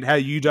understand how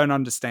you don't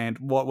understand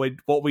what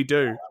we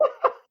do.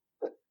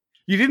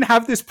 You didn't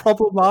have this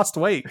problem last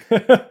week.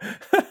 I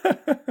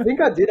think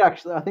I did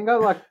actually. I think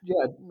I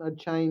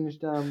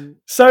changed.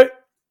 So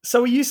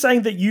are you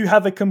saying that you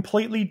have a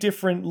completely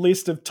different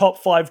list of top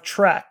 5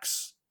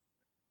 tracks?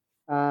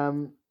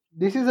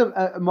 This is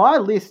my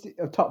list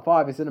of top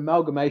 5 is an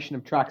amalgamation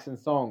of tracks and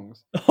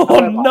songs.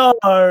 No!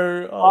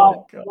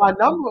 Oh,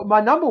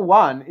 my number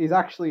 1 is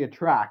actually a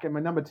track, and my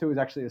number 2 is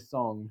actually a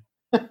song.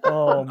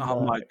 Oh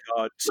my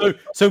god!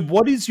 So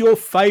what is your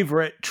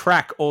favorite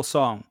track or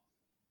song?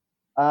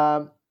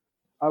 I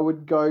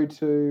would go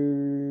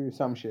to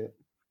Some Shit.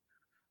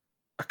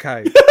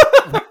 Okay.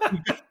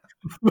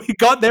 We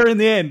got there in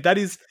the end. That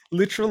is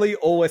literally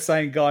all we're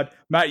saying, God.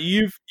 Matt,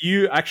 you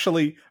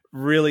actually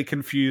really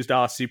confused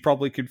us. You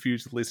probably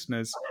confused the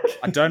listeners.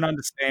 I don't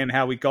understand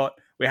how we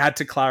had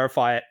to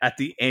clarify it at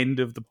the end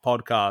of the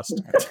podcast.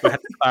 We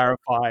had to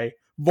clarify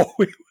what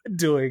we were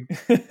doing.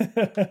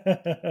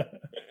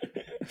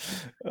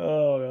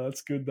 Oh,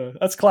 that's good though.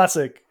 That's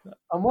classic.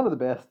 I'm one of the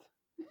best.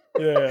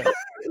 Yeah.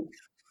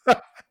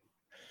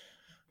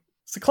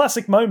 It's a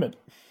classic moment.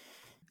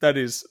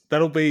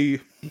 That'll be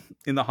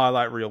in the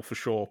highlight reel for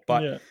sure.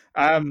 But yeah.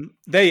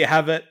 There you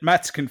have it.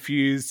 Matt's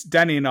confused.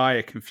 Danny and I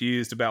are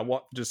confused about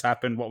what just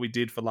happened, what we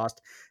did for the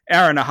last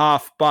hour and a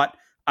half. But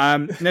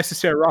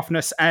Necessary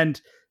Roughness,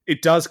 and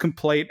it does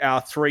complete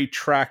our 3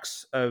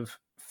 tracks of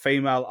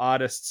female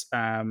artists.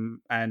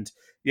 And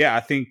yeah,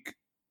 I think,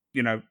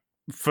 you know,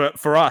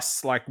 for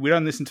us, like, we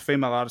don't listen to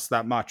female artists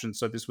that much, and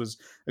so this was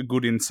a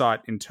good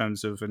insight in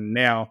terms of, and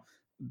now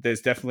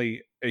there's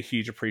definitely a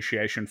huge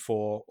appreciation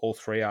for all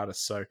 3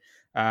 artists. So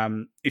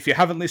if you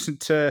haven't listened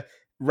to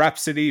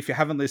Rhapsody, if you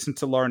haven't listened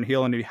to Lauryn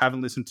Hill, and if you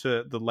haven't listened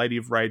to The Lady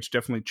of Rage,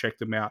 definitely check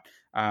them out.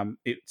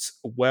 It's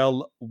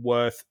well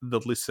worth the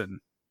listen.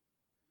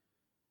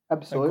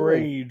 Absolutely.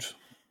 Agreed.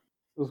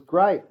 It was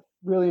great.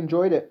 Really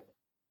enjoyed it.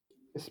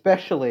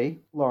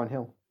 Especially Lauryn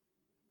Hill.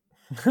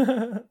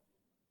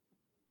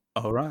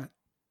 All right.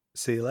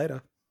 See you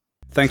later.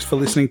 Thanks for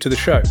listening to the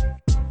show.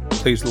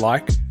 Please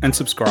like and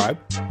subscribe,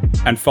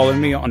 and follow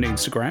me on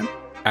Instagram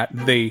at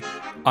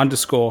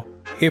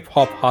 @the_hip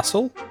hop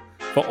hustle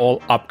for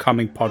all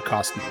upcoming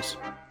podcast news.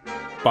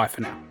 Bye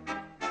for now.